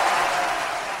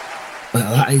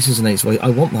 That aces and 8. I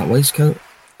want that waistcoat.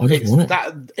 I don't want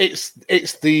it.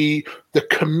 It's the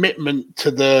commitment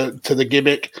to the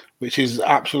gimmick, which is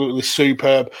absolutely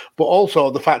superb. But also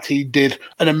the fact he did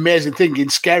an amazing thing in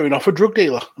scaring off a drug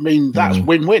dealer. I mean, that's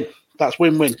win-win. That's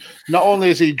win-win. Not only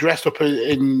is he dressed up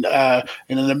in an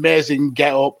amazing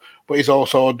get-up, but he's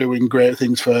also doing great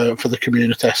things for the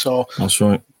community. So that's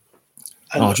right.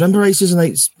 Do you remember Aces and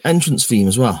 8's entrance theme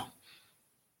as well?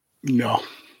 No.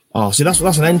 Oh, see, that's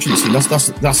an entrance theme.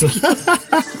 That's a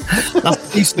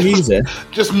piece of music.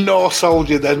 Just no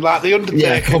soldier then, like the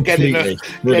Undertaker getting a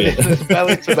belly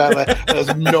to belly.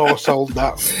 There's no sold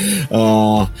that.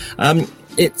 Oh,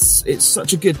 it's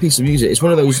such a good piece of music. It's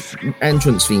one of those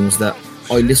entrance themes that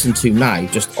I listen to now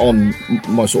just on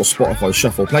my sort of Spotify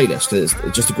shuffle playlist. It's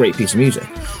just a great piece of music.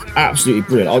 Absolutely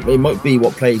brilliant. It might be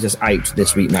what plays us out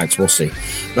this week, Max. We'll see.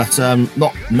 But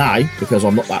not now, because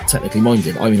I'm not that technically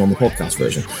minded. I mean on the podcast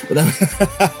version.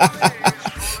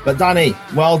 But Danny,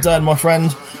 well done, my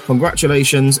friend.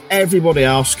 Congratulations. Everybody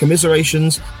else,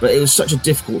 commiserations. But it was such a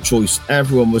difficult choice.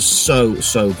 Everyone was so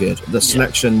good. The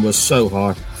selection was so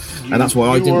hard. And that's why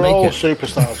I didn't make it. You are all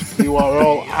superstars. You are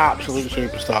all absolute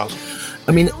superstars.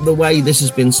 I mean, the way this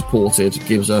has been supported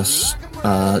gives us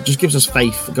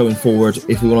faith going forward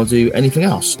if we want to do anything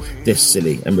else this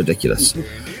silly and ridiculous,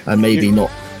 and maybe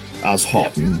not as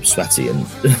hot and sweaty. And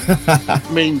I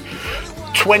mean,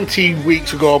 20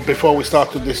 weeks ago, before we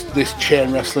started this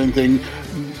chain wrestling thing,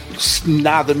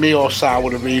 neither me or Sal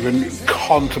would have even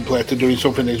contemplated doing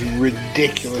something as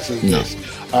ridiculous as this.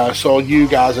 So you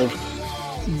guys have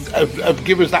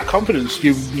given us that confidence.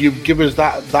 You've given us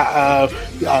that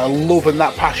love and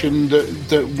that passion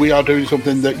that we are doing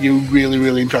something that you really,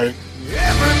 really enjoy.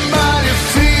 Everybody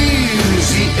feels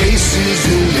the aces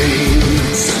and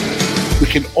 8s. We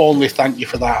can only thank you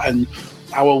for that, and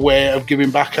our way of giving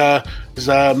back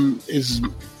is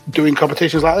doing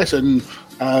competitions like this. And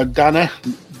Dana,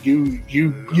 you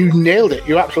nailed it.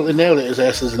 You absolutely nailed it as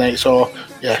aces and 8s. So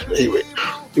yeah,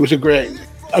 it was a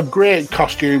great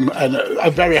costume and a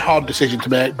very hard decision to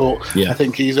make, but I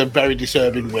think he's a very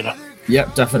deserving winner.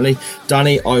 Yep, definitely.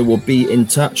 Danny, I will be in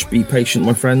touch. Be patient,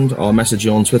 my friend. I'll message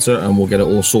you on Twitter and we'll get it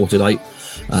all sorted out.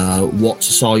 What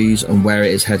size and where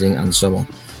it is heading and so on.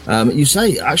 You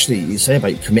say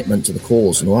about commitment to the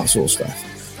cause and all that sort of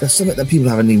stuff. There's something that people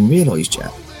haven't even realised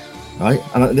yet, right?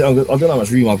 And I don't know how much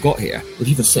room I've got here. If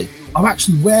you can see, I'm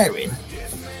actually wearing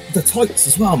the tights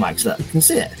as well, Max. That you can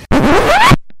see it.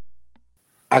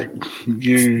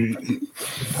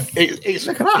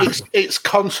 It's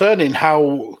concerning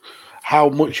how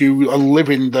much you are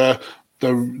living the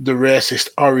racist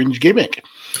orange gimmick.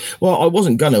 Well, I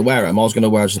wasn't going to wear them. I was going to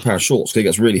wear just a pair of shorts because it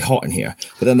gets really hot in here.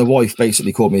 But then the wife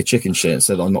basically called me a chicken shit and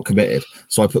said I'm not committed.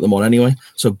 So I put them on anyway.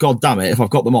 So God damn it, if I've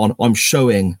got them on, I'm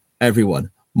showing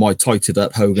everyone my tighted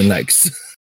up Hogan legs.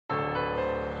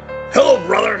 Hello,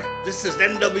 brother. This is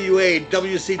NWA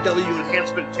WCW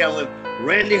enhancement talent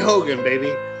Randy Hogan,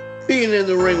 baby. Being in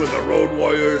the ring with the Road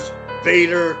Warriors,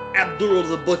 Vader, Abdullah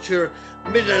the Butcher,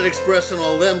 Midnight Express, and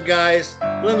all them guys.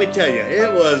 Let me tell you,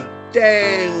 it was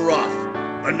dang rough.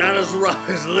 But not as rough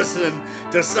as listening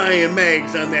to Cyan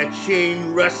Mags on that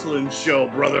chain wrestling show,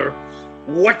 brother.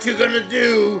 What you gonna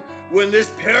do when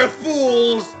this pair of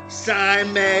fools,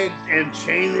 Cyan Mags and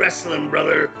chain wrestling,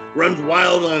 brother, runs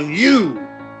wild on you?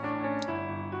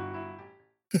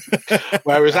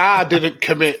 Whereas I didn't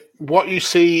commit. What you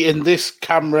see in this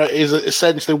camera is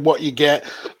essentially what you get.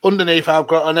 Underneath, I've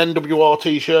got an NWO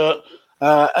t-shirt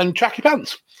and tracky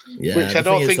pants, which I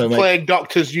don't think plague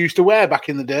doctors used to wear back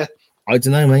in the day. I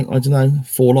don't know, mate. I don't know.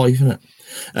 For life, isn't it?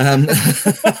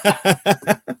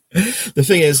 The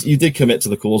thing is, you did commit to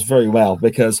the cause very well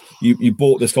because you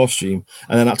bought this costume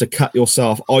and then had to cut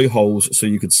yourself eye holes so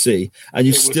you could see, and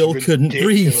you still couldn't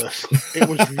breathe. It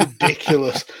was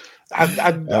ridiculous.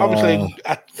 Obviously,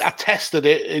 I tested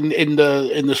it in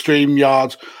the stream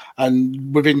yards,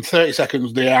 and within 30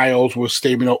 seconds, the eye holes were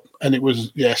steaming up, and it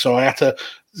was so I had to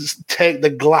take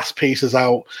the glass pieces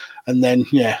out, and then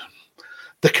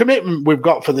the commitment we've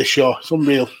got for this show is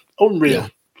unreal. Yeah,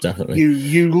 definitely.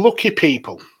 You lucky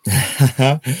people.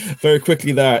 Very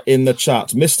quickly there in the chat,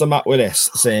 Mr. Matt Willis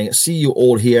saying, see you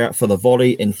all here for the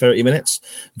volley in 30 minutes.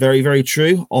 Very, very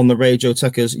true. On the Radio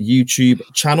Tuckers YouTube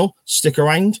channel, stick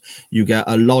around. You get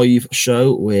a live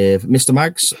show with Mr.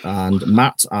 Mags and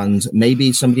Matt and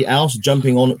maybe somebody else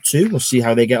jumping on too. We'll see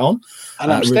how they get on.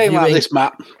 And I'm staying like this,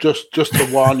 Matt, just to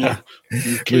warn you.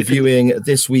 Reviewing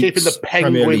this week's the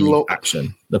Premier League look.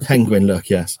 action. The penguin look,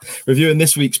 yes. Reviewing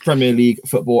this week's Premier League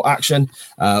football action.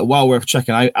 Well worth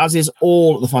checking out, as is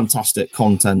all the fantastic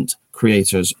content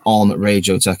creators on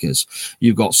Radio Tuckers.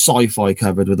 You've got sci-fi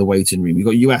covered with the waiting room. You've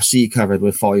got UFC covered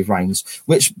with 5 rounds,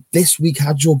 which this week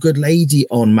had your good lady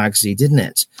on, Magsy, didn't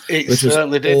it? It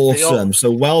certainly did. Awesome.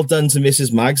 So well done to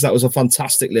Mrs. Mags. That was a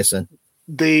fantastic listen.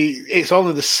 It's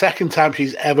only the second time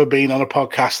she's ever been on a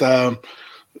podcast.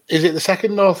 Is it the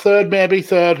second or third? Maybe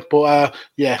third. But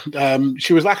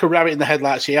she was like a rabbit in the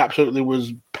headlights. She absolutely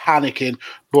was panicking.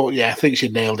 But I think she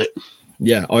nailed it.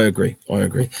 Yeah, I agree.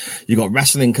 You got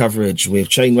wrestling coverage with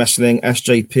Chain Wrestling,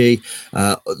 SJP,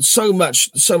 so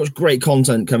much great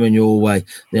content coming your way.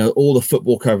 All the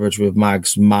football coverage with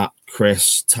Mags, Matt,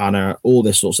 Chris, Tanner, all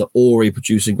this sort of stuff. Ori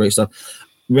producing great stuff.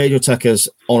 Radio Tuckers,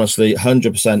 honestly,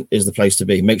 100% is the place to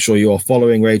be. Make sure you are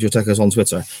following Radio Tuckers on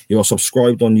Twitter. You are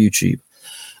subscribed on YouTube.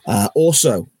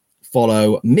 Also,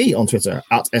 follow me on Twitter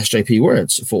at SJP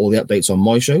Words for all the updates on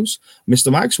my shows.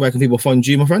 Mr. Mags, where can people find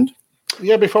you, my friend?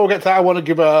 Yeah, before we get to that, I want to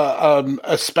give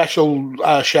a special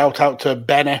shout out to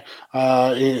Benny.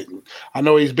 I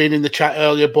know he's been in the chat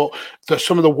earlier, but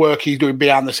some of the work he's doing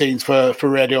behind the scenes for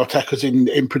Radio Tuckers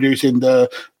in producing the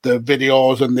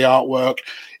videos and the artwork.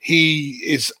 He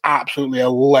is absolutely a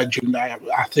legend. I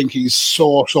think he's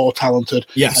so talented.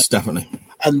 Yes, definitely.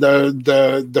 And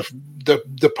the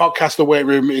podcast, The Weight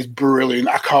Room, is brilliant.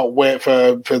 I can't wait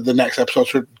for the next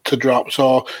episode to drop.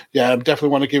 So I definitely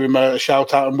want to give him a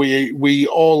shout out. And we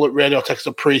all at Radio Tuckers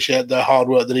appreciate the hard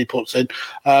work that he puts in.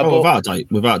 Without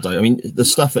a doubt. I mean, the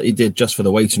stuff that he did just for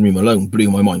The Waiting Room alone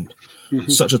blew my mind. Mm-hmm.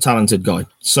 Such a talented guy.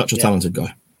 Talented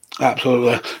guy.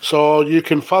 Absolutely. So you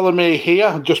can follow me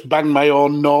here. Just bang my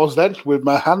own nose then with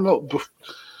my hand up.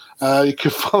 You can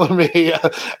follow me here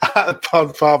at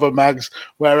Podfather Mags,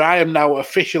 where I am now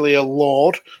officially a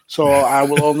lord. So I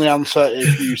will only answer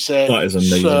if you say that is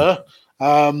amazing. Sir.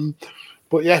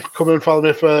 But come and follow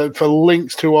me for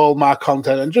links to all my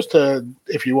content. And just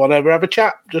if you want to ever have a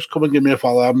chat, just come and give me a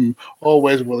follow. I'm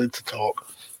always willing to talk.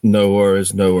 No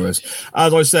worries.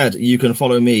 As I said, you can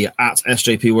follow me at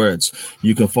SJP Words.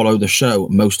 You can follow the show,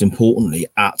 most importantly,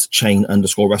 at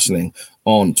Chain_Wrestling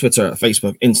on Twitter,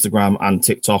 Facebook, Instagram, and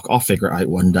TikTok. I'll figure it out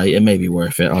one day. It may be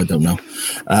worth it. I don't know.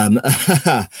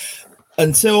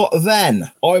 Until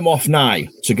then, I'm off now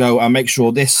to go and make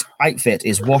sure this outfit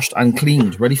is washed and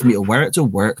cleaned, ready for me to wear it to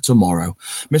work tomorrow.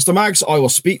 Mr. Mags, I will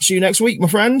speak to you next week, my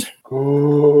friend.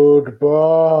 Goodbye.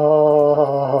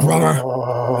 Brother.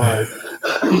 Wow.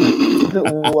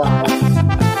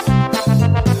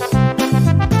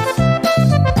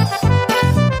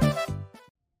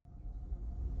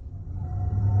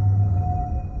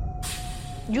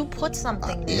 You put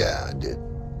something there. Yeah, I did.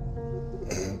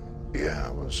 Yeah,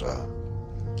 it was, I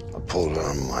pulled it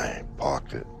out of my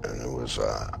pocket, and it was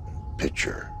a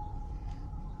picture.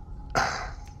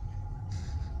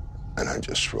 And I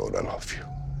just wrote, I love you.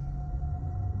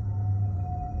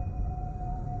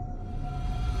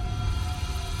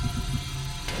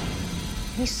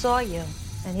 He saw you,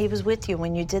 and he was with you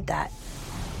when you did that.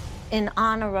 In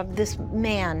honor of this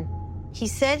man, he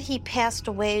said he passed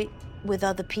away with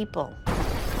other people.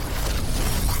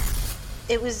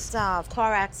 It was a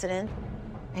car accident,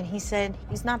 and he said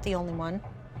he's not the only one.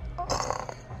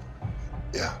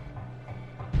 Yeah.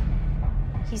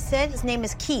 He said his name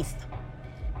is Keith.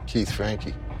 Keith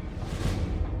Frankie.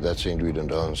 That's Adrian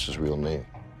Adonis' real name.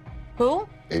 Who?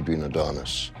 Adrian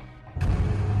Adonis.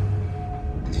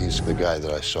 He's the guy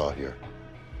that I saw here.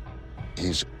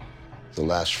 He's the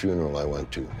last funeral I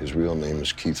went to. His real name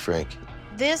is Keith Frankie.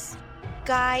 This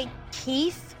guy,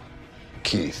 Keith,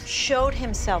 Keith. showed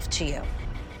himself to you.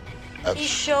 He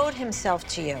showed himself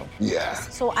to you. Yeah.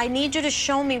 So I need you to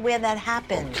show me where that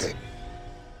happened. Okay.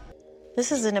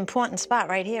 This is an important spot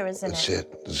right here, isn't That's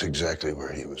it. That's exactly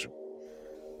where he was.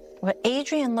 Well,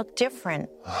 Adrian looked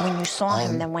different when you saw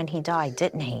him than when he died,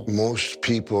 didn't he? Most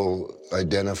people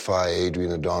identify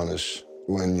Adrian Adonis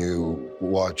when you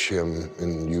watch him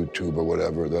in YouTube or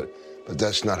whatever, but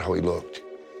that's not how he looked.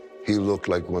 He looked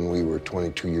like when we were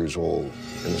 22 years old,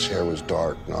 and his hair was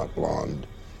dark, not blonde,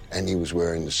 and he was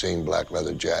wearing the same black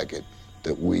leather jacket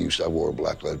that we used to. I wore a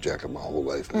black leather jacket my whole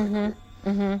life. And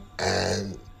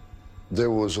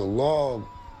there was a log,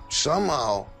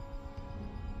 somehow,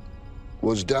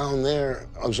 was down there.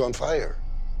 I was on fire.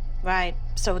 Right.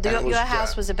 So your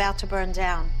house was about to burn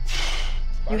down.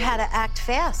 You had to act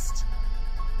fast.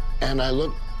 And I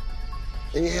looked,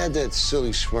 and he had that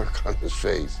silly smirk on his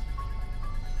face.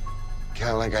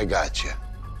 Kind of like, I got you.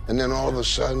 And then all of a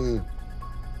sudden,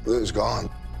 it was gone.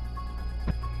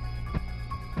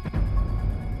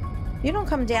 You don't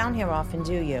come down here often,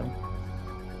 do you?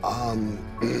 I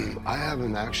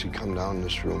haven't actually come down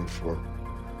this room for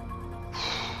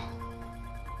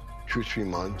 2 or 3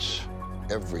 months.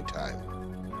 Every time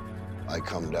I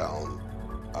come down,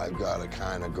 I've got to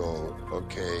kind of go,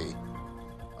 okay,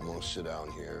 I'm gonna sit down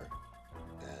here.